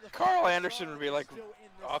 Carl Anderson would be like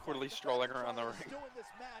awkwardly strolling around the ring.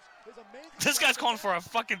 This guy's calling for a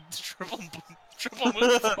fucking triple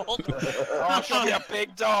moonsault. Oh, show me a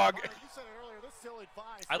big dog.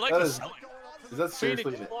 I like this. Is that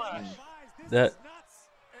seriously? That.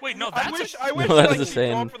 Wait, no, I that's wish No, that like, is a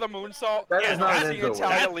he'd gone Saiyan. for the moonsault. That Yeah, is not that's an the Enzo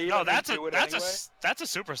Italian one. lead, no, and he'd do it anyway. that's a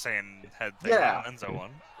Super Saiyan head thing. Yeah. Enzo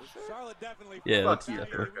one. Yeah, Fuck that's you,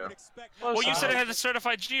 different. Jericho. Well, you said it had a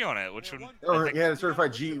certified G on it, which would. Oh, yeah, the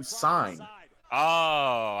Certified G sign.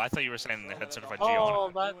 Oh, I thought you were saying they had certified G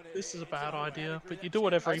on it. This is a bad idea, but you do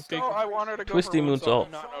it every big. I want her to go Twisty for a moonsault.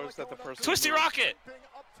 and not notice that the person Twisty Rocket.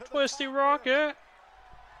 Twisty Rocket.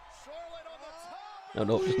 No,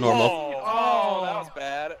 just normal. Oh, that was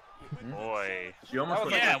bad. Boy. She almost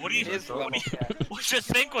went Yeah, like what do you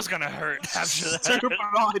think was gonna hurt after that? Stupid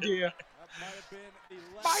idea.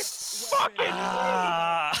 My fucking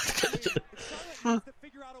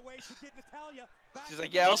She's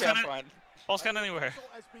like, yeah, okay, I'm fine. False count anywhere.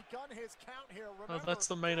 Oh, that's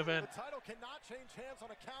the main event.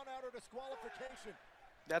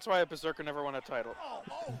 That's why a Berserker never won a title.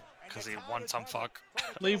 Because he won some fuck.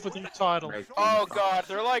 Leave with your title. Oh god,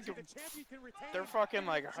 they're fucking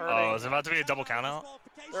like hurting. Oh, is it about to be a double count out?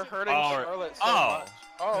 They're hurting Charlotte so oh. much.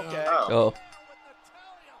 Oh, okay. Oh.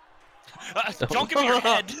 Don't give me your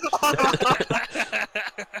head.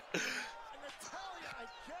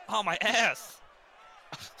 Oh, my ass.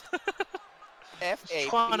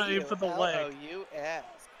 F-A-P-O-L-O-U-S.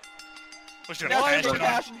 Was she gonna cash it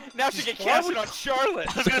on? Now she can cash it on Charlotte.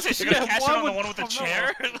 I was gonna say, she gonna cash it on the one with the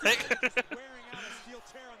chair?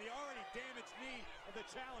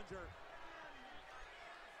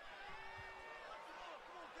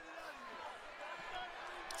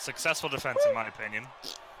 Successful defense, in my opinion.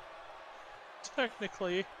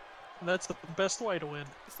 Technically, that's the best way to win.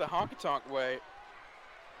 It's the honky tonk way.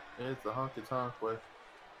 It's the honky tonk way.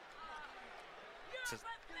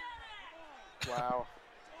 Wow.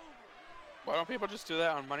 Why don't people just do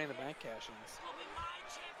that on Money in the Bank cash-ins?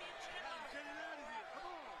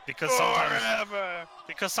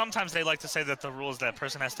 Because sometimes they like to say that the rule is that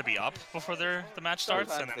person has to be up before the match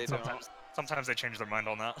starts, and then sometimes they change their mind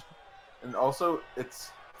on that. And also,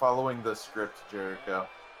 it's following the script, Jericho.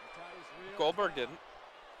 Goldberg didn't.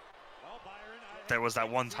 There was that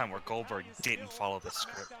one time where Goldberg didn't follow the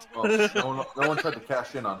script. Well, no one tried to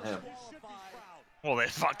cash in on him. Well, I'd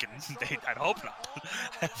hope not.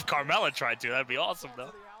 If Carmella tried to, that'd be awesome,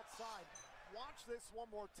 though.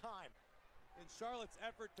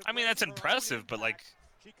 I mean, that's impressive, but like,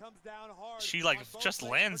 She comes down hard. She like just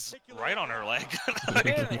lands right on her leg. He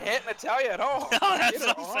didn't hit Natalia at all. No, that's Hit her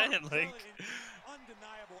what I'm arm. saying. Like,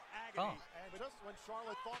 Undeniable oh. agony. And just when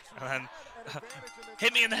Charlotte thought she And then, had an advantage in this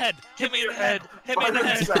hit me in the head. Hit me in the head. Hit me in the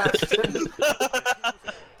head.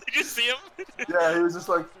 Did you see him? Yeah, he was just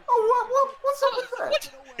like, oh, what's up with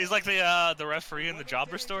that? He's like the referee in the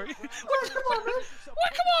Jobber story. What? Come on, man.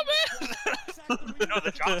 What? Come on, man. No,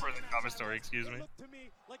 the Jobber in the Jobber story. Excuse me.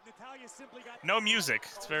 No music.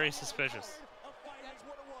 It's very suspicious.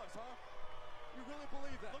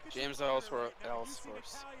 James Ellsworth.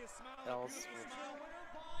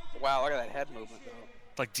 Wow, look at that head movement though.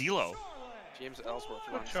 Like D'Lo. James Ellsworth.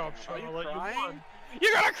 Good job, Are you Charlotte. You crying? won.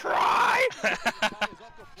 You're gonna cry!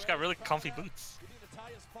 She's got really comfy boots.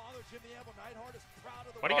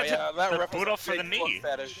 Why do Oh, you get yeah, that the ref boot is a off for the big foot knee?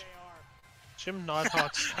 fetish. Jim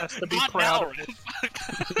Neidhart has to be Not proud now, of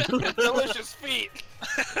it. Delicious feet.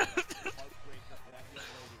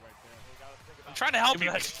 I'm trying to help Give you.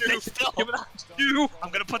 me that Stay shoe. still. Give me that shoe.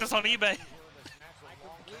 I'm gonna put this on eBay.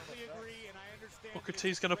 Booker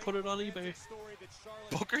T's gonna put it on eBay.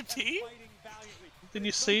 Booker T? Didn't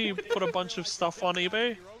you see he put a bunch of stuff on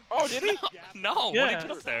eBay? Oh, did he? No. What Yeah. did he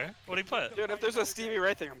put up there? What did he put? Dude, if there's a Stevie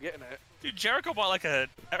Ray thing, I'm getting it. Dude, Jericho bought like a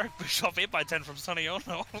Eric Bischoff 8x10 from Sonny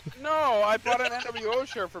Ono. No, I bought an NWO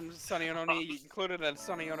shirt from Sonny Ono. He included a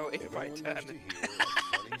Sonny Ono 8x10.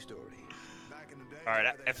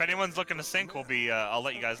 Alright, if anyone's looking to sync, we'll be, I'll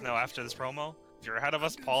let you guys know after this promo. If you're ahead of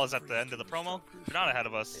us, Paul is at the end of the promo. If you're not ahead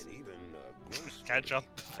of us, catch up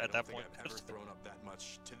at that point. I've ever thrown up that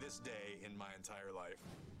much to this day in my entire life.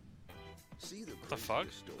 What the fuck?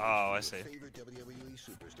 Oh, I see. Favorite WWE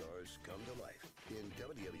superstars come to life in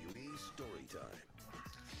WWE Storytime.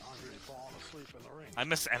 Andre falling asleep in the ring. I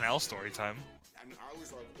miss NL story time. I mean, I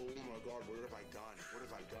was like, oh my god, what have I done? What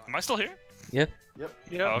have I done? Am I still here? Yep. Yep.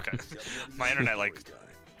 Oh, okay. My internet, like,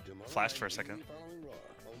 flashed for a second. Following Raw,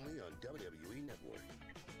 only on WWE Network.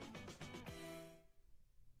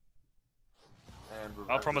 And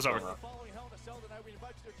Oh, promo's over.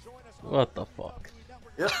 What the fuck?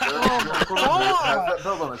 Yep. That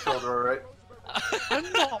belt on his shoulder, alright?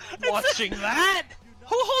 I'm not watching that.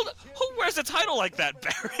 Who wears a title like that,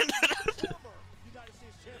 Baron?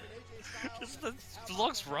 That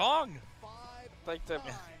looks wrong. Like the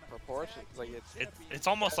proportions, like It's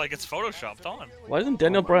almost like it's photoshopped on. Why isn't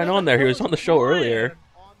Daniel Bryan on there? He was on the show earlier.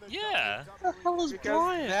 Yeah. What the hell is because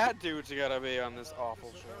Brian? that dude's gotta be on this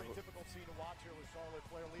awful show.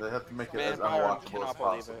 They have to make it Man, as Byron unwatchable as cannot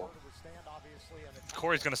believe possible.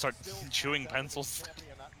 Corey's gonna start chewing pencils.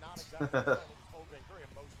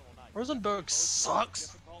 Rosenberg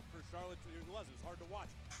sucks.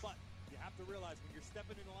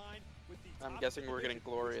 I'm guessing we're getting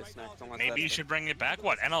Glorious next. Unless Maybe that's you should bring it back.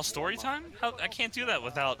 What, NL story time? How, I can't do that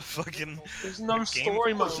without fucking. There's no game.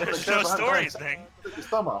 story mode. There's no story thing. Take his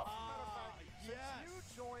thumb off.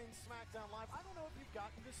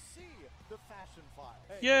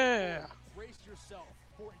 Yeah.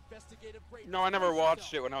 No, I never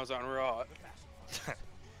watched it when I was on Raw.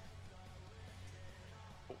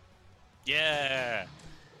 Yeah.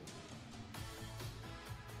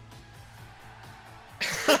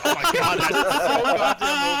 Oh my god, that's so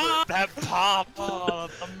goddamn over. That pop. Oh,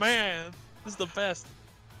 the man. This is the best.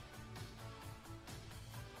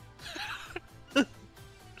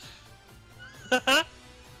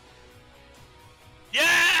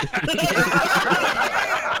 Yeah!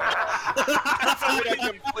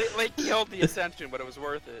 I completely killed the Ascension, but it was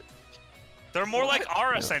worth it. They're more like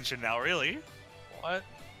our Ascension now, really. What?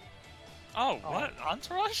 Oh, what?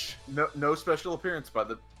 Entourage? No special appearance by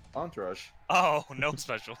the Entourage. Oh, no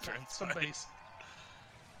special appearance. Some base.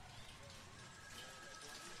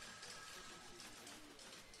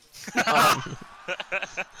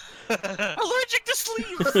 Allergic to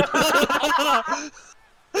sleeves!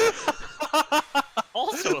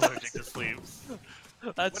 Also allergic to sleeves.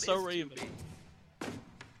 That's so Raven.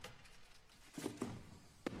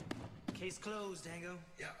 Case closed, Dango.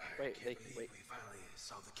 Yeah. Wait. We finally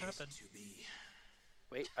solved the case to be.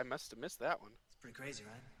 Wait, I must have missed that one. It's pretty crazy,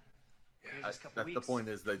 right? Yeah, that's the point,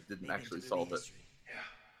 is they didn't actually solve it. Yeah.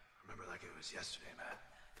 Remember like it was yesterday, man.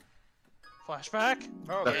 Flashback?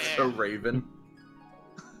 Oh, That's so Raven.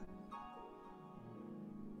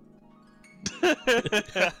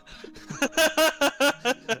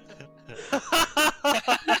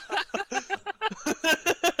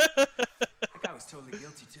 That guy was totally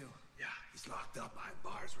guilty too. Yeah, he's locked up behind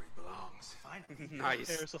bars where he belongs. Fine. Nice.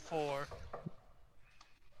 There's a 4.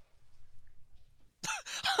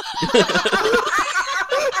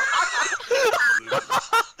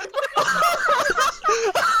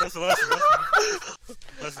 Listen.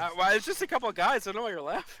 Well, it's just a couple of guys. I don't know why you're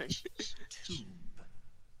laughing.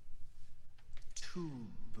 Tube.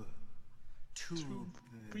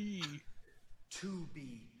 B. Tube.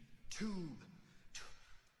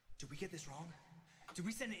 Did we get this wrong? Did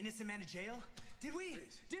we send an innocent man to jail? Did we?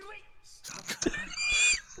 Did we? Stop.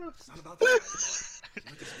 It's not about that anymore. You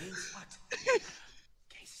know what this means? What?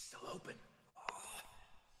 Case is still open.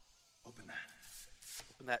 Open that.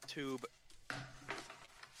 Open that tube.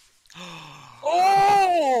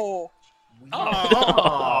 Oh!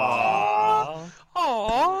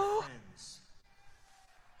 Oh!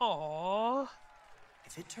 Aww.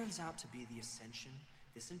 If it turns out to be the Ascension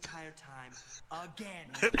this entire time again.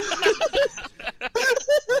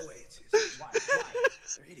 Wait. Why?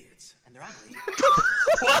 They're idiots. And they're ugly.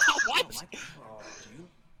 What? Do you?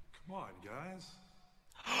 Come on, guys.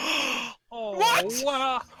 Oh, What?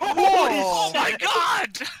 Wow. Oh my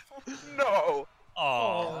God! No.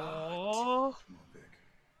 Oh.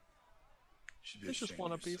 Should be They just ashamed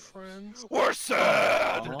want of to be yourself. friends. We're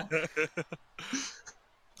sad.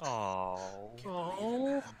 Oh.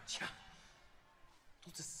 Oh.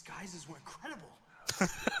 Those disguises were incredible. I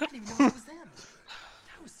didn't even know it was them.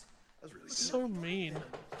 That was really So mean.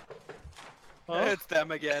 It's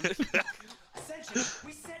them again. Ascension,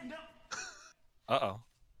 we setting up. Uh-oh.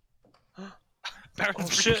 Oh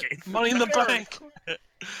shit! Money in the bank.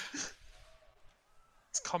 It's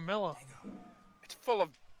Carmella. It's full of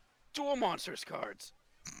Duel Monsters cards.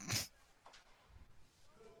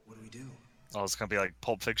 What do we do? Oh, it's gonna be like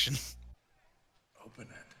Pulp Fiction. Open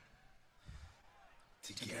it.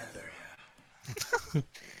 Together.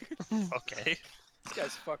 Okay. This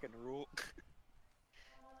guy's fucking rule.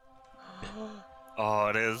 Oh,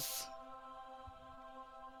 it is.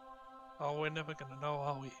 Oh, we're never gonna know,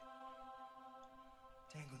 are we?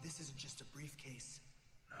 Tango, this isn't just a briefcase.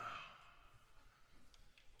 No.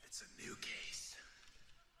 It's a new case.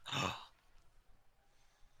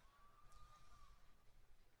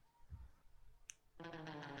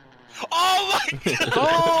 Oh my God!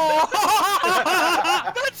 Oh!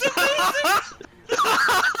 That's amazing!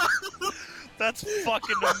 That's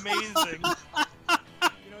fucking amazing.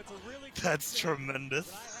 That's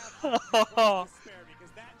tremendous.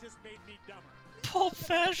 Pulp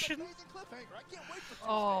Fashion.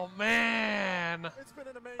 Oh man.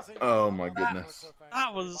 Oh my goodness.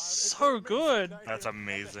 That was so good. That's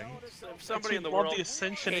amazing. If somebody in the love world the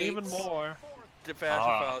Ascension even hates more. the fashion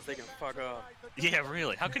files, they can fuck off. Yeah,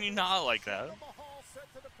 really. How can you not like that?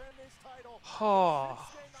 Oh,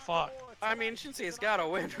 fuck. I mean, Shinsuke's gotta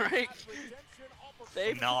win, right?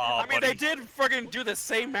 They, No, I mean, buddy. they did fucking do the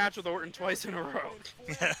same match with Orton twice in a row.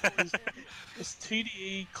 This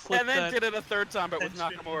TDE clip And then that did it a third time, but with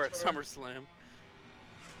Ascension- Nakamura at SummerSlam.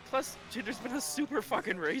 Plus, Jinder's been a super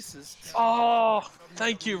fucking racist. Oh,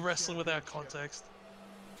 thank you, Wrestling Without Context.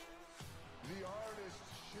 The artist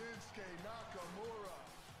Shinsuke Nakamura.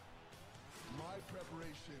 My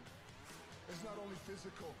preparation is not only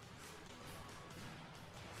physical,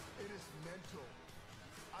 it is mental.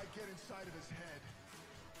 I get inside of his head.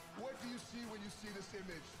 What do you see when you see this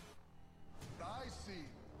image? I see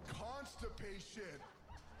constipation.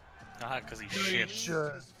 Ah, because he's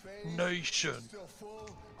shit. Nation. Still full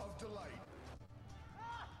of delight.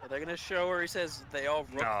 Are they gonna show where he says they all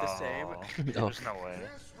look the same? There's no way.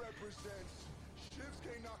 This represents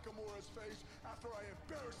Shinsuke Nakamura's face after I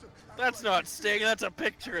embarrass him. That's not Sting, that's a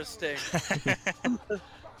picture of Sting.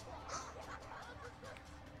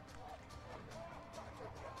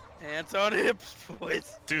 Hands on hips,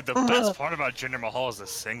 boys. Dude, the best part about Jinder Mahal is the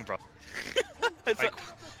sing, bro. Like,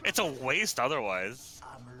 it's a waste otherwise.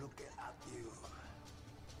 I'm looking at you.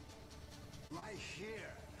 Right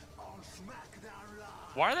here on SmackDown Live.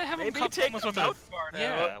 Why are they having Maybe cup take moments the with a... mouth part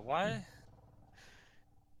Yeah, out. why?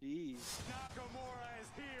 Jeez.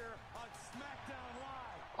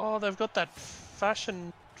 Oh, they've got that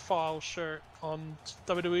fashion file shirt on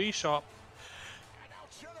WWE shop.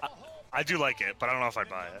 I do like it, but I don't know if I'd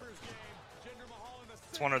buy it.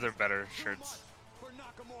 It's one of their better shirts.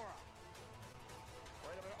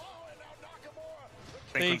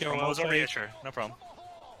 There you go, promos over okay. here, sure, no problem.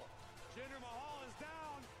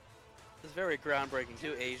 It's very groundbreaking.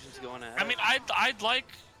 Two Asians going at I it. mean, I'd like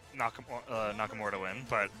Nakamura to win,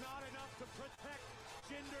 but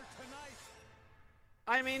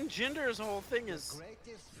I mean, Jinder's whole thing is.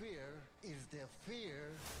 Greatest fear is the fear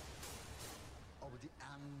of the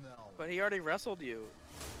unknown. But he already wrestled you.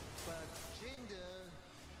 But Jinder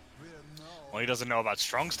will know. well, he doesn't know about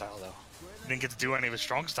strong style though. He didn't get to do any of his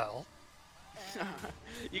strong style.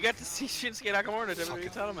 You got to see Shinsuke Nakamura in a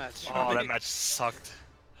WWE title match. Oh, that match sucked.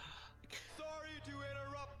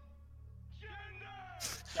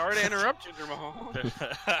 Sorry to interrupt you, Mahal.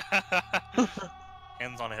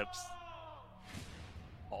 Hands on hips.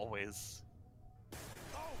 Always.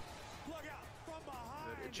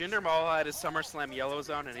 Jinder Mahal had his SummerSlam yellows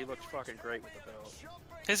on, and he looked fucking great with the belt.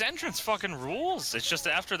 His entrance fucking rules. It's just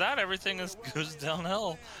after that, everything goes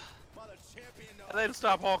downhill. And they didn't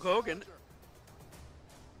stop Hulk Hogan.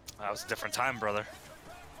 That was a different time, brother.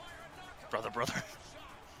 Brother.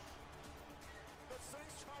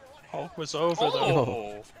 Hulk was over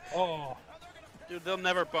Oh. Oh. Dude, they'll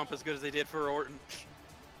never bump as good as they did for Orton.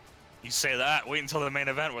 You say that. Wait until the main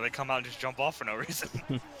event where they come out and just jump off for no reason.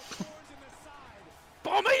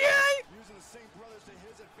 Bomb yay! Using the Singh brothers to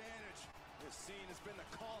his advantage. This scene has been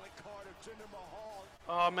the calling card of Jinder Mahal.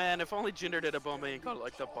 Oh man, if only Jinder did a bomb and got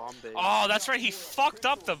like the bomb day. Oh, that's right. He fucked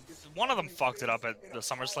up one of them fucked it up at the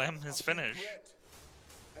SummerSlam. His finish.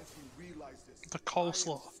 The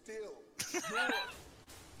coleslaw.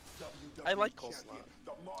 I like coleslaw.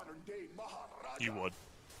 You would.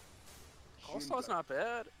 Coleslaw's not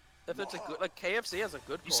bad. If it's a good, like KFC has a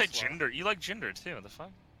good. You said coleslaw. Jinder. You like Jinder too. The fuck?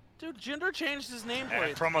 Dude, Jinder changed his name Yeah,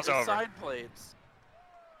 plates. promo's to over. Side plates.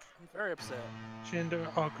 I'm very upset. Jinder,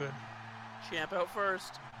 oh good. Champ out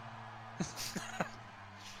first.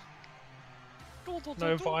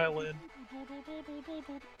 No violin.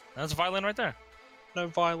 That's a violin right there. No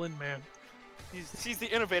violin, man. He's the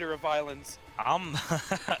innovator of violins. I'm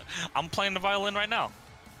playing the violin right now.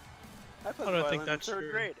 I played I the don't think violin that's in third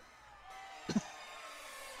true. grade.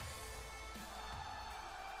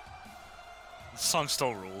 The song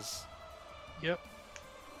still rules. Yep.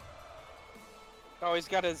 Oh, he's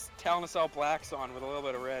got his Hell in a Cell blacks on with a little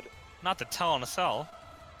bit of red. Not the tell on a cell.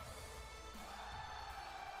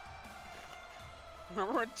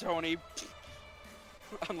 Remember when Tony,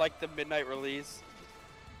 on like the midnight release,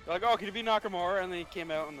 they're like, oh, could you be Nakamura? And then he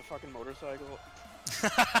came out on the fucking motorcycle.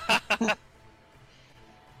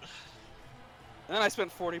 And then I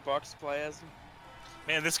spent $40 to play as him.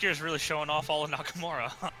 Man, this gear's really showing off all of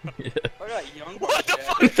Nakamura. Yeah. Look at that young What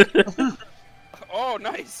the fuck? Oh,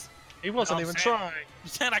 nice. He wasn't I'm even saying- trying.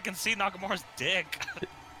 Man, I can see Nakamura's dick.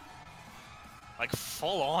 Like,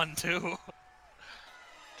 full on, too.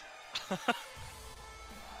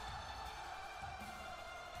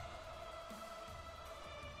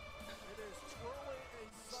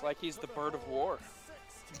 It's like he's the bird of war.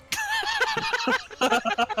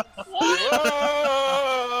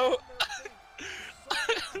 Whoa!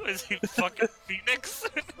 Is he fucking Phoenix?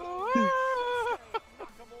 Oh,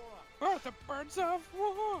 the birds of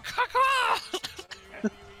war.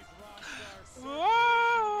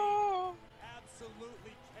 Whoa!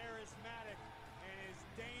 Absolutely charismatic and is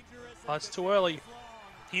dangerous. Oh, it's too early.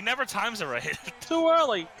 He never times it right. Too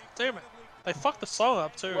early. Damn it. They fucked the song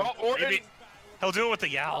up too. Well, Orton, Maybe he'll do it with the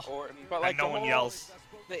yowl. Orton, but And like no the one whole- yells.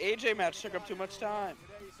 The AJ match took up too much time.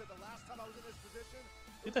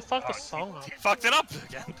 Dude, they fucked the song up. He fucked it up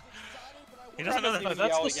again. He doesn't know that. Even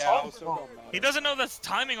That's yell the yow, song. so it don't matter. He doesn't know that's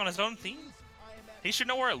timing on his own theme. He should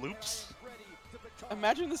know where it loops.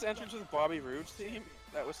 Imagine this entrance with Bobby Roode's theme.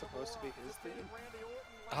 That was supposed to be his theme.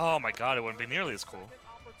 Oh my god, it wouldn't be nearly as cool.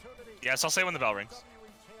 Yes, I'll say when the bell rings. Is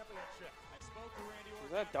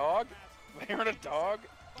that a dog? Am I hearing a dog?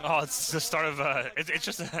 Oh, it's the start of it's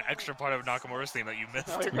just an extra part of Nakamura's theme that you missed.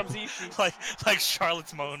 Oh, here comes Ishii. like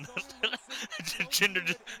Charlotte's moan. Jinder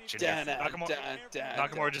just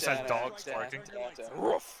Nakamura just has dogs barking.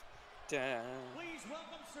 Roof. Dun. Please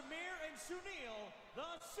welcome Samir and Sunil, the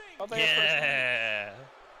Oh, Singh. they have Yeah.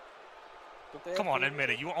 But they Come have on, to- admit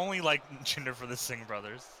it. You only like Jinder for the Singh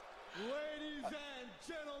brothers. Ladies and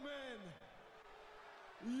gentlemen,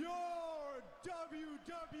 your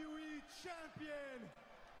WWE champion,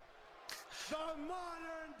 the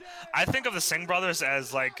modern day. I think of the Singh brothers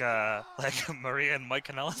as like Maria and Mike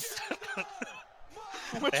Kanellis.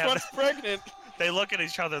 Which They have one's pregnant? They look at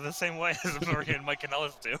each other the same way as Maria and Mike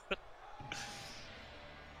Kanellis do.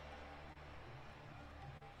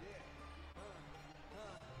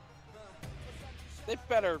 They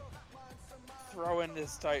better throw in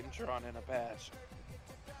this Titantron in a patch.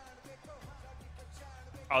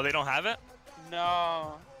 Oh, they don't have it?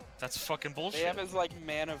 No. That's fucking They bullshit. have his like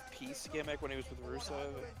Man of Peace gimmick when he was with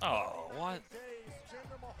Rusev. Oh, what?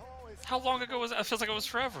 How long ago was that? It feels like it was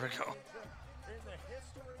forever ago. In the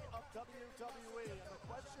history of WWE, and the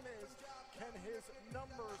question is, can his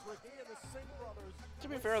numbers with he and the Singh brothers? To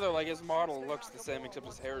be fair though, like his model looks the same except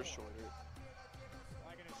his hair is shorter.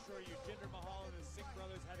 I can assure you, Jinder Mahal and the Singh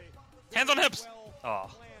brothers have a Hands on hips. well Oh.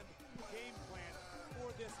 planned game plan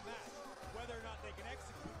for this match. Whether or not they can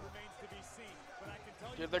execute remains to be seen. But I can tell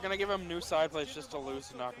you, Dude, they're gonna give him new side plates just to lose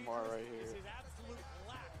to Nakamura right here.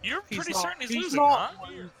 You're He's pretty not- certain he's he's losing, not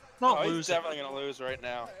huh? Not Oh, he's losing. definitely gonna lose right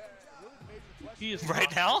now. He is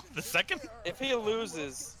Right not. now? The second? If he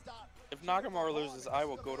loses, if Nakamura loses, I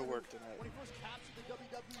will go to work tonight.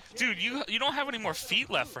 Dude, you don't have any more feet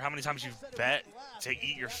left for how many times you've bet to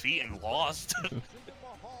eat your feet and lost.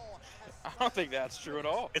 I don't think that's true at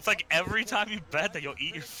all. It's like every time you bet that you'll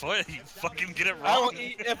eat your foot, you fucking get it I will wrong.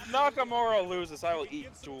 eat, if Nakamura loses, I will eat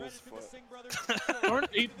Jules' foot. Don't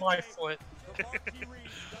eat my foot.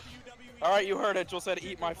 Alright, you heard it. Jules said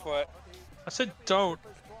eat my foot. I said don't.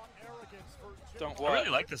 Don't I what? really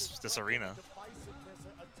like this arena.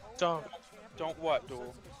 Don't. Don't what,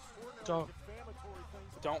 Duel? Don't.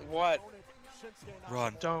 Don't what?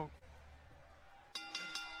 Run. Don't.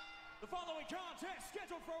 The following contest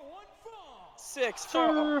scheduled for one fall. 6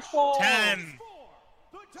 Sir, fall. 10.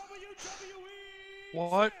 The WWE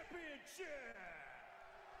What? Championship.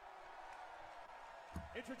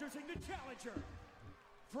 Introducing the challenger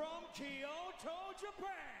from Kyoto,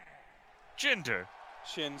 Japan. Jinder.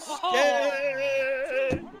 Shinsuke.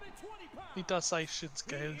 He does say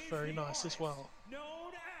Shinsuke is very nice as well.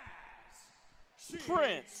 Known as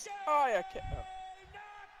Prince. Ayaka.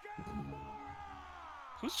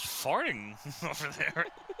 Who's farting over there?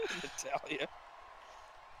 Natalia.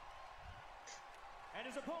 and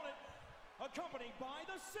his opponent, accompanied by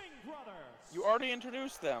the Singh brothers. You already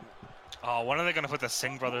introduced them. Oh, when are they gonna put the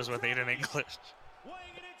Singh brothers with Aiden English?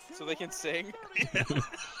 So they can sing?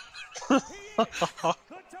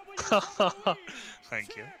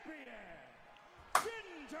 Thank you.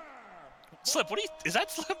 Slip, what do you... Is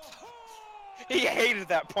that Slip? He hated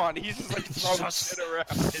that pun. He's just like throwing Just shit around.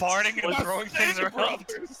 farting and It's throwing things Singh around.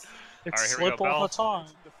 brothers. It's Alright, here we Slip go, all Bell. the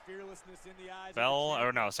time. Bell,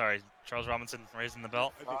 or no, sorry, Charles Robinson raising the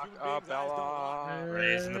belt. Bella.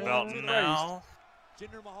 Raising the belt now.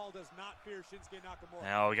 Jinder Mahal does not fear Shinsuke Nakamura.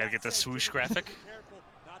 Now we gotta get the swoosh graphic.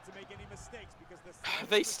 Not to make any mistakes because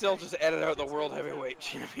They still just edit out the World Heavyweight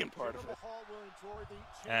Champion part of it.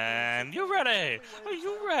 And you ready? Are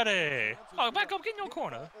you ready? Oh, back up, get in your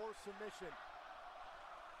corner.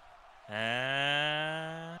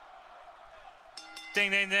 And... Ding,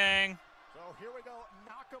 ding, ding. So here we go,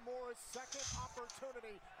 Nakamura's second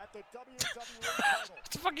opportunity at the WWE title. What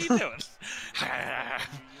the fuck are you doing?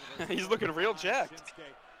 He's looking real jacked.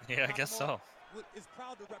 Yeah, I guess so. is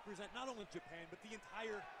proud to represent not only Japan but the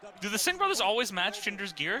entire Do the Singh brothers always match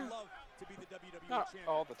Jinder's gear? Not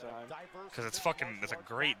all the time. Because it's fucking, it's a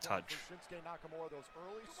great touch.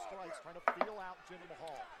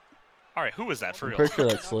 Alright, who was that for I'm real? pretty sure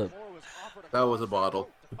that's Slip. That was a bottle.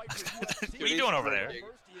 What are you doing over there? It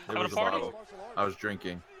Having was a a party? bottle. I was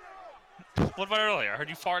drinking. What about earlier? I heard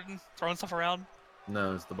you farting, throwing stuff around?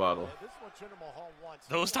 No, it's the bottle.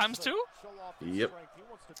 Those times too? Yep.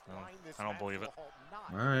 Oh, I don't believe it.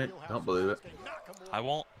 Alright, don't believe it. I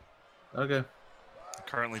won't. Okay.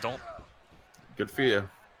 Currently don't. Good for you.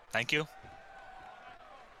 Thank you.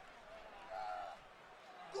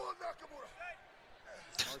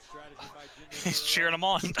 He's cheering him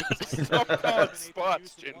on. Stop calling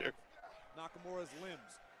spots, Jinder. Nakamura's limbs.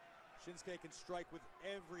 Shinsuke can strike with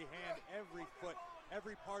every hand, every foot,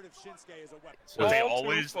 every part of Shinsuke is a weapon. So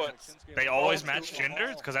they always match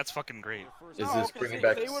Jinder? Because that's fucking great. Is this bringing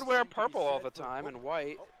back? They would wear purple all the time and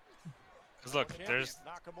white. Because look, there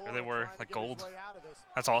they were, like gold.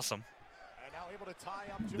 That's awesome.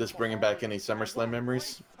 This bringing back any SummerSlam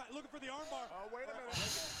memories?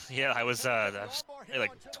 Yeah, I was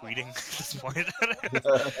like tweeting at this point.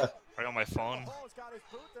 Right on my phone.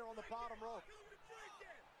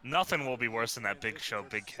 Nothing will be worse than that Big Show,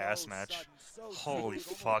 Big Cass match. Holy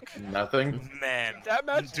fuck. Nothing? Man. That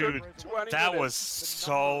match dude, took 20 that was minutes.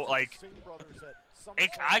 so, like...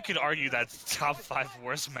 I could argue that's top 5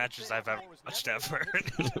 worst matches I've ever watched ever.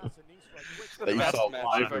 That you saw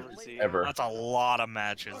live ever. That's a lot of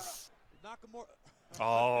matches.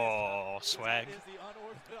 Oh, swag.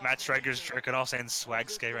 Matt Striker's jerking off saying swag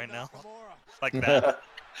skate right now. Like that.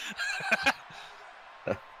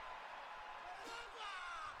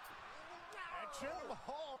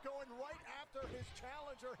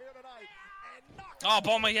 Oh,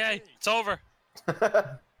 Boma, yay. It's over.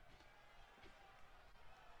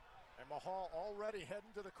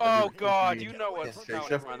 Oh God, you know what? No,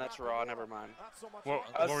 never mind. That's Raw. Never mind. What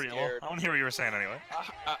I was were you? scared. I want to hear what you were saying anyway.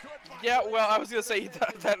 Yeah, well, I was gonna say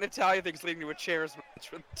that Natalia thing's leading to a chairs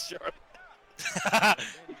match with Charlotte.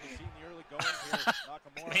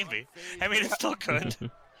 Maybe. I mean, it's still good.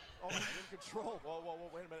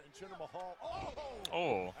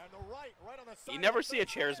 Oh. You never see a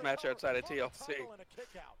chairs match outside of TLC.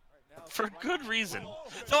 For good reason.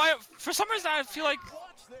 Though for some reason I feel like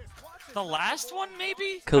the last one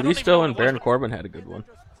maybe? I don't even know Kalisto what and it was, Baron but Corbin had a good one.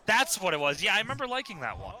 That's what it was. Yeah, I remember liking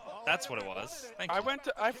that one. That's what it was. Thank you. I went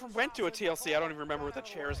to a TLC. I don't even remember what the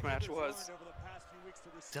chairs match was.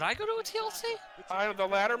 Did I go to a TLC? The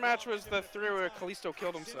ladder match was the three where Kalisto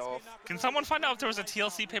killed himself. Can someone find out if there was a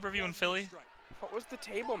TLC pay-per-view in Philly? What was the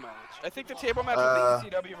table match? I think the table match was the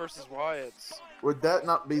ECW versus Wyatt's. Would that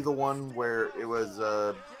not be the one where it was?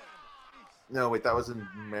 No, wait, that was in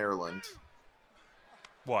Maryland.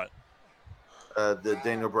 What? The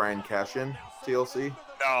Daniel Bryan cash-in TLC.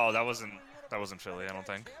 No, that wasn't Philly. I don't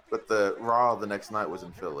think. But the Raw the next night was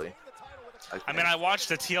in Philly. I mean, I watched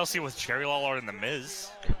the TLC with Jerry Lawler and The Miz.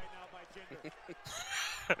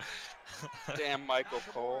 Damn, Michael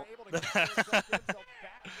Cole.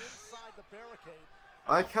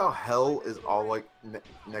 I like how Hell is all like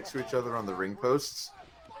next to each other on the ring posts,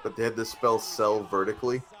 but they had to spell "sell"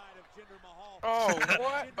 vertically. Oh,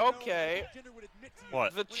 what? Okay.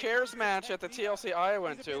 What? The chairs match at the TLC I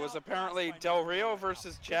went to was apparently Del Rio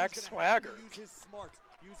versus Jack Swagger.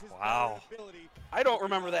 Wow. I don't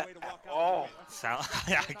remember that at all.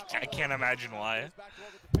 I can't imagine why.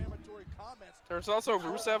 There's also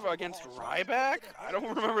Rusev against Ryback. I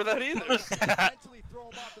don't remember that either.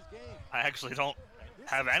 I actually don't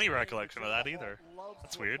have any recollection of that either.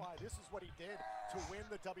 That's weird. This is what he did to win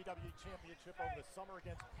the WWE Championship over the summer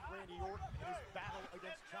against Randy Orton and his battle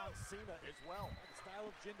against John Cena as well.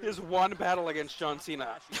 His one battle against John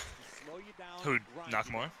Cena. Who?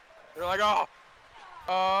 Nakamura? They're like, oh.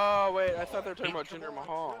 Oh, wait. I thought they were talking about Jinder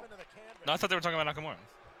Mahal. No, I thought they were talking about Nakamura.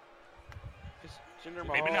 Jinder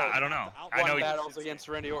Mahal. Maybe not. I don't know. I know battles against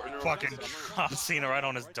Randy Orton. Fucking Cena right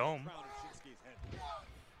on his dome.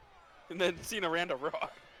 And then Cena ran to Raw.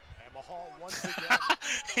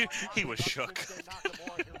 he was shook.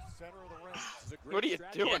 What are you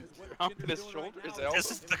doing? Humping his shoulder? His elbow? This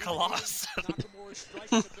is the Colossus.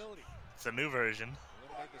 It's a new version.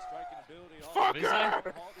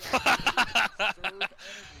 Fucker!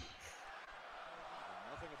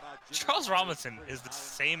 Charles Robinson is the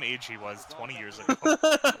same age he was 20 years ago.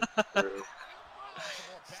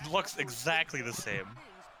 Looks exactly the same.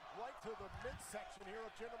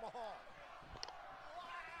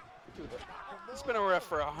 Dude, he's been a ref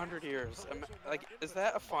for 100 years. Like, is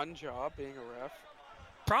that a fun job, being a ref?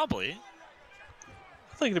 Probably.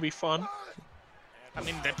 I think it'd be fun. I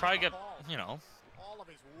mean, they probably get, you know,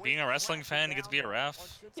 being a wrestling fan, you get to be a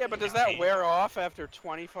ref. Yeah, but does that wear off after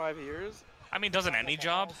 25 years? I mean, doesn't any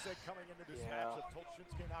job? Yeah.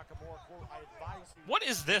 What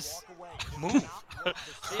is this move?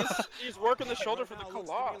 he's working the shoulder for the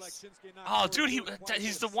Colossus. Oh, dude,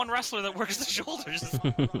 he's the one wrestler that works the shoulders.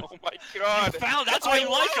 Oh my god. You found, that's why you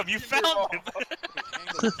like him. You found him.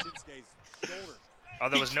 Oh,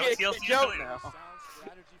 there was no TLC now.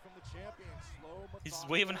 He's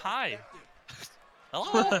waving high.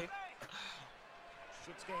 Hello.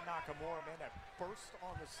 Shinsuke Nakamura, man, that burst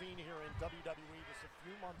on the scene here in WWE just a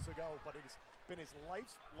few months ago, but it has been his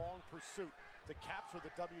lifelong pursuit to capture the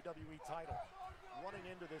WWE title. Running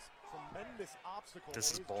into this tremendous obstacle.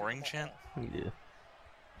 This is boring, Chant. Yeah.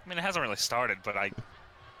 I mean, it hasn't really started, but I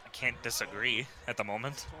can't disagree at the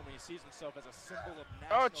moment.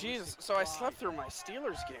 Oh, jeez. So I slept through my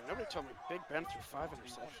Steelers game. Nobody told me Big Ben threw 5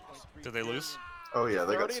 interceptions. Did they lose? Oh yeah,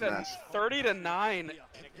 they got smashed. 30-9.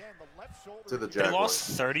 To the Jaguars. They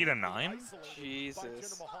lost 30-9?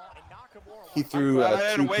 Jesus. He threw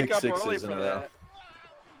to 2 wake pick up early sixes in for a row. that.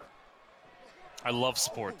 I love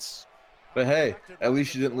sports. But hey, at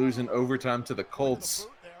least you didn't lose in overtime to the Colts.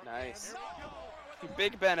 Nice.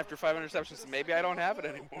 Big Ben after 5 interceptions. Maybe I don't have it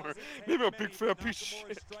anymore. Maybe I'm a big fat piece of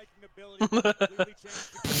shit.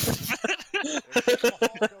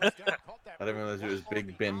 I didn't realize it was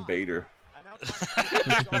Big Ben Bader.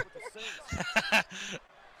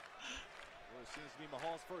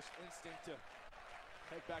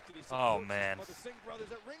 Oh man,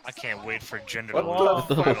 I can't wait for Jinder to What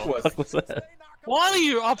the fuck was that? What are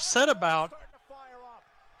you upset about?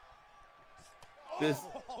 This.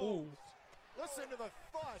 Oh, listen to the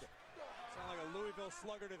thud. Sound like a Louisville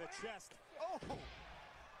slugger to the chest. Oh,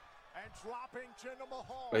 and dropping Jinder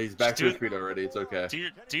Mahal. But he's back to his feet already. It's okay.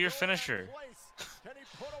 Do your finisher.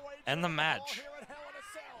 End the match.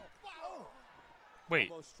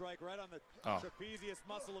 Wait. Strike right on the Oh. trapezius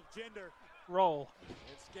muscle of Jinder. Roll.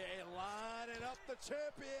 It's getting lining up the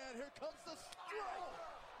champion. Here comes the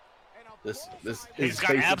stroke. This He's is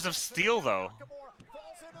got basic- abs of steel though.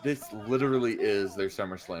 This literally is their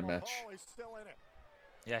SummerSlam match.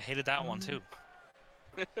 Yeah, I hated that one too.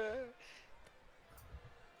 I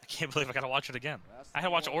can't believe I gotta watch it again. I had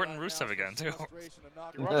to watch Orton Rusev again too.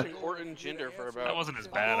 You're watching Orton Jinder for about. That wasn't as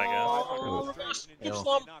bad, I guess.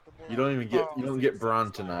 You don't get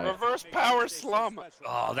Braun tonight. Reverse power slum.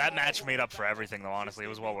 Oh, that match made up for everything, though. Honestly, it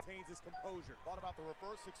was well worth.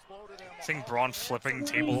 Seeing Braun flipping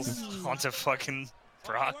tables onto fucking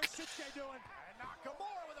Brock.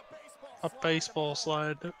 A baseball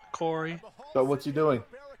slide, Corey. So what's he doing?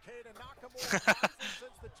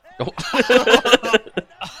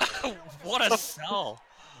 What a sell!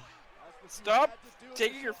 Stop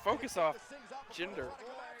taking your focus off Jinder.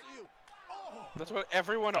 That's what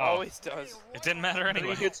everyone always does. It didn't matter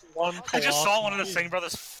anyway. He hits one I just saw one of the Colossus. Singh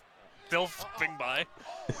brothers still flipping by.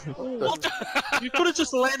 You could have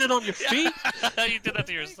just landed on your feet. You did that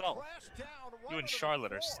to yourself. You and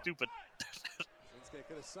Charlotte are stupid.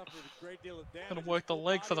 Gonna work the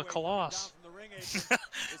leg for the Colossus.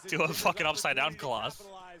 Do a fucking upside down Colossus.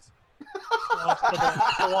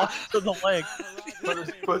 Colossus to the leg.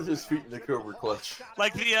 Put his feet in the Cobra clutch.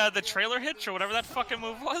 Like the trailer hitch or whatever that fucking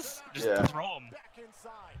move was. Just throw him.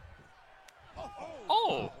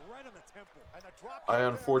 Oh. I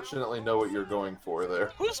unfortunately know what you're going for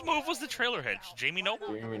there. Whose move was the trailer hitch? Jamie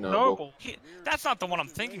Noble? Jamie Noble. That's not the one I'm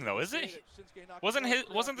thinking though, is it? Wasn't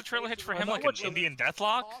the trailer hitch for him like an Indian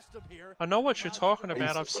Deathlock? I know what you're talking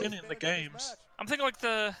about. I've seen it in the games. I'm thinking like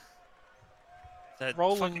the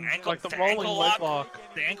rolling, ankle, like the the rolling ankle leg lock, lock.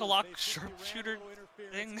 the ankle lock sharpshooter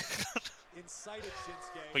thing.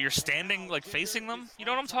 But you're standing like facing them. You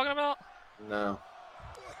know what I'm talking about? No.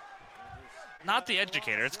 Not the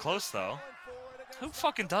educator. It's close though. Who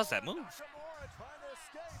fucking does that move?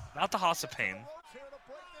 Not the House of Pain.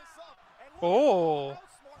 Oh,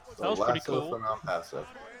 that was pretty Lasso cool. from El Paso.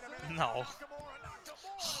 No.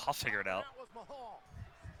 I'll figure it out.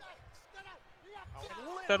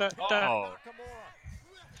 Oh.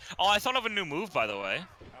 Oh, I thought of a new move, by the way.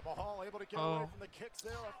 Oh.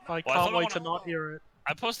 I Well, can't thought wait of to one- not hear it.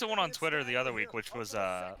 I posted one on Twitter the other week, which was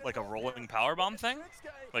like a rolling powerbomb thing.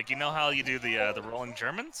 Like, you know how you do the rolling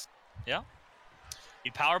Germans? Yeah.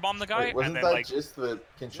 You powerbomb the guy, Wait, and wasn't then that like just the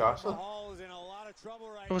Kinshasa?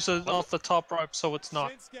 It was off the top rope, so it's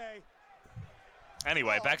not.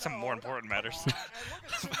 Anyway, back to more important matters.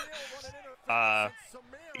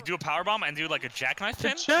 You do a powerbomb and do like a jackknife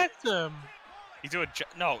pin. Eject him. You do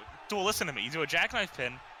no, Duel, listen to me. You do a jackknife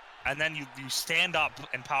pin, and then you stand up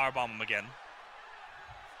and powerbomb him again.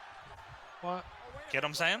 What? Get what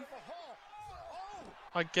I'm saying?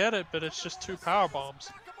 I get it, but it's just two power bombs.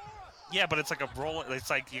 Yeah, but it's like a roll. It's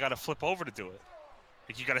like you gotta flip over to do it.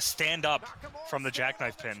 Like you gotta stand up from the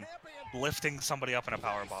jackknife pin, lifting somebody up in a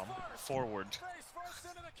powerbomb forward.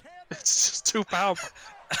 It's just two power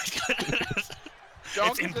bombs.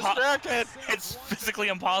 Don't get distracted. It's physically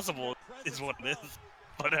impossible, is what it is.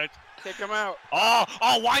 But kick him out. Oh,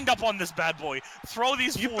 wind up on this bad boy. Throw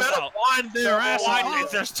these fools better out. wind their ass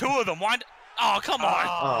up. There's two of them. Wind. Oh, come on.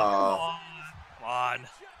 Oh. Come on.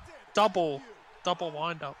 Double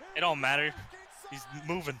wind up. It don't matter. He's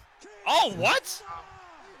moving. Oh, what?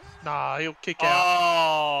 Nah, he'll kick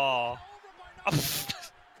out. Oh.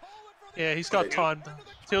 Yeah, he's got time.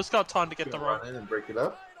 He's got time to get the rope. Run in and break it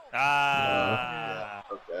up. Ah.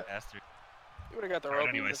 Yeah. Okay. Bastard. You would have got the Alright, rope.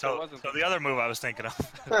 anyway, even if it so wasn't. the other move I was thinking of,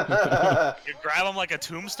 you grab him like a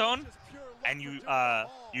tombstone, and you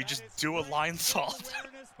just do a line salt.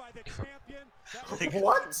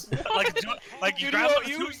 What? Like you You grab don't- him like a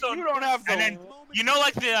you- tombstone, you don't have the- and then you know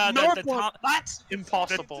like the That's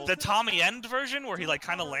impossible. the Tommy End version where he like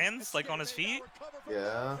kind of lands like on his feet.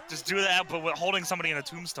 Yeah. Just do that, but with holding somebody in a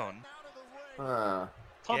tombstone. Huh.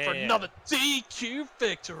 Time for Yeah. another DQ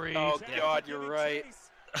victory. Oh God, you're right.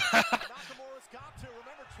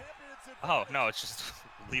 Oh no, it's just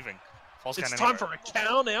leaving. False It's count time anywhere. for a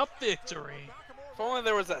count out victory. If only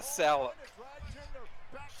there was a cell.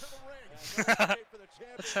 That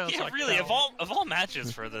sounds Yeah, like really. hell. Of all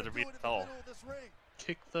matches for the WSL.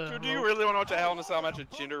 Kick the. Do you rope. really want to watch a Hell in a Cell match with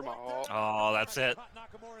Jinder Mahal? Oh, that's it.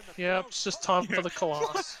 Yep, it's just time for the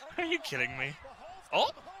Colossus. Are you kidding me? Oh.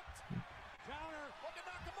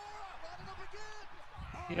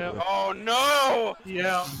 Yep. Oh no!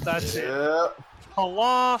 Yeah, that's it. Yeah.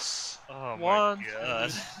 Colossus. Oh my One, God.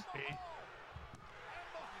 2, 3.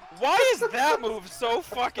 Why is that move so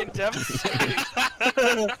fucking devastating?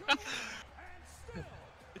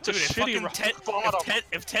 It's a Dude, if shitty fucking rock Ted, bottom.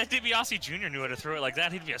 if Ted DiBiase Jr. knew how to throw it like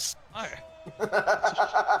that, he'd be a star.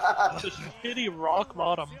 It's a shitty rock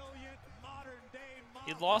bottom.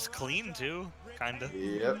 He lost clean too, kinda.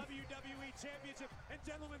 Yep.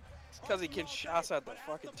 It's because he Kinshasa at the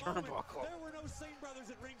fucking turnbuckle.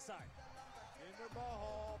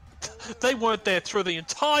 They weren't there through the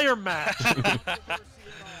entire match.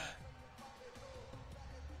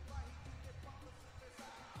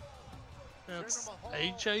 That's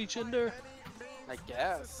AJ Jinder. I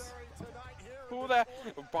guess. Who that?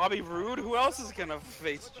 Bobby Roode? Who else is gonna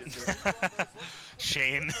face Jinder?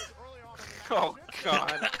 Shane. Oh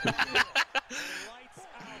God.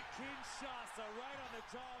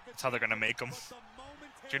 That's how they're gonna make him.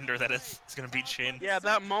 Jinder, that is. He's gonna beat Shane. Yeah,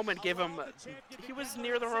 that moment gave him. He was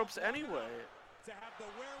near the ropes anyway.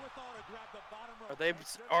 Are they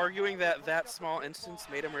arguing that that small instance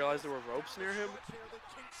made him realize there were ropes near him?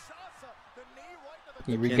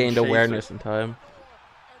 He regained awareness in time.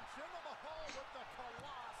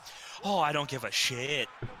 Oh, I don't give a shit.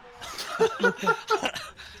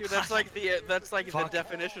 Dude, that's like the the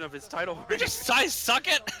definition of his title. I suck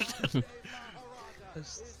it.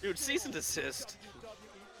 Dude, cease and desist.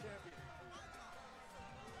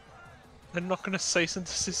 They're not gonna cease and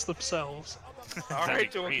desist themselves.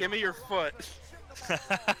 Alright, Joel, give me your foot.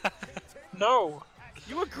 No.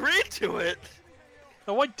 You agreed to it.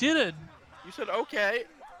 No, I didn't. You said okay.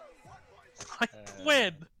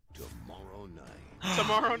 When?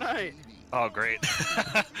 Tomorrow night. Oh, great.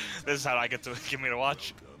 This is how I get to give me to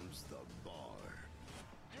watch.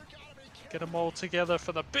 Get them all together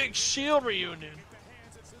for the big Shield reunion.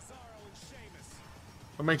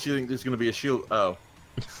 What makes you think there's going to be a Shield? Oh.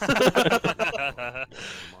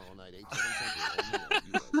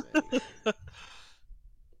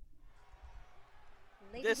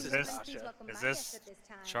 This is Dasha. Is this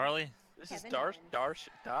Charlie? This is Dasha. Darsh.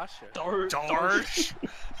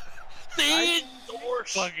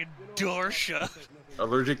 Fucking Darsha.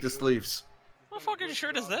 Allergic to sleeves. What fucking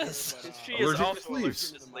shirt is this? She Allergic is to also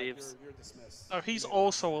sleeves. allergic to sleeves. Oh, he's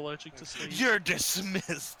also allergic to sleeves. You're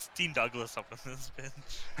dismissed. Dean Douglas up in this bitch.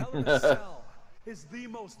 Hell in a Cell is the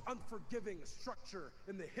most unforgiving structure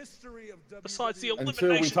in the history of WWE. Besides the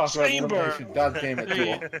Until we talk about elimination, God damn it,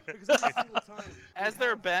 Joel. Has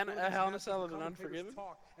there been a Hell in a Cell of an Unforgiven?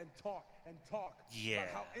 Talk and talk and talk Yeah.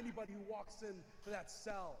 about how anybody who walks in to that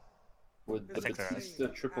cell. Would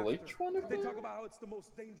the Triple H one? They talk about how it's the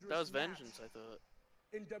most dangerous. That was match Vengeance, I thought.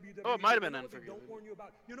 in WWE. Oh, it might have been You know what they Unforgiven. don't warn you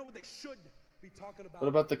about. You know what they should be talking about. What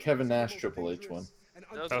about the Kevin Nash Triple H one?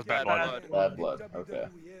 That was Bad Blood. Bad Blood, okay.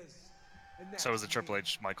 So was the Triple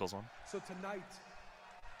H Michaels one. So tonight,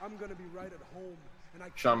 I'm gonna be right at home, and I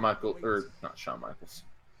Shawn Michaels, or not Shawn Michaels.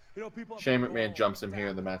 You know, people Shane McMahon jumps him here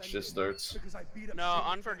and the match just starts. No,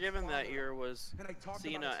 Unforgiven that year was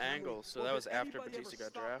Cena Angle, so that was after Batista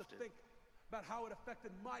got drafted. About how it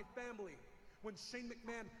affected my family when Shane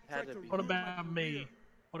McMahon Had tried to to be. What ruin my about career me?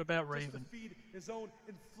 What about just Raven? to feed his own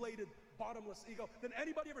inflated, bottomless ego. Did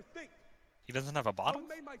anybody ever think He doesn't have a bottom? how it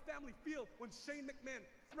made my family feel when Shane McMahon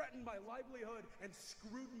threatened my livelihood and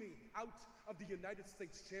screwed me out of the United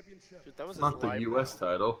States Championship? Dude, that was Not the U.S.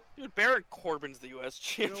 title. Dude, Baron Corbin's the U.S.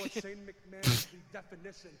 You know what? champion. Shane McMahon is the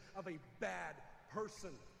definition of a bad person.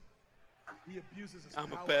 He abuses his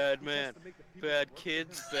I'm a power. bad He man. tries to make the people Bad who work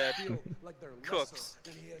kids, with him bad feel like they're cooks. lesser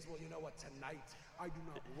than he is. Well, you know what? Tonight, I do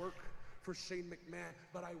not work for Shane McMahon,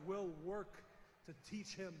 but I will work to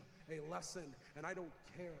teach him a lesson. And I don't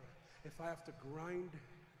care if I have to grind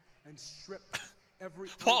and strip every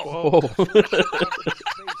Whoa. ounce of his face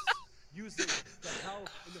using the Hell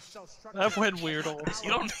in the Cell structure. That went weird also.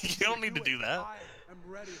 You don't need to do that. I am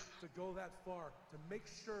ready to go that far to make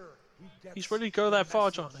sure he gets He's ready to go that far,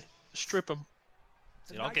 message. Johnny. Strip him.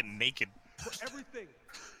 Dude, I'll get naked. For everything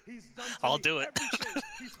he's done to I'll me, do it. everything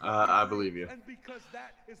he's I believe you. And because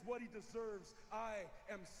that is what he deserves, I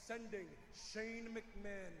am sending Shane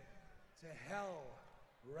McMahon to hell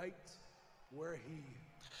right where he.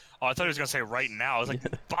 Oh, I thought he was gonna say right now. I was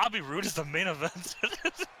like, Bobby Roode is the main event.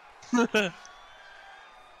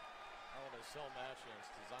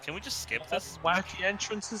 Can we just skip this? Wacky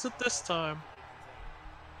entrances at this time.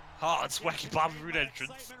 Oh, it's wacky Bobby Roode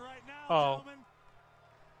entrance. Oh.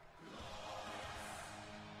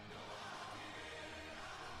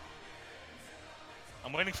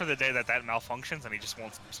 I'm waiting for the day that malfunctions and he just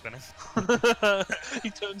won't stop spinning. He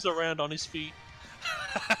turns around on his feet.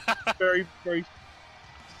 Very, very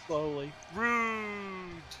slowly.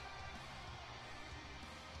 Rude.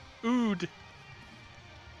 Ood.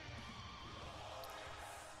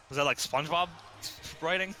 Was that like SpongeBob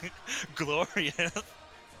writing? Glorious.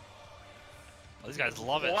 Oh, these guys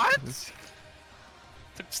love it. What?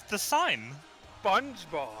 The sign.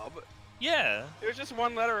 SpongeBob. Yeah. There's just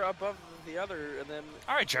one letter above the other, and then.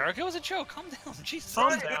 All right, Jericho, it was a joke. Calm down. Jesus.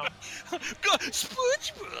 Calm down. Go,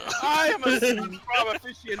 SpongeBob. I am a SpongeBob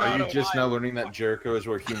aficionado. Are you just now learning that Jericho is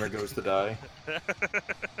where humor goes to die?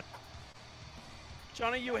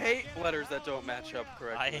 Johnny, you hate letters that don't match up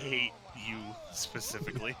correctly. I hate you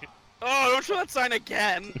specifically. Oh, don't show that sign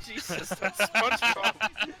again! Jesus, that's SpongeBob.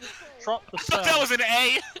 Drop the I thought that was an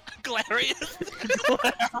A. Glarious.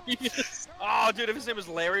 Glarious. Oh, dude, if his name was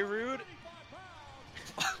Larry Rude.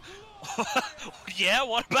 Yeah,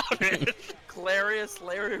 what about it? Glarious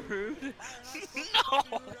Larry Rude. No.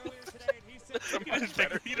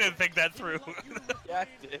 You didn't think that through. Yeah, I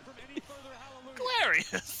did.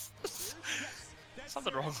 Glarious.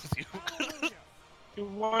 Something wrong with you. You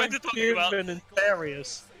I'd won't like to talk give about- an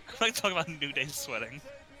hilarious. I'd like to talk about New Day sweating.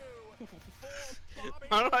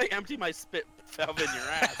 How do I empty my spit valve in your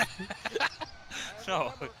ass?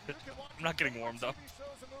 No, I'm not getting warmed up.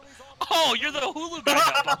 Oh, you're the Hulu guy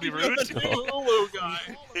now, Bobby Roode. The Hulu guy.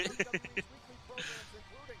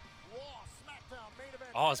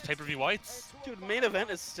 Oh, it's pay-per-view whites. Dude, main event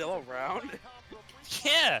is still around.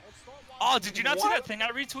 Yeah. Oh, did you not see that thing I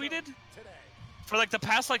retweeted? For like the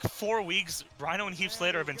past 4 weeks, Rhino and Heath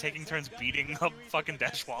Slater have been taking turns beating up fucking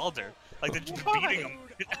Dash Wilder. Like they're just beating him.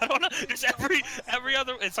 I don't know. Just every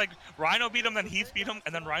other. It's like Rhino beat him, then Heath beat him,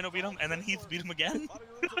 and then Rhino beat him, and then Heath beat him again.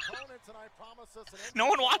 No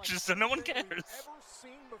one watches, so no one cares.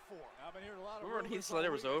 Remember when Heath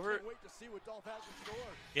Slater was over?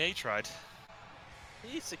 Yeah, he tried.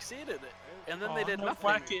 He succeeded, and then they did no nothing.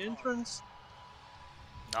 wacky entrance.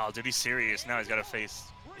 No, dude, he's serious now. He's got a face.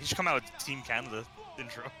 He should come out with Team Canada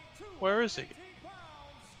intro. Where is he?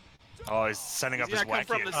 Oh, he's sending up He's his gonna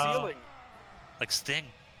come wacky. from the ceiling. Like Sting.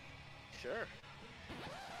 Sure.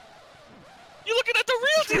 You're looking at the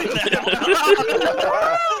real dude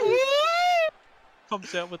now.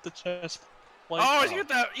 Comes out with the chest plate. Oh,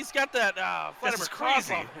 he's got that This is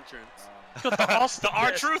crazy. entrance. The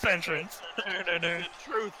R-Truth entrance. The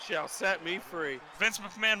truth shall set me free. Vince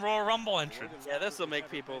McMahon Royal Rumble entrance. Yeah, this will make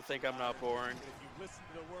people think I'm not boring. Listen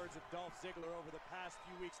to the words of Dolph Ziggler over the past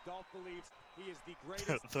few weeks. Dolph believes he is the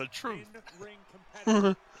greatest The truth. in-ring competitor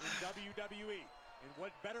in WWE. And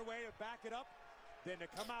what better way to back it up than to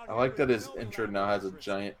come out I like that his intro now has a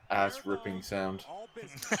giant ass ripping sound.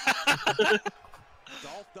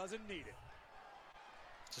 Dolph doesn't need it.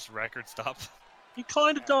 Just record stop. He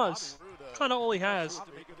kind of does. Kind of all he has.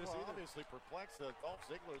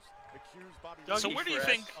 So where do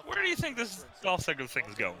you think this Dolph Ziggler thing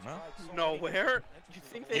is going, huh? Nowhere. You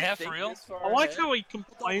think they Yeah, think for real? this far I like ahead? how he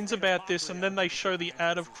complains about this and then they show the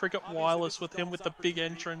ad of Cricket Wireless with him with the big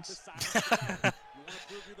entrance.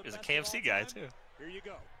 There's a KFC guy too. Here you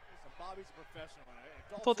go. Bobby's a professional.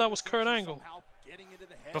 I thought that was Kurt Angle.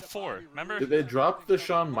 Before, remember? Did they drop the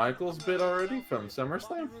Shawn Michaels bit already from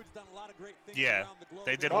SummerSlam? Yeah,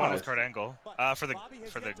 they did one with Kurt Angle. For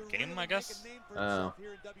the game, I guess. Oh.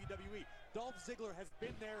 Dolph Ziggler has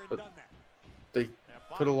been there and But done that. they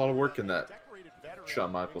put a lot of work in that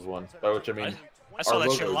Shawn Michaels one, by which I mean. I saw our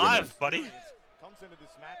that shit logo's in live, it. buddy. Yeah,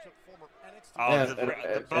 Oh, and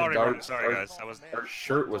sorry, our- sorry guys. That was Our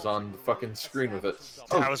shirt was on the fucking screen with it.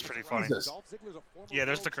 that was pretty funny. Jesus. Yeah,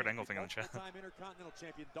 there's the Kurt Angle thing in the chat.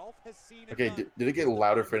 Okay, did it get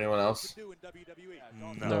louder for anyone else?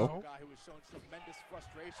 No.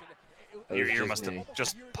 That Your was ear just must me. have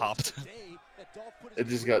just popped. It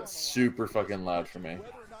just got super fucking loud for me.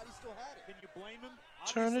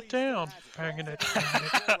 Turn it down. Banging it.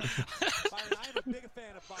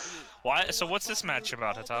 Why? So what's this match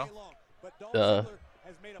about, Hatal?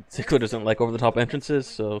 Ziggler doesn't like over-the-top entrances,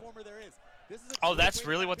 so Oh, that's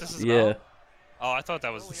really what this is yeah. about? Oh, I thought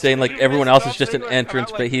that was Saying like everyone else is just an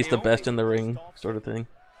entrance, but he's the best in the ring, sort of thing.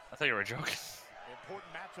 I thought you were joking.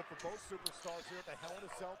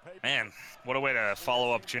 Man, what a way to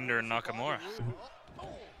follow up Jinder and Nakamura.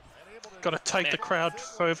 Gotta take the crowd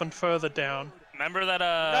further and further down. Remember that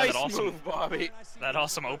Nice that awesome move, Bobby. that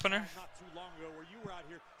awesome opener?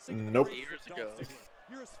 Nope. Years ago.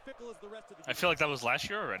 I feel like that was last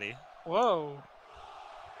year already. Whoa.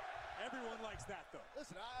 Everyone likes that though.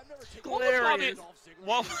 Listen, I've never taken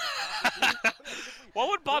What would Bobby, what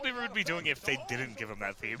would Bobby Roode be doing if they didn't give him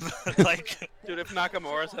that theme? Like, Dude, if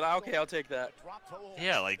Nakamura said, okay, I'll take that.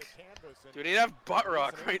 yeah, like, Dude, he'd have butt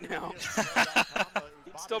rock right now.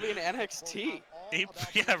 He'd still be in NXT.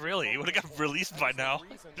 yeah, really, he would have got released by now.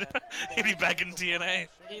 He'd be back in TNA.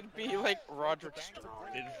 He'd be like Roderick Strong.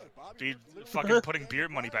 He'd be fucking putting beard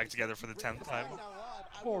money back together for the 10th time.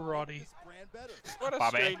 Poor Roddy. What a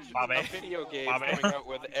Bobby, strange Bobby, video game Bobby, coming out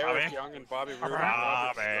with Eric Bobby, Young and Bobby Roode and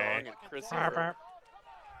Bobby, Roderick Strong and Chris Hero.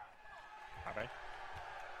 Bobby.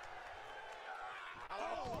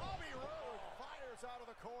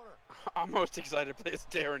 I'm most excited to play as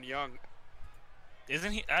Darren Young.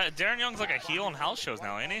 Isn't he? Darren Young's like a heel in house shows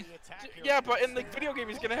now, ain't he? Yeah, but in the video game,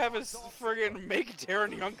 he's gonna have his friggin' "Make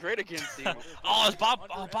Darren Young Great Again" theme. Oh, is Bob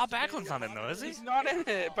Backlund's not in though, is he? He's not in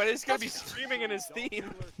it, but it's gonna be screaming in his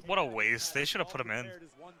theme. What a waste. They should have put him in.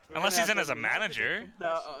 Unless he's in as a manager.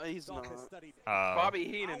 No, he's not. Bobby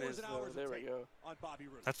Heenan is though. There we go.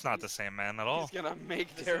 That's not the same man at all. He's gonna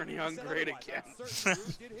make Darren Young great again.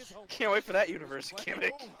 Can't wait for that universe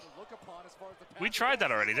gimmick. We tried that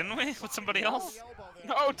already, didn't we? With somebody else?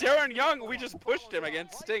 No, Darren Young, we just pushed him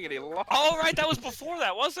against Sting and he lost. Oh, right, that was before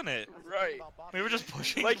that, wasn't it? Right. We were just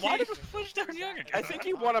pushing. Like Why did we push Darren Young again? I think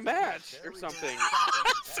he won a match or something.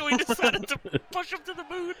 So we decided to push him to the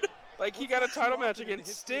moon. Like, he got a title match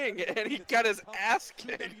against Sting and he got his ass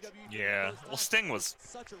kicked. Yeah. Well, Sting was.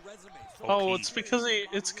 Oh, it's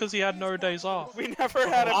because he had no days off. We never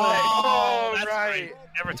had a Oh, payoff. that's right.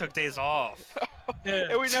 Never took days off. Yeah.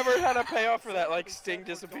 And we never had a payoff for that, like, Sting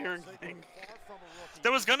disappearing thing.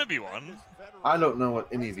 There was gonna be one. I don't know what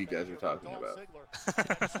any of you guys are talking about.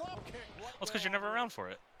 Well, it's because you're never around for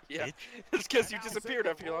it. Yeah, it's because you disappeared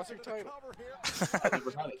after you lost your title. I never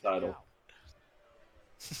had a title.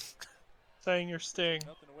 Saying your Sting.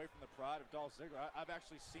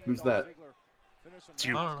 Who's that? It's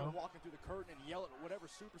you. I don't know.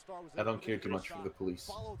 I don't care too much for the police.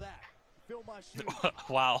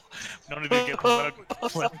 Wow. No need to get political.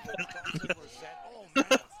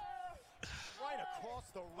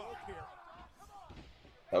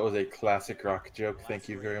 That was a classic Rock joke. Thank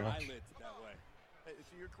you very much.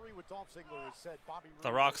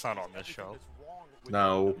 The Rock's not on this show.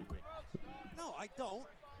 No. No, I don't.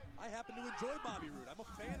 I happen to enjoy Bobby Roode. I'm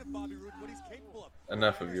a fan of Bobby Roode, what he's capable of.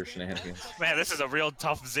 Enough of your shenanigans. Man, this is a real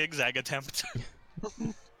tough zigzag attempt.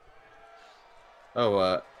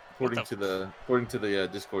 Oh, according to the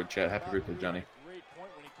Discord chat, happy birthday, Johnny.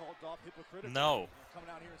 No.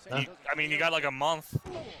 I mean, you got like a month.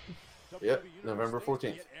 Yep, November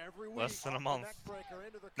 14th. Less than a month.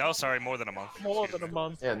 No, sorry, more than a month. More than a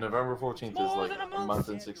month. Yeah, November 14th is like a month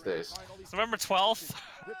and 6 days. It's November 12th.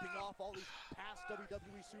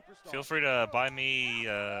 Feel free to buy me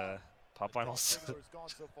pop vinyls.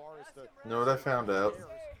 Know what I found out?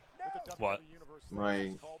 What?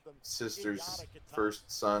 My sister's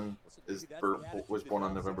first son was born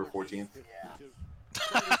on November 14th.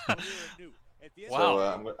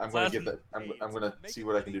 Wow. So I'm gonna get that. I'm gonna see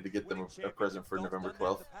what I can do to get them a present for November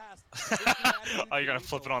 12th. Oh, you're gonna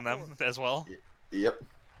flip it on them as well? Yep.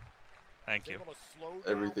 Thank you.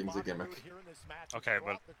 Everything's a gimmick. Okay,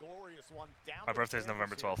 but my birthday's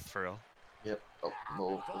November 12th, for real. Yep. Oh,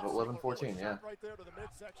 well, 11/14, yeah.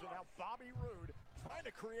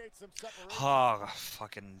 Oh,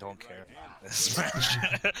 fucking don't care about this match.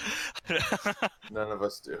 None of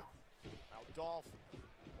us do.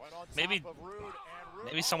 Maybe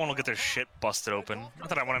someone will get their shit busted open. Not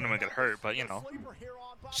that I want anyone to get hurt, but you know,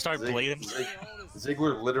 start bleeding.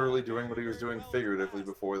 Ziggler literally doing what he was doing figuratively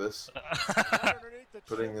before this,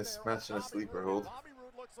 putting this match in a sleeper hold.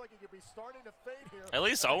 At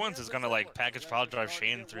least Owens is gonna like package pile drive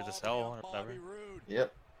Shane through the cell or whatever.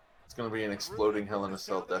 Yep. It's gonna be an exploding Hell in a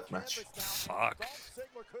Cell death match. Fuck.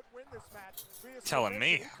 Telling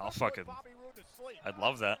me, I'd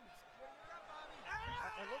love that.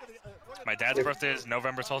 My dad's birthday is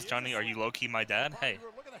November 12th, Johnny. Are you low-key my dad? Hey,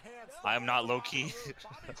 I am not low-key.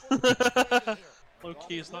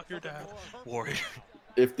 Low-key is not your dad. Warrior.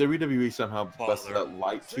 If WWE somehow busted out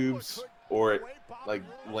light tubes or like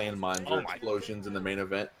landmines or explosions in the main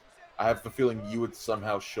event, I have a feeling you would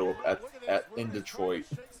somehow show up in Detroit.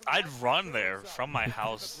 I'd run there from my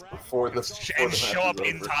house and show up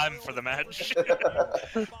in time for the match.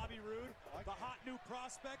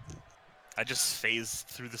 I just phase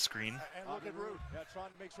through the screen. And look at Roode. Yeah,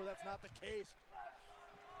 trying to make sure that's not the case.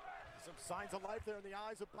 Some signs of life there in the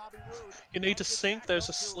eyes of Bobby Roode. You need to sync. There's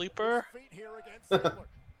a sleeper.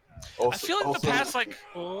 I feel like the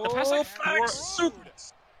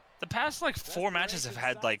past like four matches have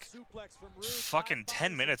had like fucking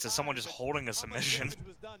 10 minutes of someone just holding a submission.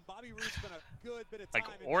 Like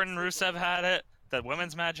Orton Rusev had it, the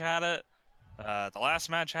women's match had it, the last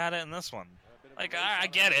match had it, and this one. Like, I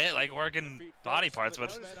get it, like, working body parts, but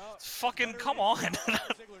fucking come on. I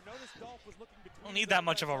don't need that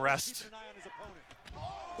much of a rest.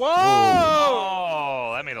 Whoa!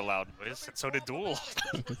 Oh, that made a loud noise. And so did Duel.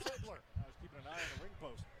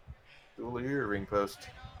 Duel here, ring post.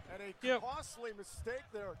 And a costly mistake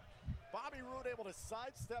there. Bobby Roode able to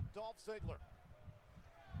sidestep Dolph Ziggler.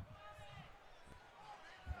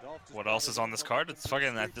 What else is on this card? It's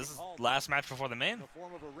fucking this is last match before the main.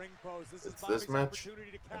 It's this match,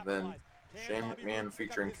 and then Shane McMahon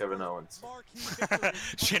featuring Kevin Owens.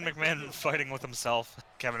 Shane McMahon fighting with himself.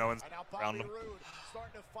 Kevin Owens around him. Rude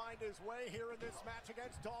starting to find his way here in this match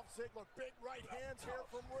against Dolph Ziggler. Big right hands here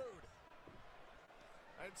from Rude.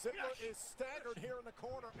 And Ziggler is staggered here in the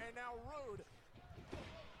corner, and now Rude.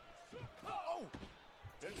 Oh!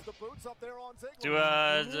 There's the boots up there on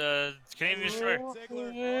Ziggler. Do Canadian Destroyer.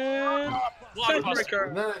 Blockbuster.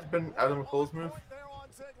 Hasn't that been Adam Cole's move?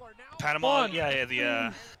 Panama, yeah,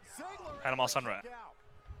 the Panama Sunrise. Yeah,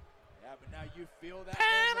 but now you feel that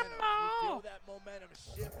momentum. You feel that momentum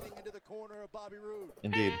shifting into the corner of Bobby Roode.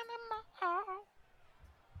 Indeed.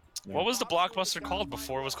 What was the Blockbuster called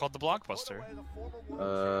before it was called the Blockbuster?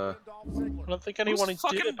 I don't think anyone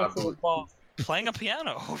did it before. Playing a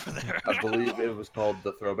piano over there. I believe it was called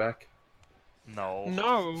the Throwback. No.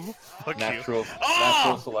 No. Fuck Natural, you.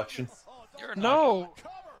 natural selection. No.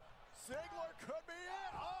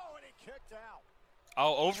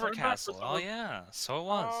 Oh, Overcastle. Oh yeah, so it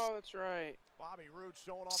was. Oh, that's right. Bobby Roode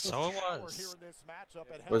showing off So it was.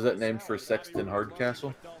 Was that named for Sexton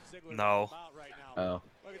Hardcastle? No. Oh.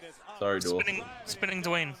 Sorry, Duel. Spinning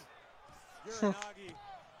Dwayne.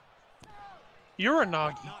 You're a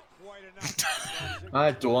Nagi.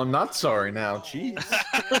 Alright, Duel, I'm not sorry now. Jeez.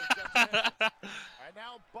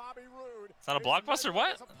 It's not a Blockbuster?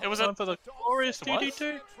 What? It was a... for the glorious It was?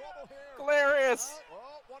 DDT. Hilarious!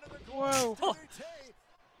 Whoa.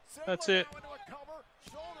 That's it.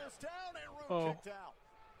 Oh.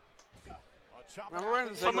 Remember when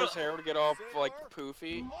Ziggler's hair would get all like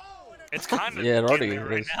poofy? It's kind of Yeah, it already getting there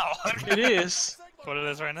right is. now. It is. That's what it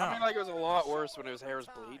is right I now. mean, like it was a lot worse when his hair was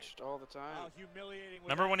bleached all the time.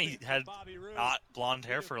 Remember when he had not blonde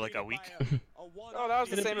hair for like a week? Oh, that was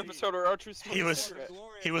the same episode where Archer He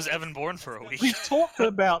was Evan Bourne for a week. We talked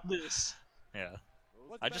about this. Yeah.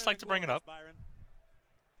 I just like to bring it up.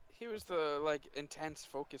 He was the like intense,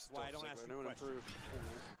 focused Dolph Ziggler. No one improved.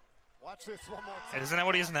 Watch this one more time. Isn't that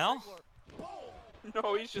what he is now?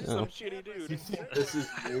 No, he's just some shitty You dude. think this is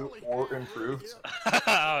new or improved?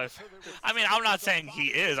 I mean, I'm not saying he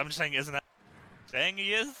is. I'm just saying, isn't that saying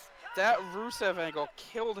he is? That Rusev angle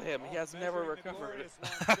killed him. He has never recovered.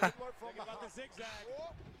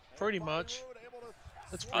 Pretty much.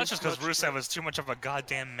 That's Well, that's just because Rusev is too much of a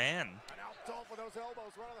goddamn man.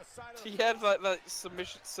 He had that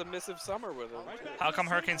submissive summer with him. How come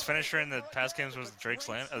Hurricane's finisher in the past games was Drake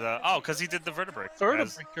Slam? Oh, because he did the vertebrae.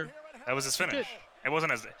 Vertebrae. That was his finish. It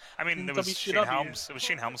wasn't as. I mean, it was Shane WCW. Helms. It was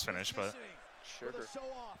Shane Helms' finish, but. Sugar.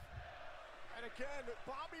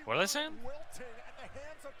 What are they saying?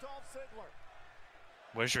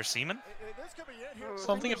 Where's your semen?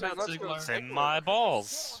 Something about Ziggler. It's in my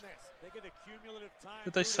balls.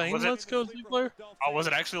 Did they say Was it- Let's Go Ziggler? Oh, was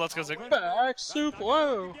it actually Let's Go Ziggler? Back soup,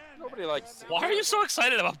 whoa. Nobody likes. Why are you so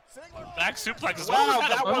excited about back suplexes? Wow,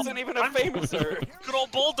 that wasn't even a famouser. Good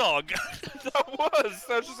old bulldog.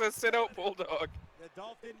 That was just a sit-out bulldog.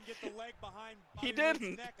 Dolph didn't get the leg behind He Bobby Roode's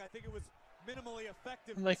didn't. neck. I think it was minimally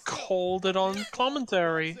effective. And they called it on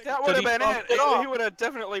commentary. That would have been fucked it. up. He would have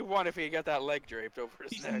definitely won if he got that leg draped over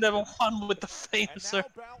his He's neck. never won with the famouser.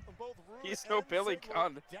 He's no Billy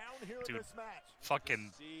Gunn. Dude,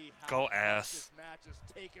 fucking go ass.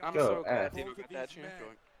 I'm Go so glad ass. they got that chant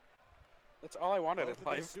going. That's all I wanted in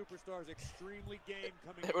life.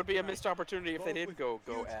 It would be a missed opportunity if they didn't go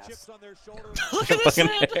ass. Look at this Fucking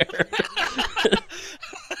head. hair.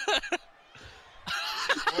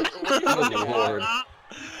 Good Lord.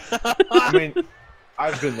 I mean,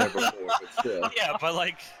 I've been there before, but still. Yeah, but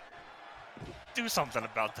like, do something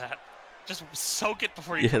about that. Just soak it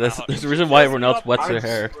before you Yeah, come that's out. the reason why everyone else wets their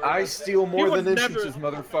hair. I steal more would than never- inches,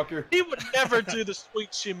 motherfucker. He would never do the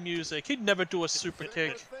sweet chin music. He'd never do a super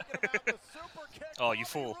kick. Oh, you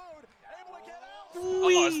fool.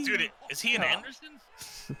 Oh, dude, is he an Anderson?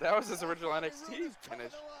 That was his original NXT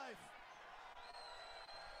finish.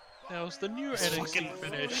 That was the new It's NXT fucking-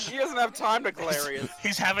 finish. He doesn't have time to glarious.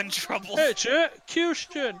 He's having trouble. Hey, chat,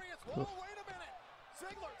 Houston. Ziggler's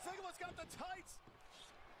got the tights.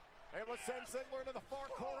 Able to send Ziggler into the far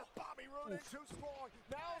corner. Bobby Roode in too strong.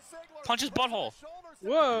 Now Ziggler. Punch his butthole.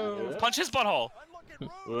 Whoa. Punch his butthole.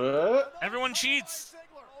 What? Everyone cheats.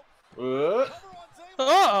 What?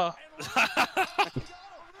 Ah!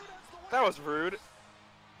 That was rude.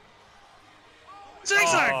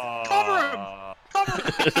 Zigzag! Cover him! Cover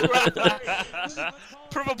him!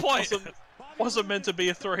 Prove a point. Wasn't meant to be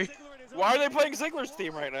a 3. Why are they playing Ziggler's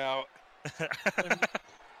theme right now?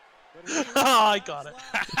 Ah, I got it.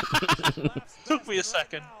 Took me a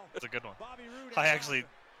second. That's a good one. I actually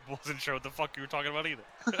wasn't sure what the fuck you were talking about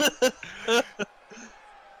either.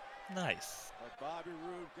 Nice. Bobby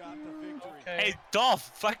Roode got the victory. Hey,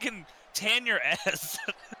 Dolph, fucking tan your ass.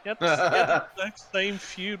 He had the exact same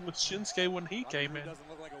feud with Shinsuke when he Bobby came Roode in. doesn't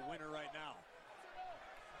look like a winner right now.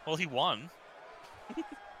 Well, he won. I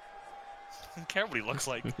don't care what he looks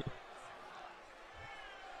like.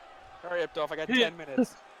 Hurry up, Dolph. I got 10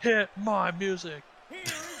 minutes. Hit my music. Here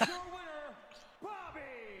is your winner, Bobby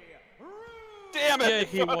Roode. Damn it!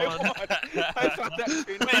 Yeah, he won. I thought that was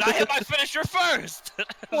Wait, I hit my finisher first.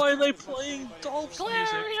 Why are they playing Dolph's music?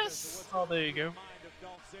 Hilarious. Oh, there you go.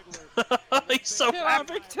 He's so I'm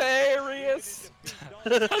victorious.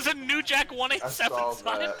 That was a New Jack I saw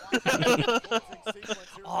 187 that.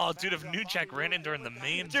 Oh, dude, if New Jack ran in during the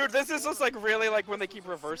main... Dude, this is just like really like when they keep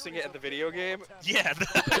reversing it in the video game. Yeah.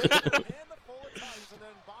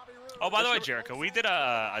 Oh, by the way, Jericho, we did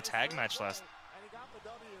a tag match last...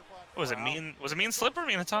 What was it, was it me and Slip or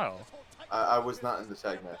me and Hatile? I was not in the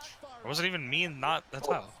tag match. Or was it even me and not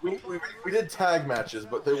Hatile? We did tag matches,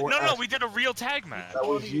 but they weren't. No, we did a real tag match. That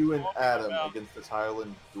was you and Adam against the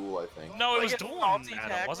Thailand duel, I think. No, it was Duel and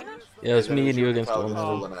Adam, wasn't it? Yeah, it was me and you against Duel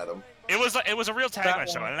one and Adam. It was a real tag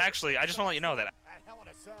match though, and actually, I just want to let you know that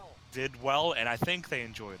did well, and I think they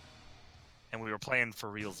enjoyed it. And we were playing for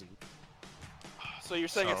realsy. So you're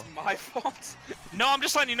saying it's my fault? No, I'm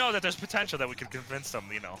just letting you know that there's potential that we could convince them,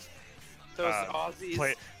 you know. Those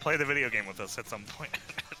Aussies. Play the video game with us at some point.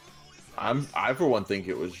 I for one think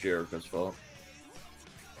it was Jericho's fault.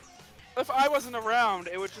 If I wasn't around,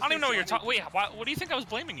 it would just I don't even know what you're talking. Wait, what do you think I was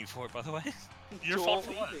blaming you for, by the way? Your fault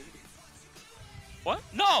for what? What?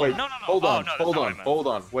 No, Wait, no. Hold on, no, hold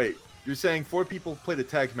on. Wait, you're saying 4 people played a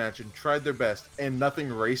tag match and tried their best, and nothing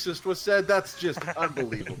racist was said? That's just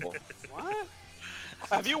unbelievable. What?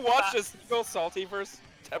 Have you watched this Eagle Saltyverse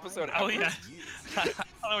episode? Oh yeah. I don't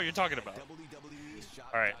know what you're talking about.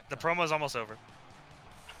 All right, the promo's almost over.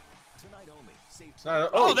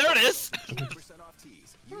 Oh, there it is.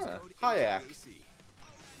 Hi, Ack.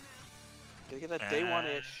 Gotta get that day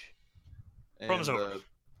one-ish. Promo's over.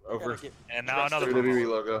 Over. And now another WWE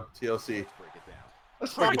logo. TLC.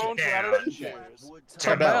 Let's break Trombone it down. Strategy.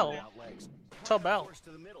 Tabell. Tabell.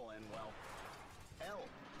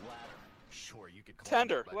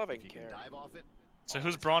 Tender, loving care. So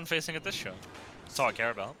who's Braun facing at this show? That's all I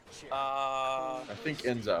care about. I think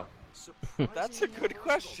Enzo. That's a good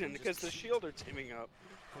question because the Shield are teaming up.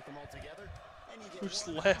 Who's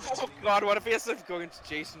left? Oh God, what if he has to go against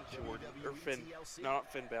Jason Jordan or Finn? No,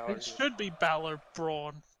 not Finn Balor. It should be Balor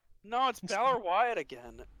Braun. No, it's Balor Wyatt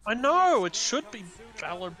again. I know, it should be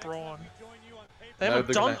Balor Braun. They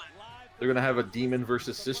haven't done it. They're gonna have a demon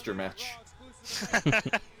versus sister match.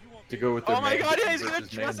 To go with their Oh my God, yeah, he's versus gonna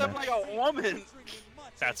dress man up match. like a woman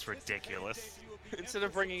That's ridiculous. instead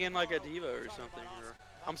of bringing in like a diva or something. Or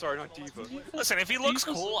I'm sorry, not diva. Listen, if he looks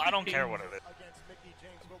cool, I don't care what it is.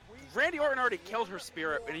 Randy Orton already killed her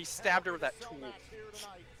spirit, and he stabbed her with that tool.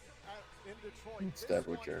 Stab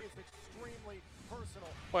with jerk.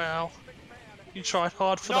 Wow. You tried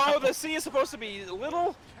hard for No, that. the C is supposed to be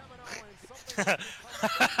little.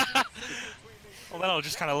 Well, that'll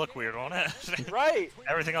just kind of look weird, won't it? Right.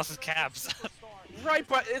 Everything else is caps. Right,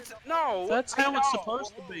 but it's no. That's how I it's know.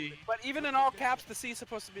 supposed to be. But even in all caps, the C is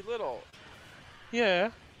supposed to be little.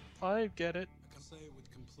 Yeah, I get it. I can say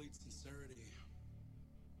with complete sincerity,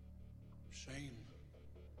 Shane.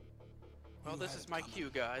 Well, this is my cue,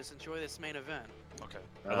 guys. Enjoy this main event. Okay.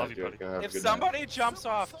 I love you, buddy. If somebody jumps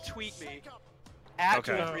off, tweet me at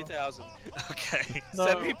Okay. 3000. Okay.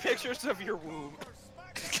 Send me pictures of your womb.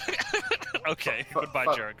 Okay.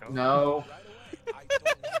 Goodbye, Jericho. No. I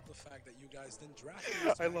don't love the fact that you guys didn't draft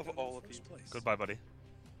me. I love all of you. Goodbye, buddy.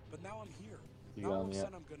 But now I'm here. You Now got all of me a yet?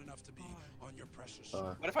 sudden I'm good enough to be on your precious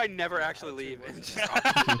show. What if I never actually leave and just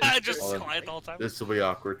I just Well, quiet the whole time. This will be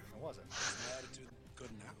awkward. My attitude good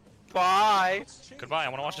now. Bye. Goodbye. I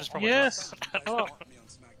want to watch this promo. Yes. Oh. Me on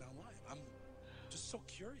SmackDown Live. I'm just so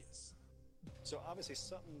curious. So obviously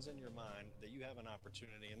something's in your mind that you have an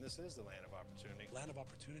opportunity, and this is the land of opportunity. Land of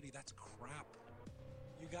opportunity, that's crap.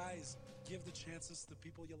 You guys give the chances to the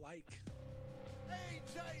people you like.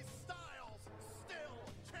 AJ Styles, still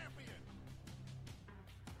champion.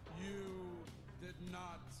 You did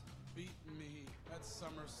not beat me at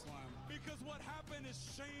SummerSlam. Because what happened is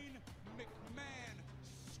Shane McMahon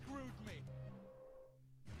screwed me.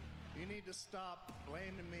 You need to stop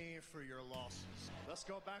blaming me for your losses. Let's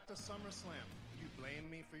go back to SummerSlam. You blame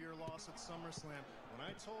me for your loss at SummerSlam. When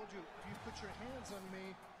I told you, if you put your hands on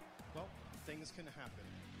me, well, things can happen.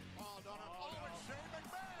 Oh, it's Shane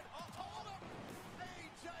McMahon. Oh, hold up.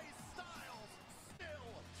 AJ Styles, still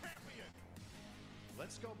champion.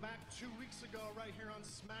 Let's go back 2 weeks ago right here on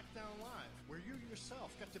SmackDown Live, where you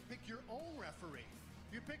yourself got to pick your own referee.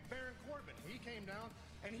 You picked Baron Corbin. He came down,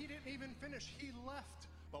 and he didn't even finish. He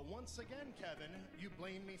left. But once again, Kevin, you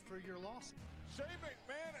blame me for your loss. Shane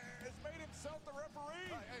McMahon has made himself the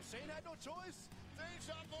referee. Shane had no choice.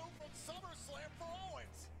 Deja vu from SummerSlam for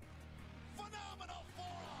Owens. Phenomenal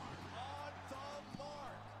forearm. On the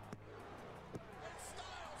mark. And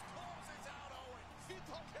Styles closes out Owens. He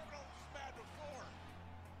thought Kevin Owens was mad before.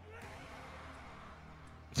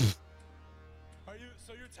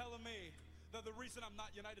 So you're telling me that the reason I'm not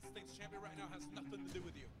United States champion right now has nothing to do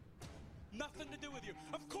with you? Nothing to do with you.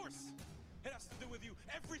 Of course, it has to do with you.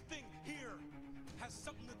 Everything here has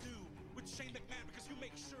something to do with Shane McMahon because you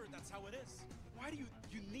make sure that's how it is. Why do you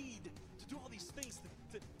need to do all these things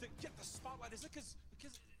to get the spotlight? Is it because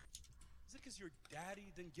your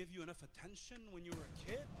daddy didn't give you enough attention when you were a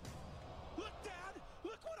kid? Look, Dad,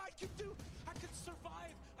 look what I can do. I could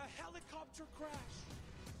survive a helicopter crash.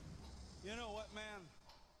 You know what, man?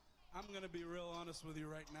 I'm gonna be real honest with you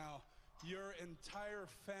right now. Your entire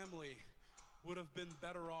family would have been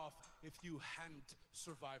better off if you hadn't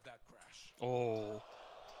survived that crash. Oh.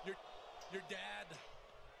 Your dad,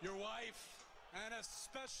 your wife, and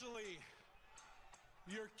especially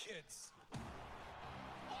your kids.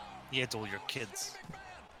 Yeah, it's all your kids.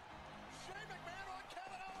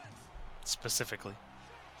 Specifically.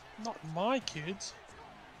 Not my kids.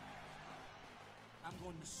 I'm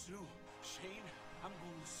going to sue Shane. I'm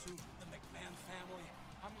going to sue the McMahon family.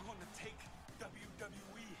 I'm going to take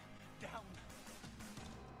WWE down.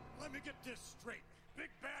 Let me get this straight.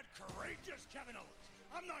 Big, bad, courageous Kevin Owens.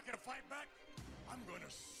 I'm not going to fight back. I'm going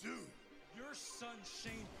to sue. Your son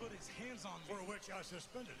Shane put his hands on me. For which I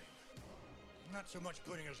suspended him. Not so much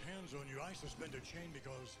putting his hands on you. I suspended Shane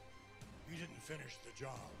because he didn't finish the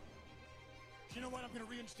job. You know what? I'm going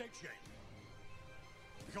to reinstate Shane.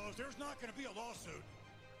 Because there's not going to be a lawsuit.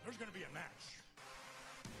 There's going to be a match.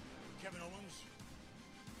 Kevin Owens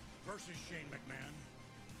versus Shane McMahon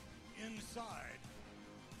inside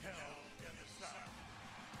Hell in the Cell.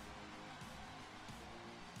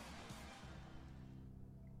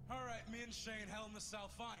 All right, me and Shane, Hell in the Cell,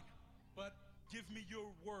 fine. But give me your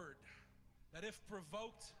word that if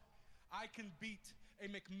provoked, I can beat a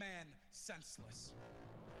McMahon senseless.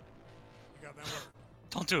 You got my word.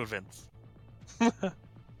 Don't do it, Vince.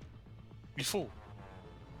 You fool.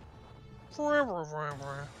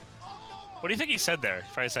 What do you think he said there? He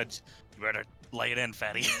probably said, "You better lay it in,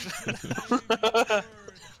 fatty."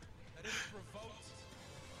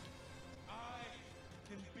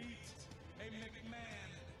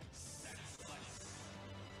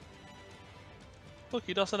 Look,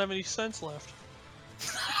 he doesn't have any sense left.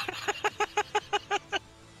 I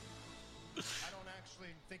don't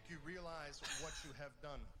actually think you realize what you have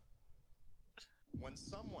done. When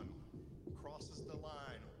someone crosses the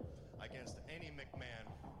line against any McMahon,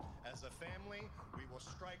 as a family, we will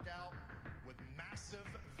strike out with massive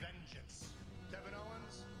vengeance. Kevin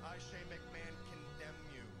Owens, I, Shane McMahon, condemn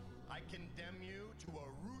you. I condemn you to a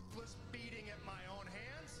ruthless beating at my own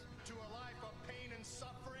hands, to a life of pain and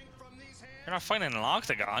suffering from these hands. You're not fighting in an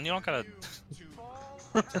octagon. You don't gotta.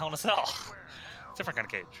 Hell in a Cell. Different kind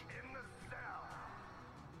of cage.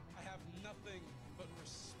 I have nothing but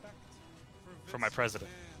respect For my president.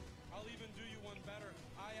 McMahon. I'll even do you one better.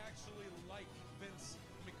 I actually like Vince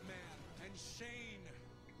McMahon. And Shane,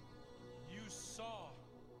 you saw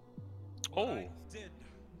what I did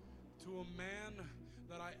to a man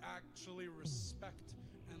that I actually respect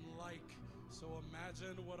and like. So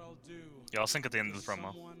imagine what I'll do. Yeah, I'll sync at the end of the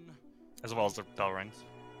promo. As well as the bell rings.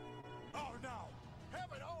 Oh no!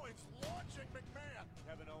 Kevin Owens launching McMahon!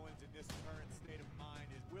 Kevin Owens in this current state of mind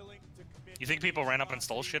is willing to commit. You think people ran up and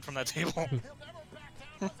stole shit from that table? He'll never back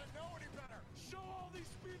down, doesn't know any better! Show all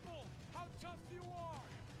these people how tough you are!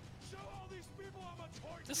 Show all these people how much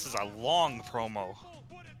heart This is a long promo.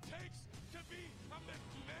 what it takes to be a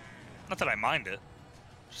McMahon! Not that I mind it.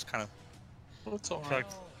 Just kind of. It's alright.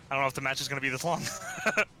 I don't know if the match is gonna be this long.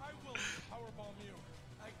 I will powerbomb you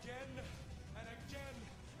again and again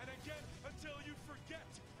and again until you forget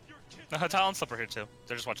your kid. The talent slipper here too.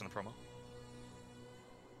 They're just watching the promo.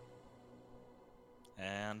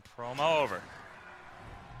 And promo over.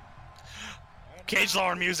 Cage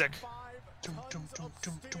lower music.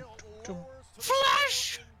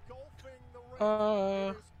 Flash!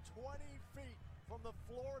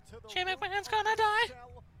 Shane McMahon's gonna die.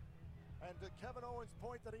 And to Kevin Owens'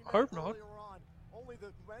 point that he made Hope not. earlier on, only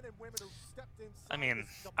the men and women who stepped inside I mean,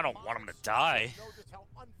 this I don't want him to demonic die. structure know just how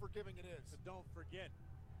unforgiving it is. But don't forget,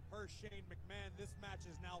 per Shane McMahon, this match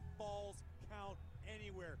is now falls count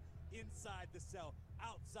anywhere. Inside the cell,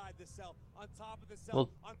 outside the cell, on top of the cell, Well,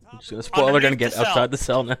 on I'm top just gonna of spoil. They're gonna Underneath get the cell. outside the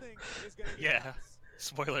cell now. Yeah.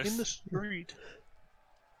 Spoilers. In the street.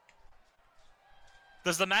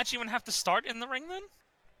 Does the match even have to start in the ring then?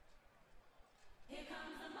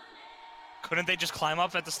 Couldn't they just climb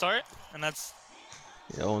up at the start? And that's...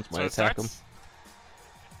 Yeah, Owens so might attack him.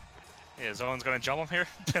 Yeah, is Owens gonna jump him here?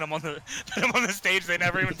 Pin him on the stage, they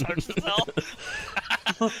never even touch the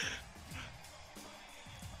cell?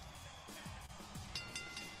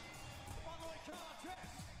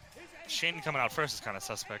 Shane coming out first is kind of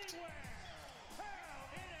suspect.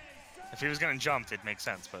 If he was getting jumped, it'd make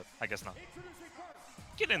sense, but I guess not.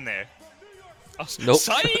 Get in there. Oh, nope.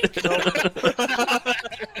 Psych!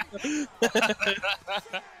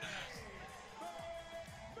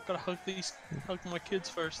 Gotta hug my kids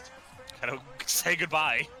first. Gotta say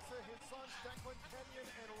goodbye.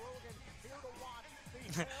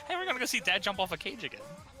 Hey, we're gonna go see Dad jump off a cage again.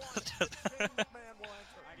 I can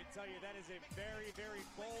tell you that is a very, very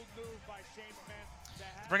bold move by Shane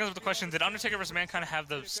McMahon. Bring us up the question, did Undertaker vs. Mankind have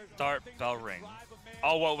the start bell ring?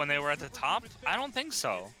 Oh, what, when they were at the top? I don't think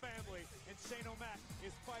so.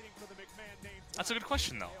 That's a good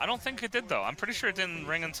question, though. I don't think it did, though. I'm pretty sure it didn't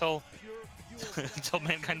ring until until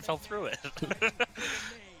Mankind fell through it.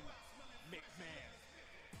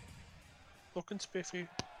 Looking spiffy.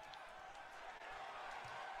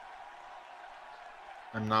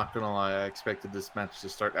 I'm not gonna lie, I expected this match to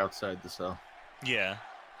start outside the cell. Yeah.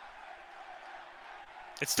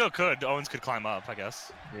 It still could. Owens could climb up, I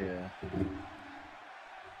guess. Yeah.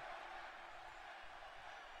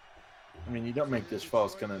 I mean, you don't make this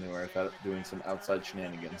false count anywhere without doing some outside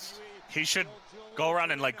shenanigans. He should go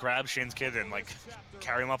around and, like, grab Shane's kid and, like,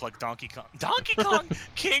 carry him up like Donkey Kong. Donkey Kong?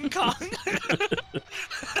 King Kong?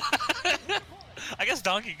 I guess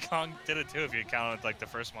Donkey Kong did it, too, if you counted, like, the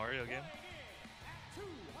first Mario game.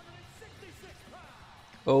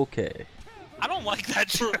 Okay. I don't like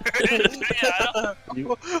that shirt. Yeah,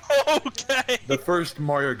 okay. The first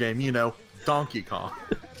Mario game, you know, Donkey Kong.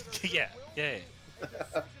 Yeah.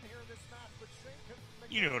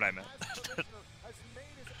 You knew what I meant.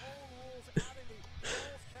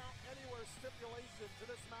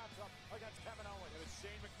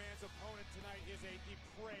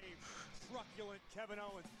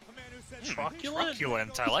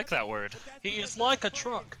 Truculent, I like that word. He is like a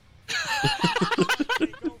truck.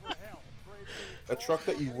 A truck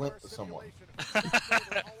that you lent to someone.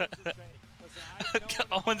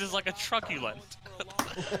 Owens is like a truculent.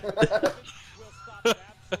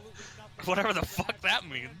 Whatever the fuck that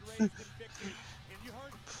means.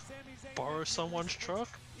 Borrow someone's truck?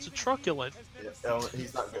 It's a truculent. Yeah,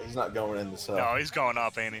 he's not going in the cell. No, he's going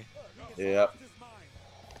up, ain't he? Yep.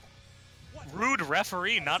 Rude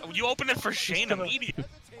referee, not you opened it for Shane immediately.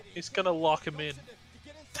 He's gonna lock him in.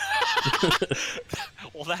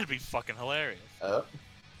 Well, that'd be fucking hilarious. Let's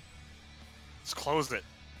close it.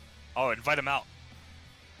 Oh, invite him out.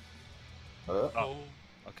 Oh.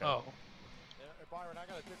 Okay. Oh. Byron, I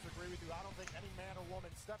gotta disagree with you. I don't think any man or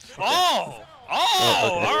woman steps in. Oh!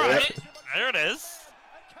 All right. There it is.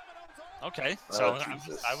 Okay, so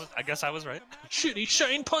I guess I was right. Shitty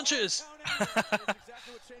Shane punches.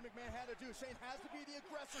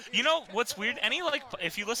 You know what's weird? Any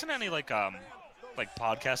if you listen to any like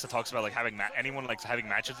podcast that talks about like having anyone like having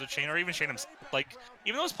matches with Shane or even Shane himself, like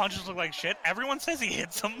even though his punches look like shit, everyone says he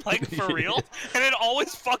hits them like for real, and it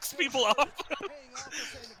always fucks people up.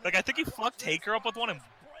 Like I think he fucked Taker up with one and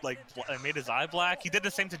like made his eye black. He did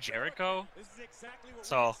the same to Jericho.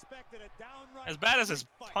 So as bad as his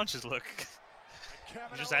punches look,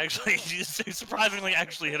 he's surprisingly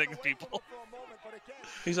actually hitting people.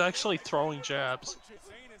 He's actually throwing jabs.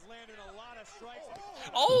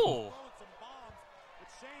 Oh!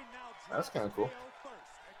 That's kind of cool.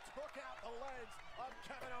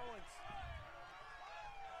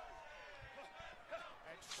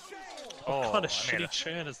 What kind of shitty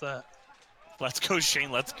chant is that? Let's go,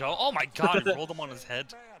 Shane, let's go. Oh my god, he rolled him on his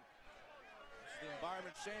head.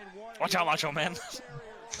 Watch out, Macho Man.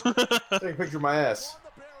 Take a picture of my ass.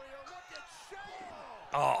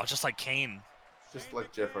 Oh, just like Kane. Just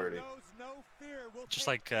like Jeff Hardy. Just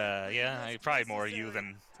like, yeah, probably more you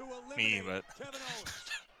than me, but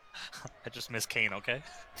I just miss Kane, okay?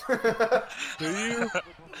 Do you?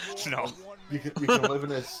 No. You can live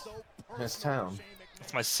in his town.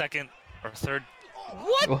 It's my second or third.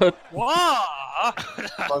 What? Wow!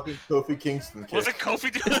 Fucking Kofi Kingston. Was it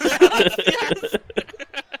Kofi doing that?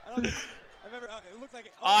 Yes!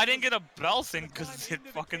 Oh, I didn't get a bell thing because it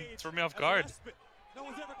fucking threw me off guard.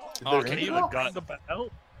 Oh, can you got the bell?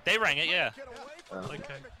 They rang it, yeah.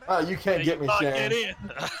 Okay. Oh, you can't get me, Shane. Get in.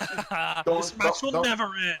 This match will never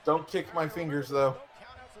end. Don't kick my fingers, though.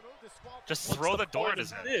 Just throw the door at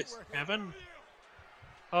his head. This, Kevin.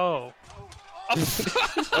 Oh.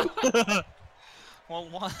 Well,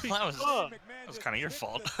 that was kind of your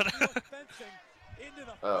fault.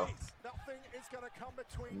 Oh.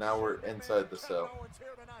 Now we're inside the cell.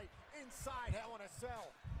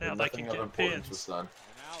 Now they Nothing can of get importance pins. was done.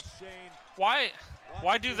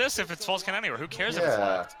 Why do this if it's Falls Count Anywhere? Who cares if it's Yeah.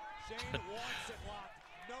 locked?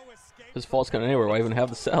 His Falls Count Anywhere. Why even have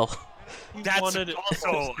the cell? That's also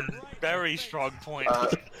a very strong point.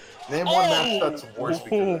 Name one match that's worse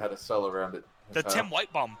because it had a cell around it. The Tim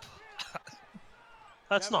White bump.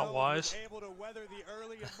 That's not wise.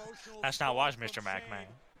 That's not wise, Mr. McMahon.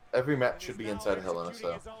 Every match should be inside a Hell in a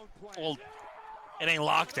Cell. Well, it ain't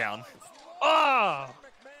lockdown. Ah!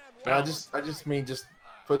 I just mean just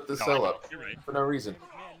put the cell up for no reason.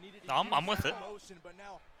 No, I'm with it.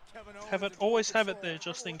 Always have it there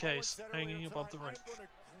just in case, hanging above the ring.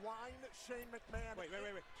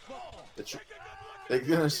 They're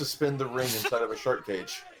gonna suspend the ring inside of a shark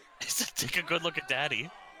cage. Take a good look at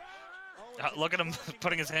Daddy. Look at him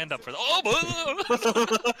putting his hand up for the.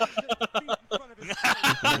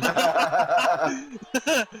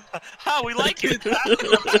 Oh, we like it.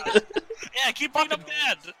 Yeah, keep beating up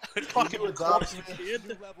Dad. Fucking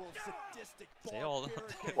kid.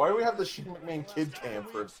 Why do we have the Shane McMahon kid cam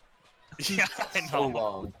for yeah, I know. so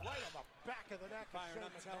long?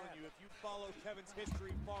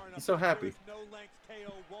 He's so happy.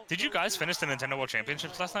 Did you guys finish the Nintendo World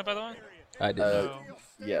Championships last night, by the way? I did.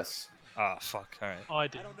 Yes. Oh, fuck. Alright. I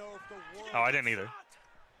did. Oh, I didn't either.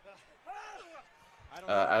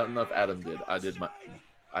 I don't know if Adam did. I did.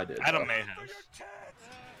 Adam may have.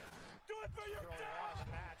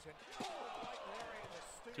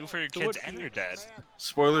 Do it for your kids and your dad.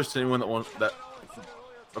 Spoilers to anyone that wants that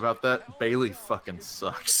about that. Bailey fucking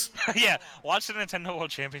sucks. Yeah, watch the Nintendo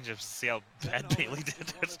World Championships to see how bad Bailey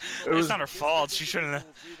did. It's not her fault. She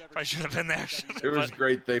probably shouldn't have been there. It was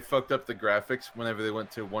great. They fucked up the graphics whenever they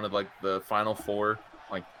went to one of like the Final Four,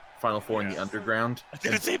 in the underground.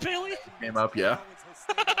 Did it say Bailey? Came up, yeah.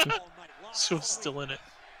 She was still in it.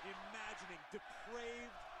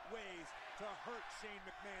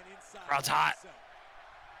 Crowd's hot.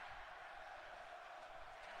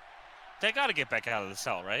 They gotta get back out of the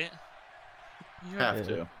cell, right? You have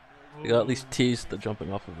to. You gotta at least tease the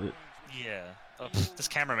jumping off of it. Yeah. Oh, this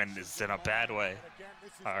cameraman is in a bad way.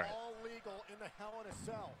 Alright.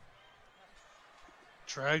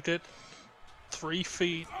 Dragged it 3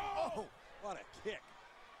 feet. Oh, what a kick.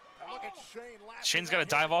 Look at Shane. Shane's gotta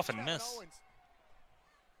dive off and miss.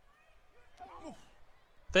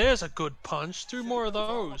 There's a good punch. 2 more of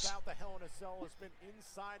those. The Hell in a Cell has been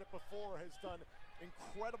inside it before, has done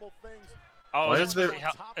incredible things. Oh, is it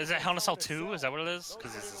Hell in a Cell 2? Is that what it is?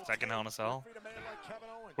 Because it's the second Hell in a Cell.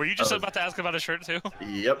 Were you just about to ask about a shirt too?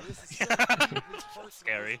 Yep.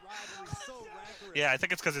 Scary. Yeah, I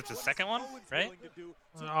think it's because it's the second one, right?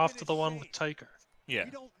 After the one with Taker. Yeah.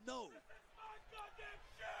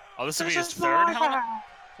 Oh, this would be his third Hell.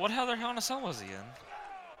 What other Hell in a Cell was he in?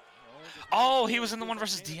 Oh, he was in the one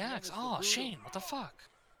versus DX. Oh, Shane, what the fuck?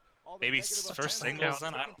 Maybe first singles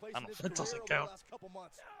then? I don't know. It doesn't count.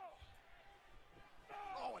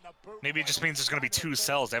 Maybe it just means there's gonna be 2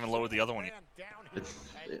 cells. They haven't lowered the other one yet.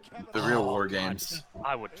 The real War Games.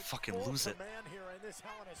 I would fucking lose it.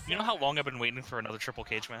 You know how long I've been waiting for another triple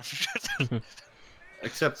cage match?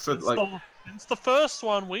 Except for It's the first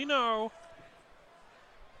one, we know.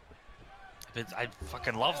 I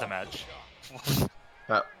fucking love the match.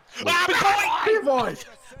 Big boy!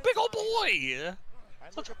 Big old boy!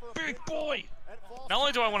 Such a big boy! Not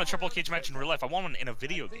only do I want a triple cage match in real life, I want one in a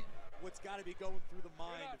video game. What's got to be going through the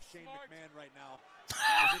mind of Shane McMahon right now?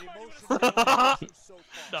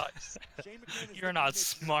 Nice. You're not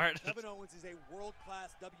smart. Kevin Owens is a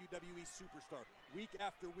world-class WWE superstar, week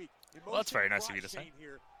after week. Well, that's very nice of you to say.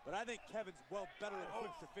 Here, but I think Kevin's better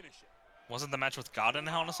equipped to finish it. Wasn't the match with God in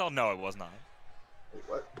Hell in a Cell? No, it was not. Wait,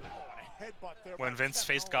 what? When Vince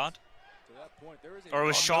faced God? Or it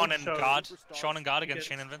was Shawn and God? Shawn and God against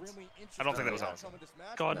Shane and Vince? I don't think that was awesome.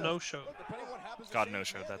 God no-showed. God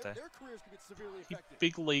no-showed that day. He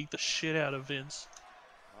big leagued the shit out of Vince.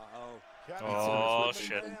 Oh,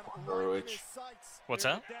 shit. ROH. What's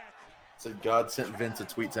that? Said God sent Vince a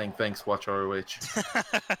tweet saying, thanks, watch ROH. And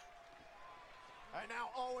now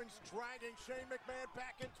Owens dragging Shane McMahon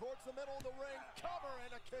back in towards the middle of the ring. Cover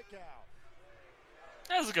and a kick out.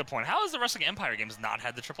 That's a good point. How has the Wrestling Empire games not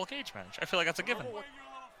had the triple cage match? I feel like that's a given.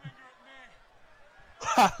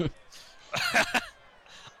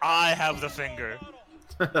 I have the finger.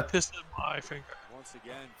 This is my finger. Once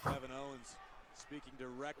again, Kevin Owens speaking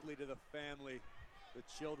directly to the family. The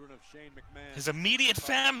children of Shane McMahon. His immediate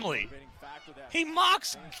family. He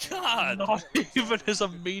mocks God. Not even his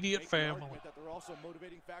immediate family.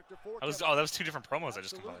 That was two different promos I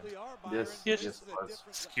just combined. Yes.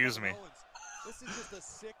 Excuse me.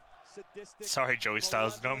 Sorry, Joey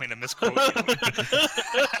Styles. Don't mean to misquote you.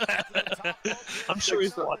 I'm sure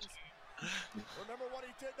he's watching.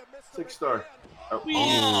 6-star.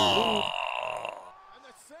 Oh.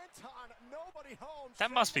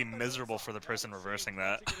 That must be miserable for the person reversing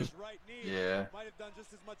that. Yeah.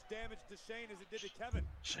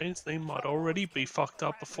 Shane's name might already be fucked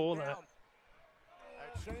up before that.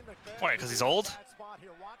 Why? Because he's old?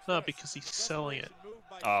 No, because he's selling it.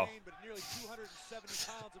 Oh.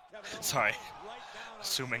 Sorry.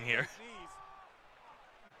 Assuming here.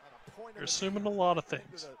 You're assuming a lot of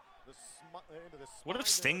things. What if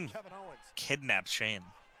Sting kidnapped Shane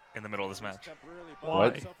in the middle of this match?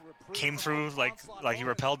 Why? Came through like he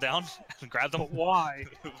rappelled down and grabbed him. But why?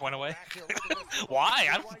 Went away. Why?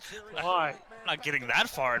 Why? I'm not getting that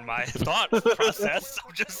far in my thought process.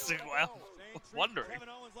 I'm just wondering.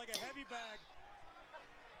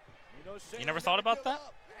 You never thought about that?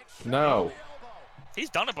 No. He's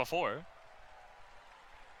done it before.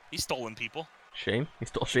 He's stolen people. Shane? He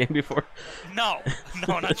stole Shane before? No,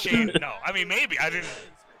 not Shane. No, I mean maybe I didn't.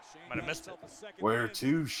 Might have missed it. Where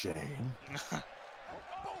to, Shane?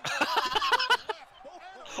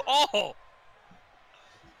 Oh!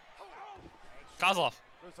 Kozlov.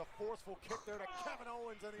 There's a forceful kick there to Kevin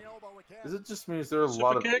Owens and the elbow again. Does it just mean there are a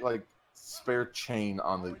lot of like spare chain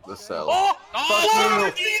on the cell? Oh!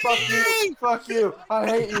 Fuck you! Fuck you! I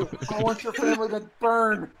hate you! I want your family to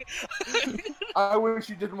burn! I wish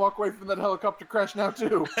you didn't walk away from that helicopter crash now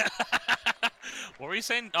too. What were you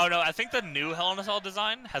saying? Oh no, I think the new Hell in a Cell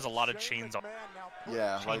design has a lot of chains on.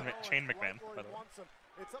 Yeah, Shane McMahon, by the way.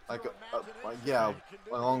 Like, yeah,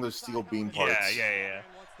 along those steel beam parts. Yeah.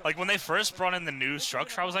 Like when they first brought in the new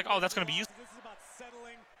structure, I was like, oh, that's gonna be useful.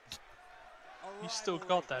 You still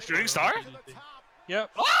got that. Shooting star?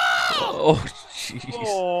 Yep. Oh, jeez.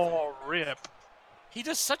 Oh, rip. He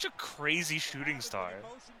does such a crazy shooting star.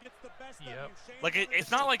 Yep. Like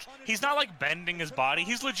it's not like he's not like bending his body.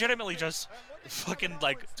 He's legitimately just fucking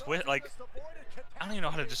like like I don't even know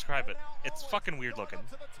how to describe it. It's fucking weird looking.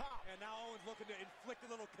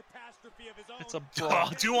 It's a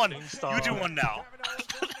do one. star. You do one now.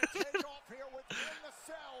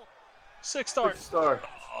 6-star. 6-star.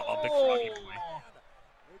 Oh, big froggy boy.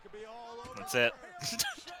 That's it.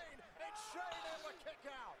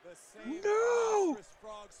 No!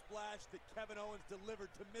 Frog splash that Kevin Owens delivered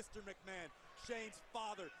to Mr. McMahon, Shane's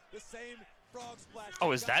father. The same frog splash.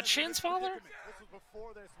 Oh, is that Shane's father?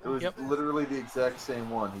 It was literally the exact same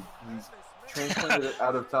one. He's transplanted it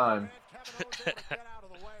out of time. Look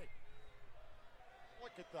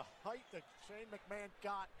at the height that Shane McMahon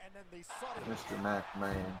got, and then the sudden Mr.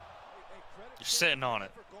 McMahon. You're sitting on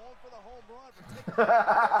it.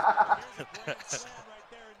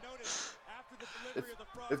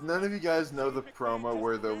 If none of you guys know the promo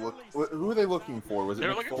where they're who are they looking for? Was it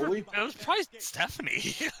Mick Foley? It was probably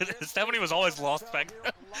Stephanie. Stephanie was always lost back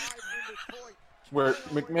then. Where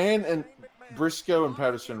McMahon and Briscoe and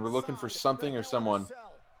Patterson were looking for something or someone,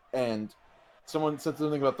 and someone said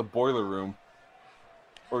something about the boiler room.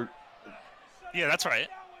 Or yeah, that's right.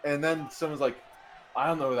 And then someone's like, I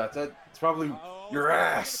don't know who that's at. It's probably your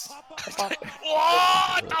ass. What the fuck?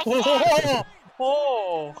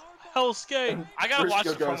 Oh, Hell's Gate. I gotta watch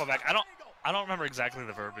the Briscoe promo back. I don't remember exactly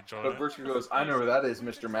the verbiage on But it. Briscoe goes, I know who that is,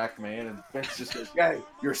 Mr. McMahon, and Vince just goes, hey,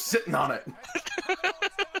 you're sitting on it.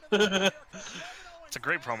 It's a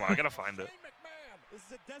great promo. I gotta find it.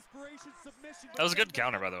 That was a good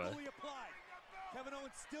counter, by the way.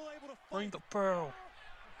 Ring the bell.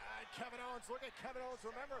 Kevin Owens, look at Kevin Owens.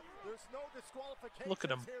 Remember, there's no disqualifications Look at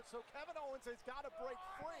him. here, so Kevin Owens has got to break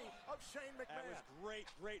free of Shane McMahon. That was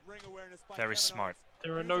great ring awareness by Very Kevin smart.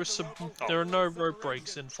 There are no rope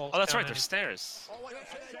breaks in Falls Oh, that's right. Count There's stairs.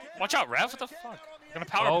 Watch out, Rev. What the fuck? You're gonna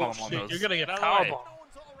powerbomb on shit, those. you're gonna get out of the way.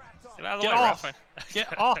 powerbomb. Get out of the Get way, off. Rev.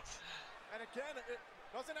 Get off. And again, it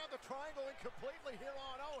doesn't have the triangle in completely here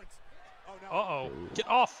on Owens. Oh, no. Uh-oh. Get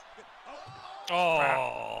off.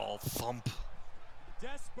 Oh, thump.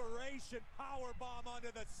 Desperation powerbomb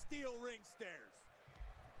onto the steel ring stairs.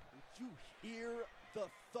 Did you hear the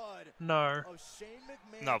thud No. of Shane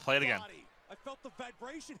McMahon's No, play it again. body? I felt the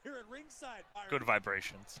vibration here at ringside. Good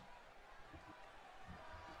vibrations.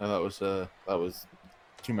 No, that was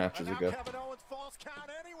 2 matches ago. Kevin Owens falls count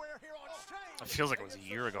anywhere here on Shane. It feels like it was a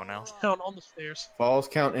year ago now. Down on the stairs. Falls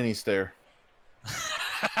count any stair.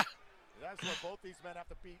 That's where both these men have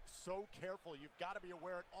to be so careful. You've got to be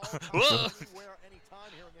aware at all times, anywhere, anytime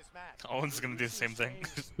here in this match. Owens is gonna do the same thing.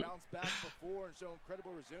 Bounce back before and show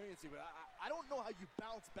incredible resiliency, but I don't know how you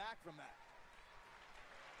bounce back from that.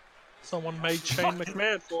 Someone made Shane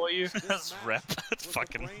McMahon for you. That's rep.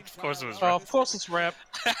 Fucking. Of course it was Oh, rep. of course it's rap.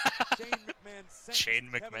 Shane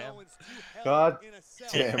McMahon. God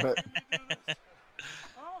damn it.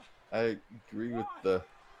 I agree with the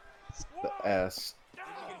ass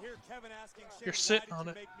You're sitting on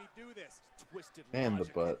it. and the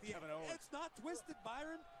butt. It's not twisted,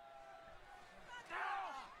 Byron.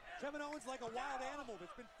 Kevin Owens like a wild animal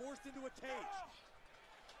that's been forced into a cage.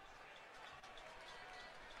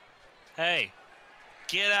 Hey,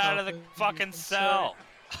 get out of the fucking cell.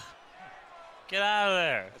 Get out of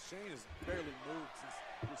there. Shane has barely moved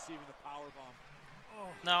since receiving the powerbomb.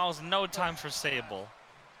 No, it's no time for Sable.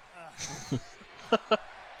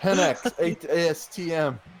 Penex, 8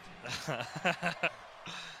 ASTM.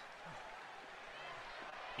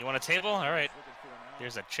 You want a table? All right.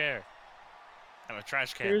 Here's a chair. And a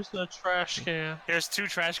trash can. Here's the trash can. Here's 2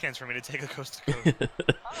 trash cans for me to take a coast to coast.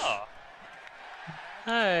 Oh.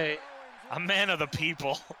 Hey. A man of the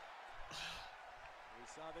people. We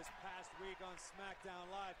saw this past week on SmackDown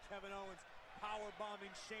Live, Kevin Owens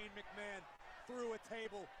powerbombing Shane McMahon through a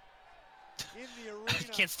table in the arena.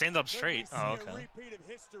 You can't stand up straight. Oh, okay.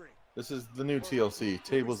 This is the new TLC.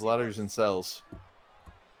 Tables, ladders, and cells.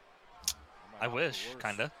 I wish,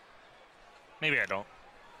 kinda. Maybe I don't.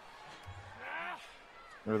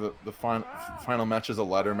 Or the final match is a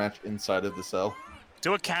ladder match inside of the cell.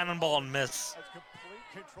 Do a cannonball and miss.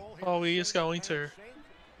 Oh, he is going to.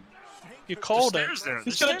 You called it. There.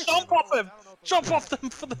 He's gonna jump off him! Jump off them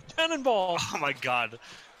for the cannonball! Oh my god.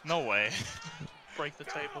 No way. Break the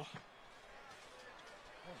table.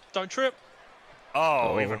 Don't trip.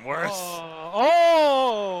 Oh, even worse.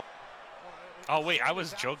 Oh! Oh wait, I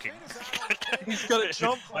was joking. He's gonna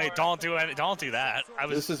jump. Wait, don't do that.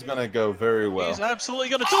 This is gonna go very well. He's absolutely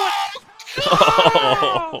gonna do it.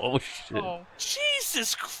 Oh shit! Oh.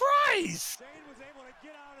 Jesus Christ! Shane was able to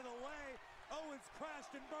get out of the way. Owens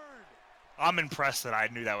crashed and burned. I'm impressed that I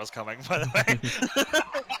knew that was coming. By the way,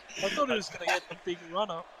 I thought he was gonna get the big run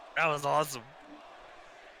up. That was awesome.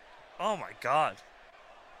 Oh my god.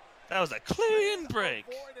 That was a clean break.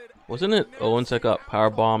 Wasn't it Owens that got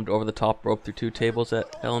powerbombed over the top rope through 2 tables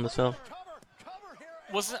at Hell in the Cell?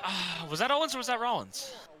 Was that Owens or was that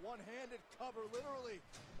Rollins?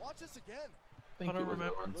 I don't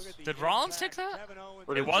remember. Did Rollins take that?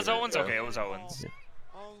 It was Owens? Okay, it was Owens.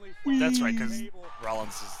 Yeah. That's right, because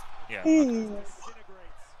Rollins is... Yeah. Ooh.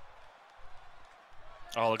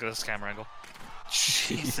 Oh, look at this camera angle.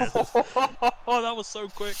 Jesus. Oh, that was so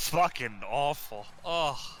quick. Fucking awful.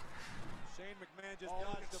 Oh. Shane McMahon just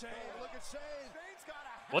dodged the ball. Look at Shane.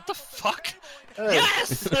 What the fuck? Hey.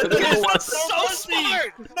 Yes! Yes, that's so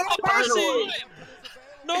smart! No mercy!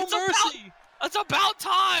 No mercy! It's about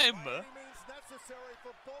time!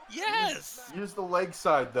 Yes! Use the leg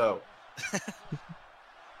side though.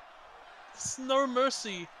 It's no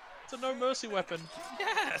mercy. It's a no mercy weapon.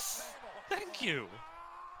 Yes! Thank you.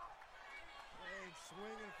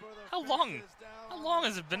 How long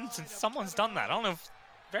has it been since someone's done that? I don't know.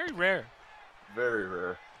 Very rare. Very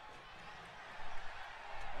rare.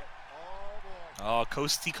 Oh,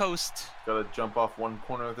 coasty coast. Gotta jump off one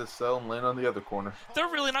corner of this cell and land on the other corner. They're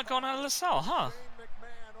really not going out of the cell, huh?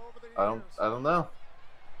 I don't know.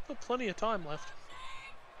 Still plenty of time left,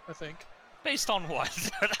 I think. Based on what?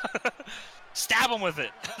 Stab him with it.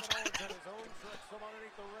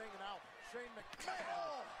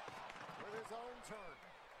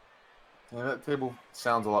 Yeah, that table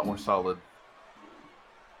sounds a lot more solid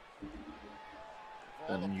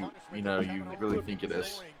than you really think it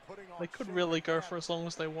is. They could really go for as long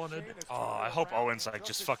as they wanted. Oh, I hope Owens like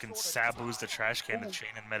just fucking saboos the trash can and Shane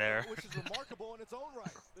in midair.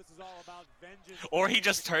 Or he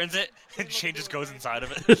just turns it and Shane just goes inside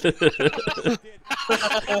of it.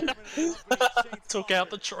 Took out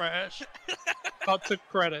the trash. Got to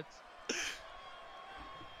credits.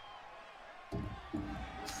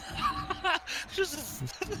 Just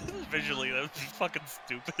visually, that would be fucking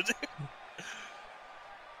stupid.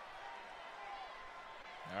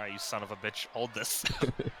 Alright, you son of a bitch. Hold this.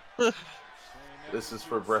 This is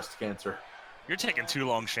for breast cancer. You're taking too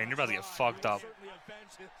long, Shane. You're about to get fucked up.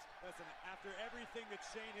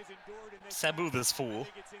 Sabu this fool.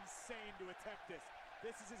 It's insane to attempt this.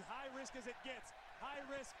 This is as high risk as it gets. High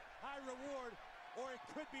risk, high reward, or it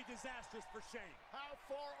could be disastrous for Shane. How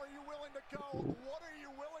far are you willing to go? What are you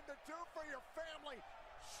willing to do for your family?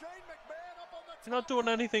 Shane McMahon up on the top. You're not doing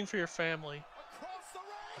anything for your family. Across the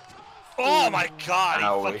ring. Oh my god,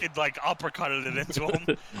 Owie. he fucking like uppercutted it into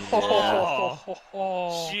him. Yeah.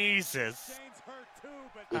 Oh, Jesus.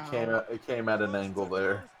 It came at an angle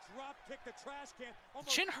there.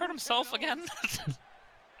 Chin hurt himself again? Is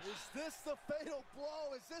this the fatal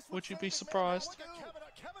blow? Is this Would you be surprised?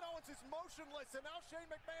 Kevin Owens is motionless, and now Shane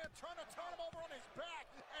McMahon trying to turn him over on his back,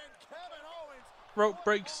 and Kevin Owens. Rope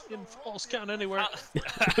breaks in falls count anywhere. How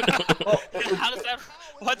does that?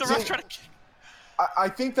 Why'd the ref try to? I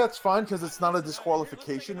think that's fine because it's not a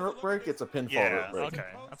disqualification rope break; it's a pinfall rope break. Okay,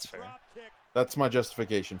 that's fair. That's my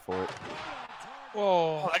justification for it.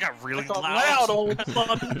 Whoa! I got really loud all of a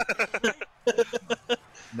sudden.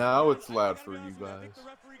 Now it's loud for you guys.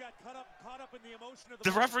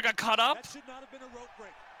 The referee got caught up?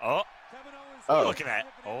 Oh. Oh. Look at that.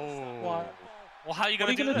 Oh. What? Well, how are you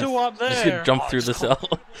going to do up there? He's gonna jump through the cell.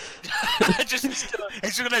 he's just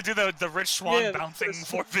going to do the Rich Swan bouncing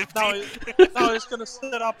 450. No, he's going to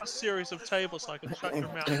set up a series of tables so I can shut your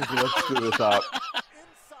mouth. Let's do the top.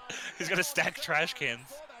 He's going to stack trash cans.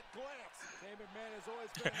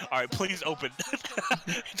 Alright, please open.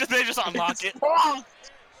 They just unlock it. I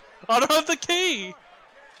don't have the key!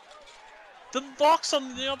 The lock's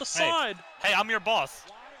on the other side. Hey, I'm your boss.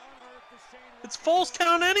 It's falls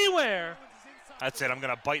count anywhere. That's it, I'm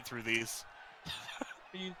gonna bite through these.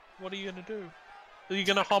 What are you gonna do? Are you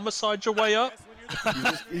gonna homicide your way up?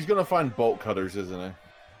 He's gonna find bolt cutters, isn't he?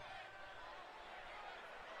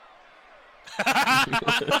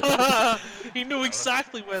 He knew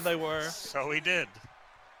exactly where they were. So he did.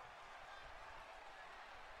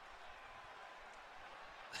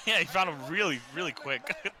 Yeah, he found them really, really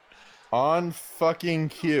quick. On fucking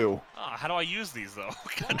cue. Oh, how do I use these though?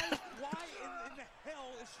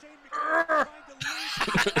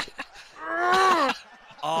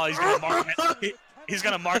 Oh, he's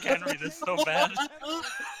gonna Mark Henry this so bad.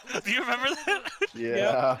 Do you remember that?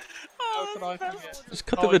 Yeah. Oh, Just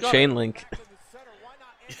cut through the chain link.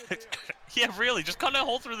 Yeah, really. Just cut a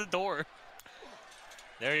hole through the door.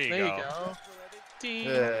 There you go.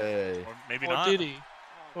 Hey. Or maybe or not. Did he?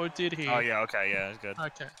 Or did he? Oh yeah. Okay. Yeah. Good.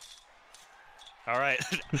 Okay. All right.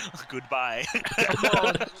 Goodbye. Come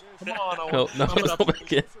on. No, no,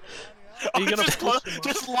 back in. Are you gonna just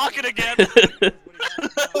lock it again?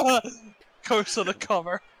 Goes to the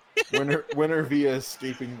cover. Winner via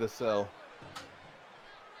escaping the cell.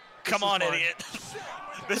 Come on, idiot.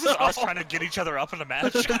 This is us trying to get each other up in a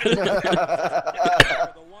match.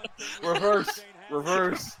 Reverse.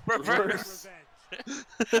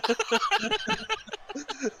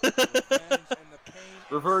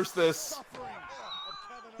 Reverse this.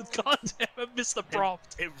 God damn it, missed the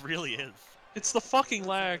prompt. It really is. It's the fucking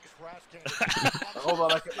lag. Hold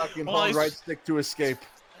on, I can hold right stick to escape.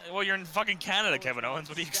 Well, you're in fucking Canada, Kevin Owens.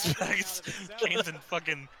 What do you expect? Kane's in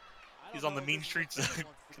fucking... He's on the mean streets of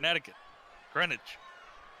Connecticut. Greenwich.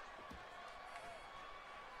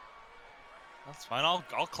 That's fine.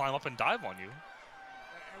 I'll climb up and dive on you.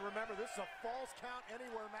 And remember, this is a falls count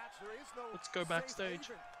anywhere match. There is no. Let's go backstage.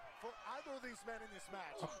 For either of these men in this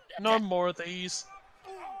match. No more of these.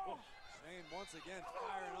 Shane once again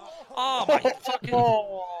firing up. Oh my fucking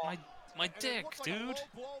my dick, dude.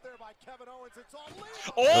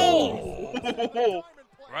 Oh!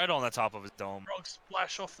 Right on the top of his dome. Frog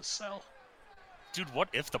splash off the cell. Dude, what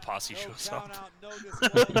if the posse shows up?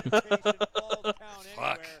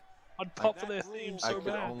 Fuck. I'd pop for their theme so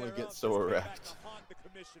bad. I can only get so erect.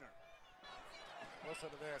 Listen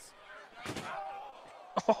to this.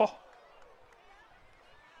 Oh.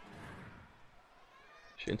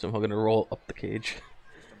 Shane somehow gonna roll up the cage.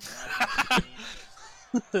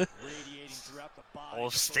 Well,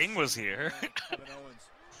 if Sting was here.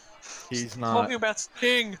 He's not. Talking about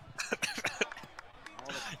Sting.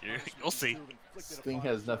 You'll see. Sting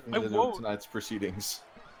has nothing to do with tonight's proceedings.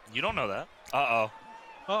 You don't know that. Uh-oh.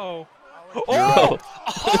 Uh-oh. Oh!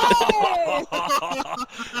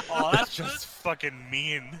 Oh, that's just fucking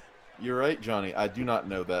mean. You're right, Johnny. I do not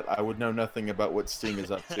know that. I would know nothing about what Sting is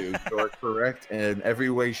up to. You are correct in every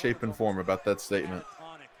way, shape, and form about that statement.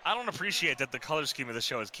 I don't appreciate that the color scheme of the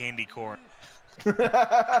show is candy corn.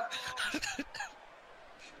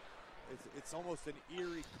 It's almost an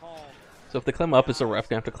eerie calm. So if they climb up, is the ref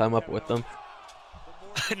gonna have to climb up with them?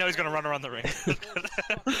 No, he's gonna run around the ring.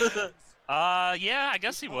 Yeah, I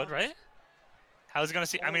guess he would, right? How's he gonna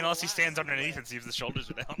see? I mean, unless he stands underneath and sees if the shoulders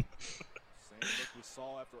are down. Same look we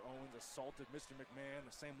saw after Owens assaulted Mr. McMahon.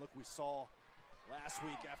 The same look we saw last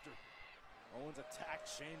week after Owens attacked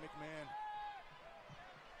Shane McMahon.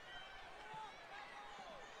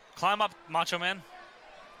 Climb up, Macho Man.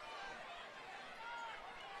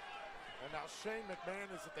 And now Shane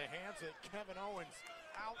McMahon is at the hands of Kevin Owens.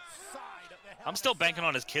 I'm still banking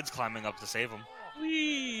on his kids climbing up to save him.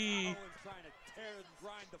 Whee!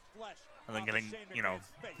 And then getting, you know,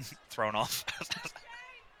 thrown off.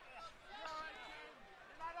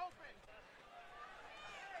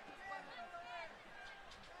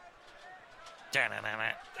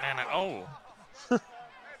 Oh.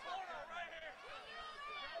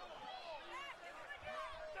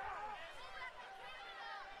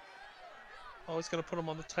 Oh, he's gonna put him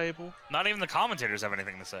on the table. Not even the commentators have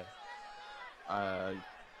anything to say.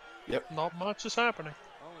 Yep. Not much is happening.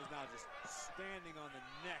 Owens now just standing on the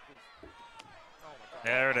neck. Oh my God.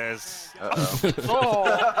 There it is.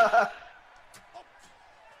 Oh.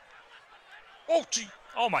 Oh, gee.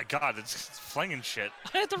 Oh my God, it's flinging shit.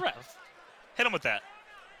 I hit the ref. Hit him with that.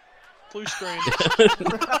 Blue screen.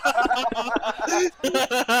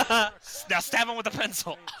 Now stab him with a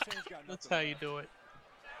pencil. That's how you do it.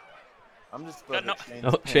 I'm just glad no. that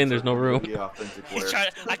No, Shane, there's no room.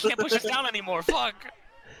 I can't push this down anymore. Fuck.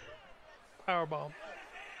 Powerbomb.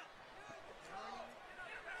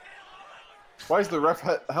 Why is the ref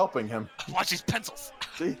helping him? Watch these pencils.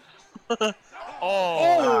 See?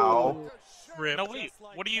 Oh. Rip. No, wait.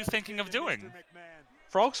 What are you thinking of doing?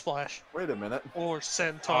 Frog splash. Wait a minute. Or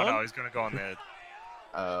senton. Oh no, he's gonna go on the.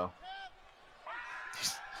 Oh.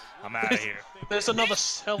 I'm out of here. There's another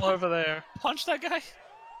cell over there. Punch that guy.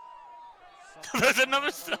 There's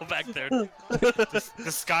another cell back there.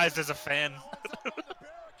 Disguised as a fan.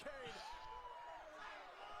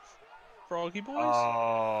 Froggy boys.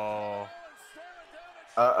 Oh.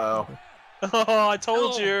 Uh-oh. Oh, I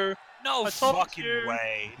told you. No I told fucking you.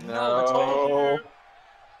 way. No. I told you.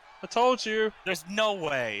 I told you. There's no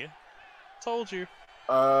way. Told you.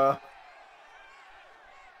 Uh.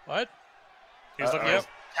 What? He was looking at his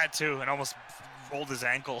tattoo and almost rolled his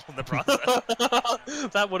ankle in the process.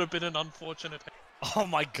 That would have been an unfortunate. Oh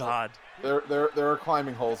my God. There are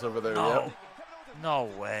climbing holes over there. No. Yep. No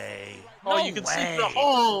way. Oh, No you can way. see the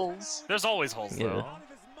holes. There's always holes Yeah. though.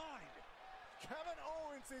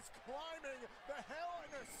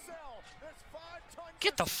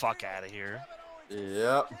 Get the fuck out of here.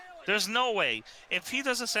 Yep. There's no way. If he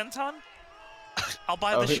does a senton, I'll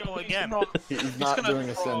buy the show again. He's not doing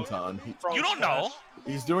a senton. You don't know.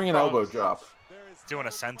 He's doing an elbow drop. He's doing a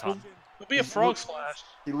senton. It'll be a frog splash.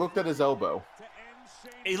 He looked at his elbow.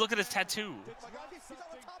 Hey, look at his tattoo.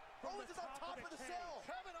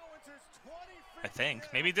 I think.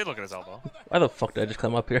 Maybe he did look at his elbow. Why the fuck did I just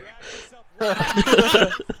climb up here?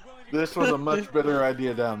 This was a much better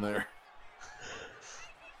idea down there.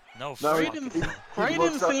 No, Great in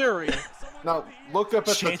theory. Now, look up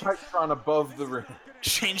at the Titantron above the ring.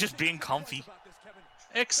 Shane just being comfy.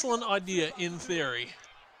 Excellent idea in theory.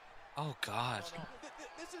 Oh, God.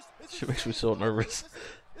 She makes me so nervous.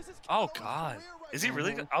 Oh, God. Is he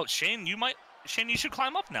really? Oh, Shane, you should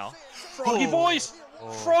climb up now. Froggy boys!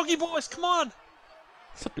 Froggy boys, come on!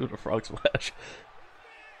 Stop doing a frog splash.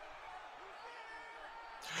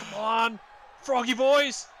 Come on! Froggy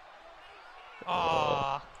boys!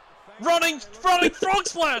 Ah. Running! Frog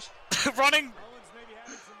splash! Running!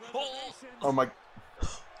 Oh my.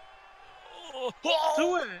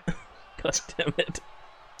 Do it! God damn it.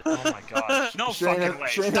 Oh my God. No fucking way.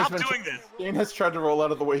 Stop doing this. Shane has tried to roll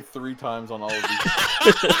out of the way 3 times on all of these.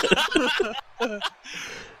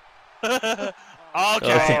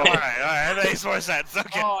 Okay, alright, that makes more sense.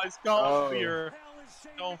 Okay. Oh, it's going for your...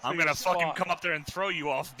 I'm gonna fucking come up there and throw you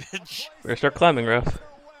off, bitch. Better start climbing, ref.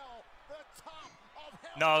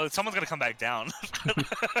 No, someone's gonna come back down.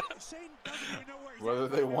 Whether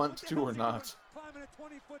they want to or not.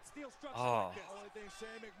 Oh.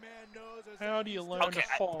 How do you learn to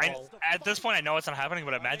fall? At this point, I know it's not happening,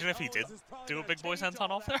 but imagine if he did do a big boy senton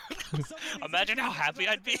off there. Imagine how happy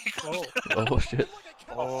I'd be. Oh shit.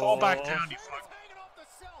 Oh, fall back down, you fuck.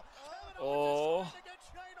 Oh.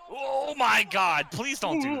 Oh my God! Please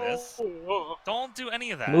don't do this. Don't do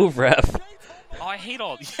any of that. Move, ref. Oh, I hate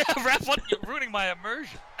all. Yeah, ref, what? You're ruining my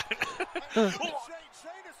immersion.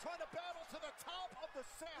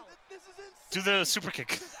 Do the super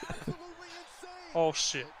kick. Oh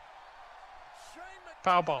shit.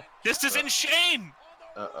 Powerbomb. This is insane.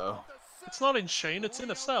 Uh-oh. It's not in Shane, it's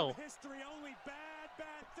in a cell.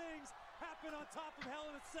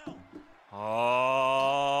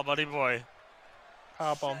 Oh, buddy boy.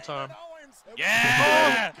 Powerbomb time.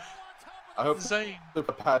 Yeah! I hope Zane. there's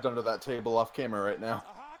a pad under that table off camera right now.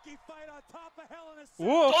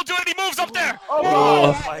 Whoa. Don't do any moves up there!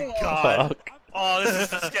 Oh, my God. Fuck. Oh, this is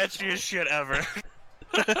the sketchiest shit ever.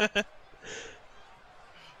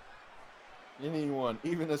 Anyone,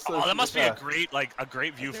 even a Oh, that must be a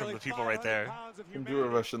great view from the people right there. Can do a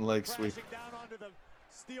Russian leg sweep.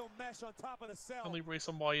 Steel mesh on top of the cell. Only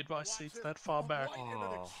reason why you'd buy seats that far back.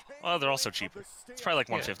 Oh. Well, they're also cheaper. It's probably like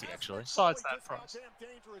 150 actually. Besides that price.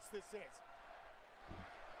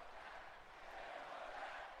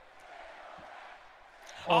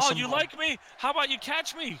 Awesome Oh, you like me? How about you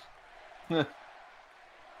catch me?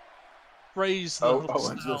 Raise the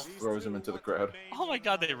Owen just throws him into the crowd. Oh my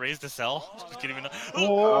god, they raised the cell? Just kidding.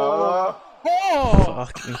 Oh!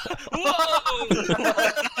 Fucking. Whoa!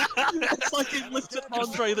 It's like he lifted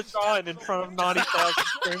Andre the Giant in front of 90,000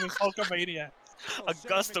 screaming Hulkamaniac. A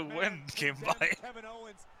gust of wind came by.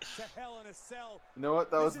 You know what?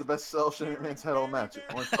 That was the best cell Shane McMahon's had all match.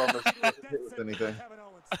 Only problem is he wasn't hit with anything.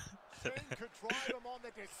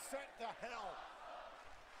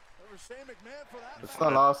 It's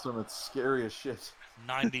not awesome, it's scary as shit.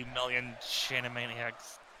 90 million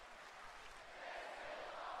Shanamaniacs.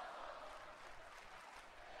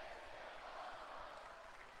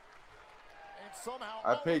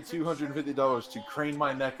 I paid $250 to crane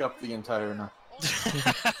my neck up the entire night.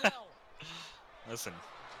 Listen,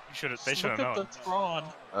 they should have known. Look at the Tron.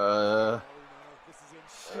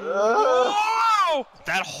 Whoa!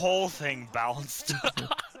 That whole thing bounced.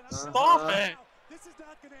 Stop it! This is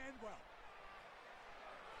not going to end well.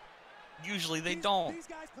 Usually they don't. These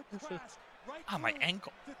guys could crash right Ah, my through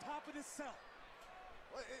ankle. the top of this cell.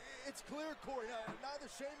 It's clear, Corey. Neither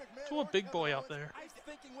Shane McMahon Still a big boy out there. I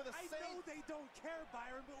know they don't care,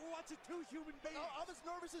 Byron, but we're watching two human beings. I'm as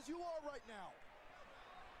nervous as you are right now.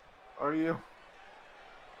 Are you?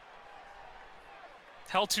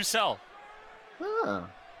 Hell to sell. Huh.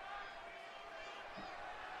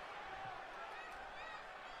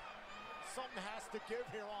 Something has to give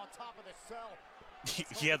here on top of the cell.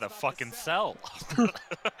 Yeah, the fucking cell.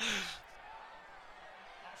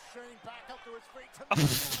 Shane back up to his feet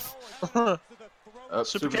to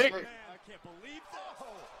Super kick. I can't believe that.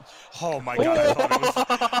 Oh my god, I thought it was.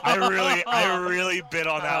 I really bit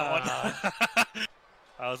on that one.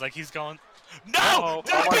 I was like, he's going. No! Oh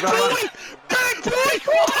my god!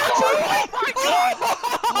 Oh my god!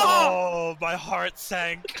 Oh, my heart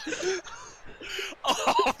sank.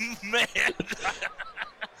 Oh man!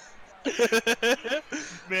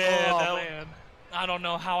 Man, I don't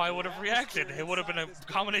know how I would have reacted. It would have been a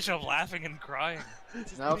combination of laughing and crying.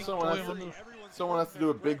 Now someone has to do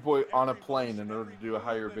a big boy on a plane in order to do a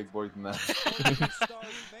higher big boy than that. I just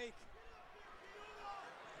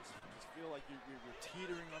feel like you're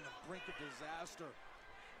teetering on the brink of disaster.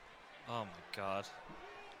 Oh my god.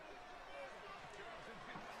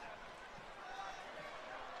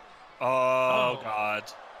 Oh god.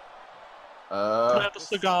 Put out the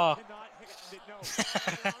cigar.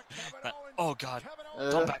 Oh god.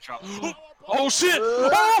 Don't backdrop. Oh shit!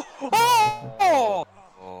 Oh!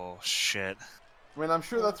 Oh shit. I mean, I'm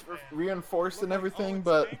sure that's reinforced and everything,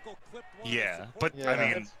 but Yeah, but Yeah. I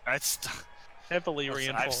mean, it's Heavily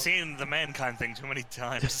listen, reinforced. I've seen the mankind thing too many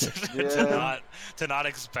times Yeah. to not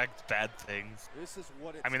expect bad things. This is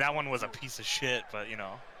what I mean, that one was a piece of shit, but you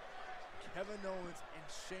know, Kevin Owens and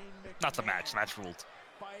Shane McMahon not the match. Match ruled.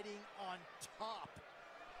 fighting on top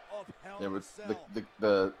of Hell yeah, in a but Cell.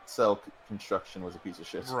 the cell construction was a piece of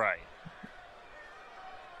shit. Right.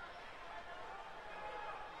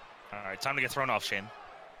 All right, time to get thrown off, Shane.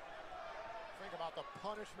 Think about the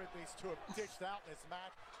punishment these two have dished out in this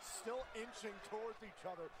match. Still inching towards each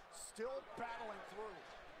other, still battling through.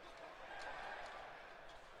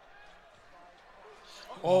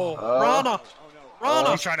 Oh, Rana!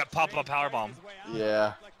 Rana! He's trying to pop a powerbomb.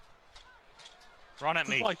 Yeah. Run at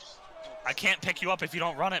me. I can't pick you up if you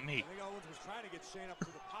don't run at me. I think Owens was trying to get Shane up to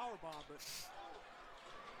the powerbomb, but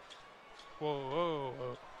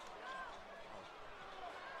Whoa.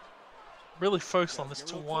 Really focused on this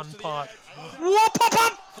to one part. Whoa, pop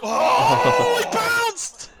up! Oh, he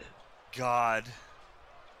bounced! God.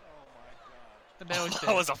 And now he's That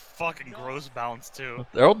dead. was a fucking gross bounce too.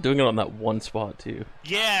 They're all doing it on that one spot too.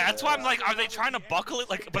 Yeah, that's why I'm like, are they trying to buckle it?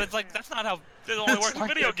 Like, but it's like that's not how it only works in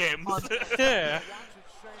video games. Yeah.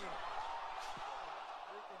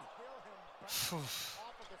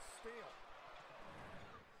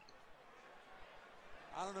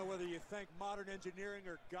 I don't know whether you thank modern engineering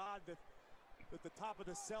or God that the top of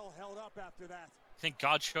the cell held up after that. Think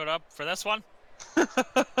God showed up for this one?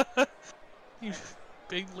 You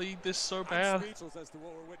big league this so I'm bad. speechless as to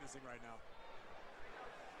what we're witnessing right now.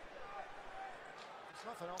 There's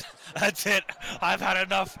nothing else to say. That's it. I've had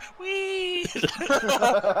enough. Whee!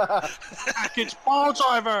 Package ball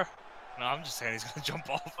driver! No, I'm just saying he's gonna jump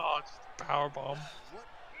off. Oh, just powerbomb.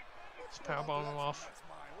 Just powerbomb him off.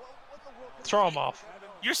 Throw him off.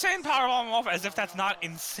 You're saying powerbomb him off as if that's not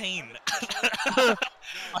insane. I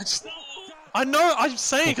just... I know. I'm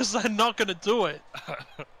saying because they're not gonna do it.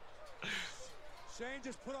 Shane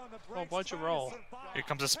just put on the Oh, brakes, why'd you trying to roll? survive. Here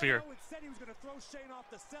comes a spear. Kevin Owens said he was gonna throw Shane off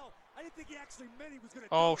the cell. I didn't think he actually meant he was gonna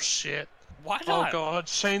Oh do it. shit. Why Oh not? god,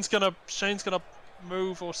 Shane's gonna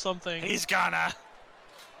move or something. He's gonna.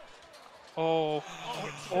 Oh.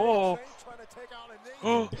 Oh.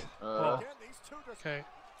 Oh. Uh, Okay.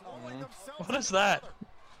 What is that?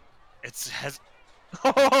 Has.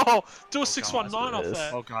 Oh, do a Oh, 619 God. off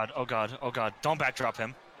that. Oh god, oh god, oh god. Don't backdrop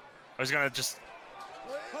him. I was gonna just.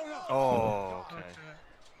 Oh, okay.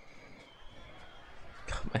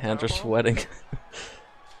 My hands are sweating.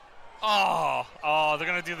 Oh, they're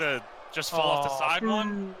gonna do the just fall off the side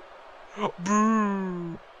one?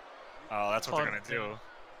 Boo. Oh, that's what they're gonna do.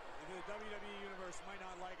 The WWE universe might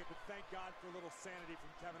not like it, but thank God for a little sanity from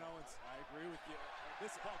Kevin Owens. I agree with you.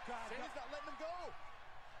 This, oh God, Shane's not letting him go.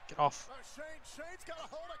 Get off. Shane's got a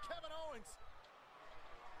hold of Kevin Owens.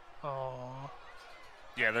 Oh.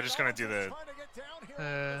 Yeah, they're just gonna do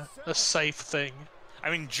A safe thing. I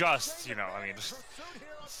mean, I mean,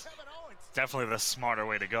 definitely the smarter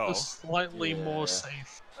way to go. A slightly more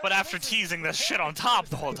safe. But after teasing this shit on top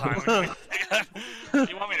the whole time, how do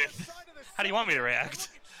you want me to react?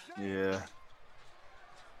 yeah.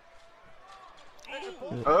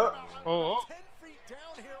 Oh.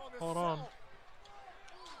 Hold on.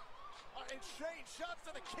 And Shane shots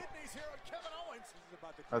to the kidneys here on Kevin Owens.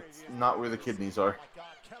 That's not where the kidneys are.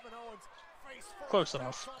 Close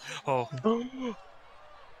enough. Oh.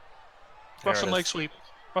 Russian it leg is. sweep.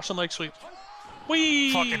 Russian leg sweep.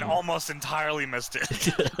 Whee! Fucking almost entirely missed it.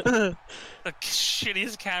 The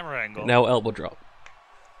shittiest camera angle. Now elbow drop.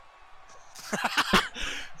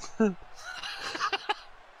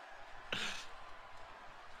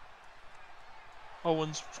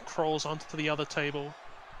 Owens crawls onto the other table,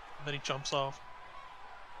 and then he jumps off.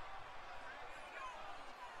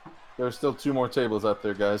 There's still 2 more tables out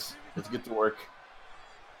there, guys. Let's get to work.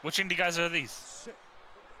 Which indie guys are these?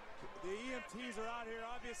 The EMTs are out here,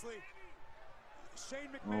 obviously. Shane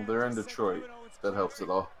McMahon Well, they're in just sent Detroit. Kevin Owens That helps at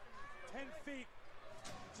all. 10 feet.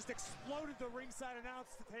 Just exploded the ringside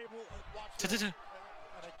announce table.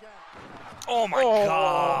 Oh my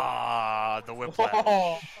god, the whiplash.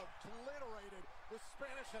 Obliterated the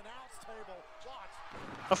Spanish announce table.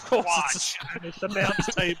 Watch. Of course, Watch. it's a Spanish announce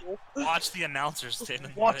table. Watch the announcers stand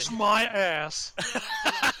in the Watch way. my ass.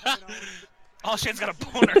 Oh, Shane's got a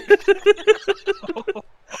boner.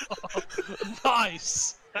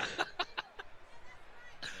 Nice.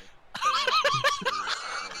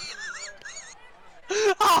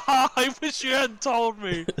 I wish you hadn't told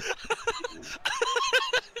me.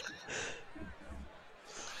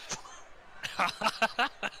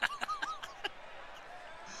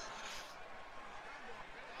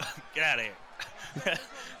 Get out of here.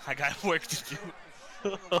 I got work to do.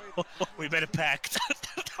 We made a pact.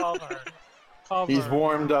 Cover. He's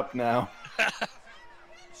warmed up now.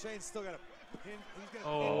 Shane's still got a pin. He's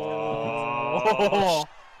gonna Oh.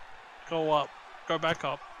 Go up. Go back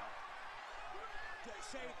up.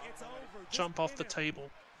 Shane, it's over. Jump off the table.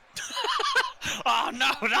 Oh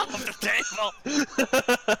no, not off the table.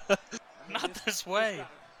 Not this way.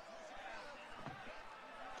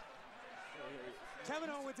 Kevin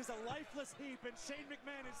Owens is a lifeless heap, and Shane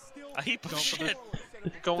McMahon is still A heap of shit.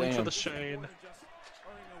 Going for Damn. the Shane.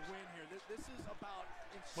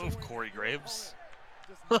 Move, Corey Graves.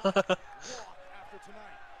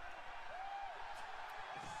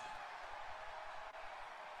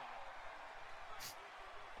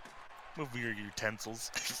 Move your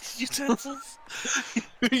utensils. Utensils?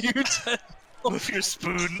 Move your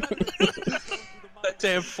spoon. That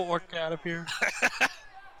damn fork out of here.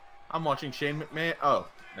 I'm watching Shane McMahon. Oh,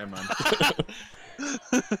 never mind.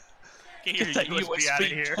 Get your Get that USB out of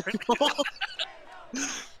USB. here.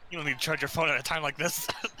 You don't need to charge your phone at a time like this.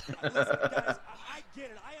 Listen, guys, I get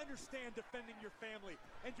it. I understand defending your family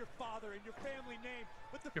and your father and your family name,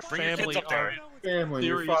 but the Your Bring your family kids up there. are Family,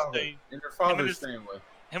 your serious father, thing. and your Him and father's his- family.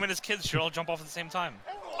 Him and his kids should all jump off at the same time.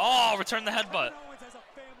 Oh, return the headbutt. Kevin Owens has a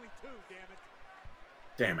family too, damn it.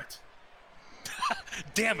 Damn it.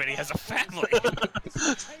 Damn it, he has a family.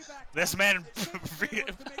 This man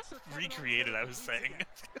recreated, I was saying.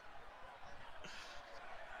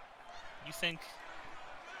 You think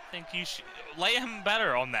you should lay him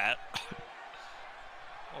better on that,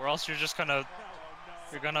 or else you're just gonna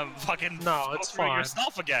fucking No, it's go through it fine.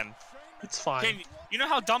 yourself again. It's fine. Okay, you know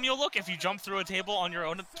how dumb you'll look if you jump through a table on your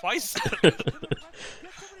own twice?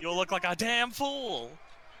 You'll look like a damn fool.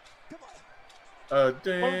 A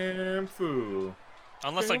damn fool.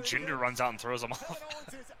 Unless like Jinder runs out and throws him off.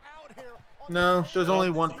 No, there's only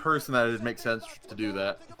one person that it makes sense to do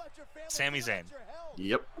that. Sami Zayn.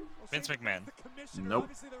 Yep. Vince McMahon. Nope.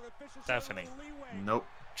 Stephanie. Nope.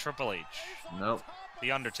 Triple H. Nope.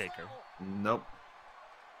 The Undertaker. Nope.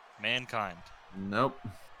 Mankind. Nope.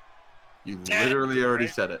 You literally already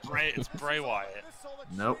said it. It's Bray Wyatt.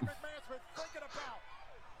 Nope.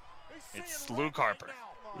 It's Luke Harper.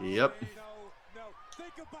 Yep.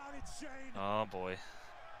 Oh boy.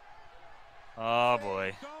 Oh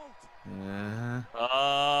boy. Yeah.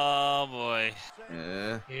 Oh boy.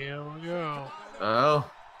 Yeah. Here we go. Oh,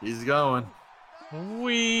 he's going.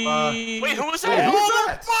 Wait, who was that? Hey, who was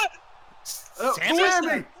that? What?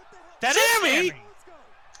 Sammy! That Sammy? is Sammy.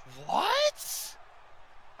 What?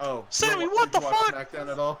 Oh, Sammy, did what the you watch fuck?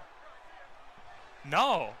 SmackDown at all?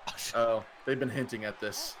 No. Oh, they've been hinting at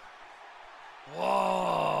this.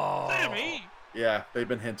 Whoa. Sammy. Yeah, they've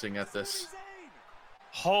been hinting at this.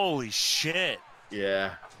 Holy shit.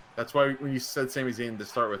 Yeah, that's why when you said Sami Zayn to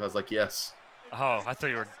start with, I was like, yes. Oh, I thought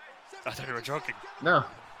you were joking. No.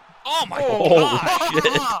 Oh my Holy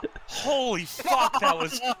god! shit. Holy fuck!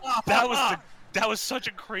 That was such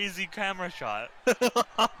a crazy camera shot.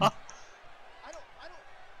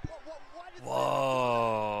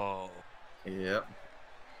 Whoa. Yep.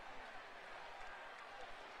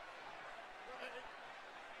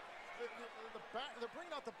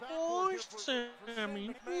 Why,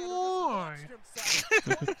 Sammy? Why?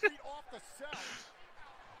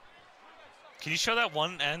 Can you show that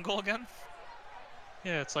one angle again?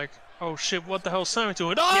 Yeah, it's like, oh shit, what the hell's Sammy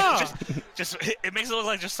doing? Yeah, Ah! it makes it look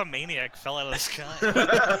like just some maniac fell out of the sky.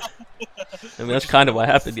 I mean, that's kind of what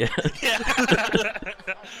happened, yeah.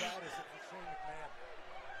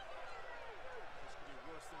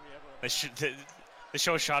 They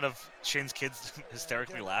show a shot of Shane's kids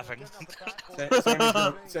hysterically laughing.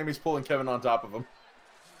 Sammy's pulling Kevin on top of him.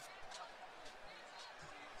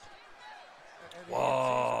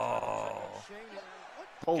 Whoa.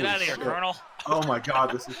 Holy Get out of here, shit. Colonel. Oh my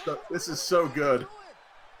god, this is so good.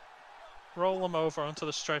 Roll him over onto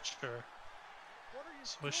the stretcher.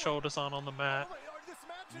 So his shoulders aren't on the mat.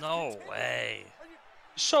 No way.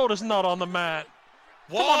 His shoulders not on the mat.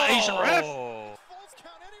 Whoa. Come on, Asian ref.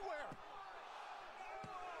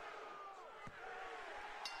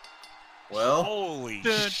 Well, holy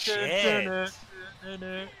shit.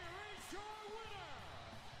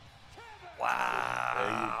 Wow.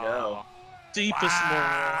 There you go. Deepest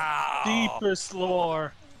lore. Deepest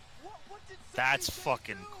lore. That's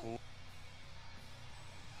fucking cool.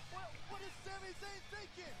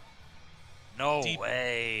 No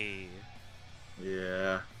way.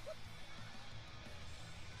 Yeah.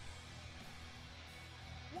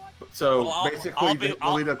 So Well, basically,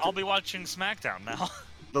 I'll be watching SmackDown now.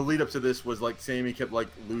 The lead up to this was like Sammy kept like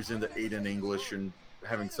losing to Aiden English and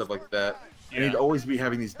having stuff like that. And he'd always be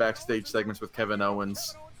having these backstage segments with Kevin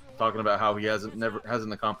Owens, talking about how he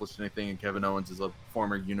hasn't accomplished anything, and Kevin Owens is a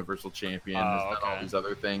former Universal Champion, has done all these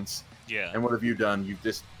other things. Yeah. And what have you done? You've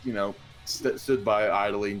just stood by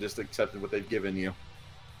idly and just accepted what they've given you.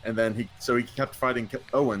 And then he kept fighting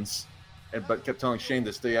Owens, but kept telling Shane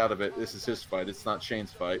to stay out of it. This is his fight. It's not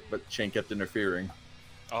Shane's fight. But Shane kept interfering.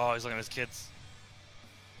 Oh, he's looking at his kids.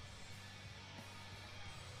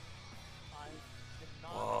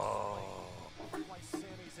 Whoa. Why Sami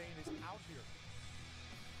Zayn is out here.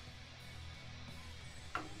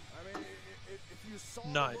 I mean, if you saw the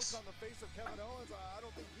look on the face of Kevin Owens, I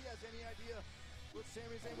don't think he has any idea what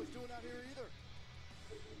Sami Zayn was doing out here either.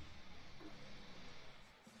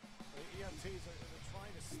 The EMTs are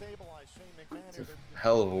trying to stabilize Shane McMahon. It's a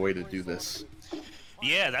hell of a way to do this.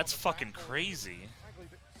 Yeah, that's fucking crazy. Frankly,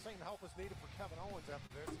 the same help is needed for Kevin Owens after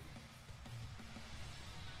this.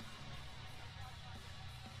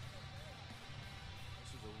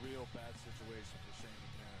 This is a real bad situation for Shane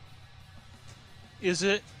McMahon. Is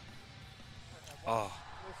it? Oh.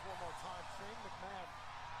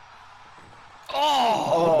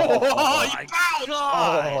 Oh, my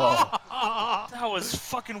god! That was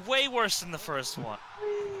fucking way worse than the first one.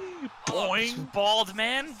 Boing. Bald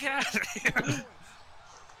man, get out of here. And one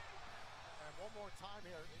more time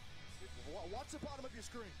here. Watch the bottom of your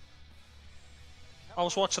screen. I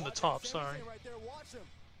was watching the top, sorry. Right there, watch him.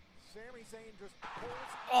 Sami Zayn just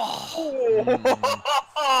Oh.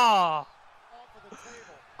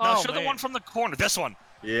 Now show the man. one from the corner. This one.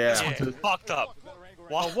 Yeah. This one's fucked up.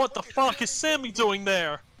 Well, what the fuck is Sammy doing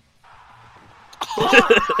there? Whoa.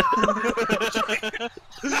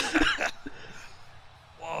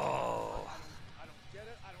 I don't get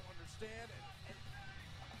it. I don't understand.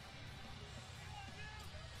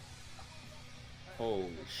 Holy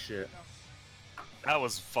shit. That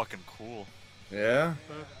was fucking cool. Yeah?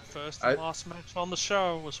 First and last match on the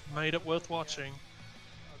show was made it worth watching.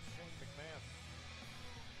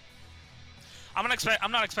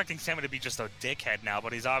 I'm not expecting Sammy to be just a dickhead now,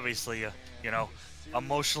 but he's obviously,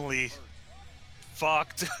 emotionally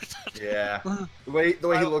fucked. Yeah. The way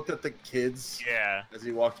he looked at the kids. Yeah. As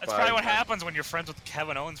he walked by. That's probably what happens when you're friends with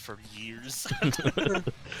Kevin Owens for years.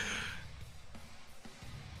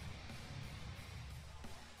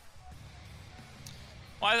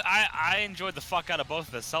 Well, I enjoyed the fuck out of both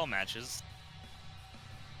of the cell matches.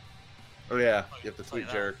 Oh yeah, you have to tweet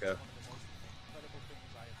Jericho.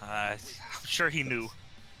 I'm sure he knew.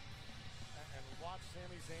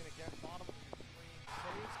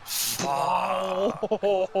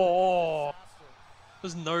 Oh,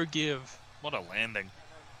 there's no give. What a landing.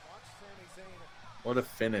 What a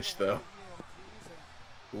finish, though.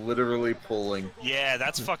 Literally pulling. Yeah,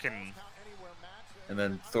 that's fucking... And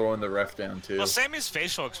then throwing the ref down, too. Well, Sammy's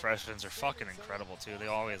facial expressions are fucking incredible, too. They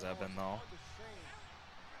always have been, though.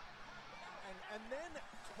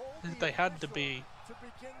 They had to be.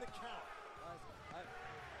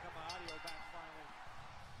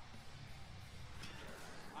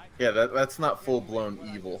 Yeah, that's not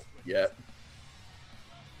full-blown evil yet.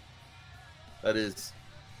 That is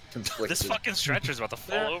conflicted. This fucking stretcher's about to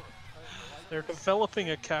fall over. They're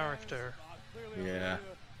developing a character. Yeah.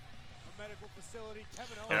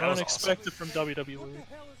 I don't expect it from WWE.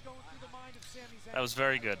 That was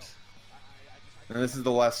very good. And this is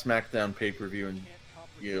the last SmackDown pay-per-view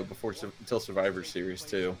until Survivor Series 2.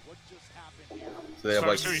 So they have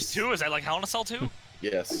Survivor Series 2? Is that like Hell in a Cell 2?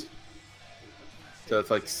 Yes. So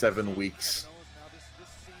it's like 7 weeks.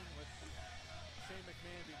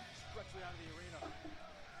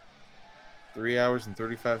 Three hours and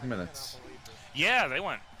 35 minutes. Yeah, they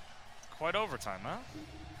went quite overtime, huh?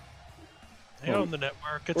 They own the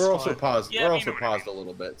network. It's We're also fine. paused. Yeah, we're also paused a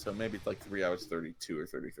little bit, so maybe it's like 3 hours 32 or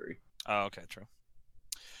 33. Oh, okay, true.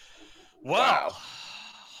 Wow.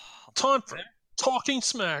 Time for Talking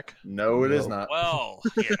Smack. No, it is not. Well,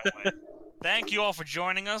 thank you all for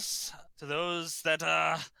joining us. To those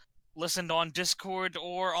that listened on Discord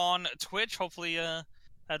or on Twitch, hopefully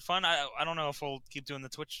had fun. I don't know if we'll keep doing the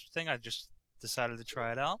Twitch thing. I just decided to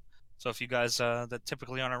try it out. So if you guys that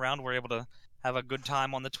typically aren't around were able to have a good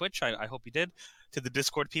time on the Twitch, I hope you did. To the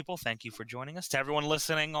Discord people, thank you for joining us. To everyone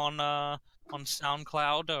listening on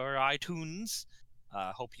SoundCloud or iTunes,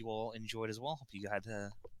 hope you all enjoyed as well. Hope you had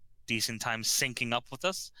a decent time syncing up with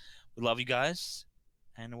us. We love you guys,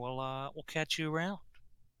 and we'll catch you around.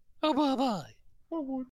 Oh, bye-bye.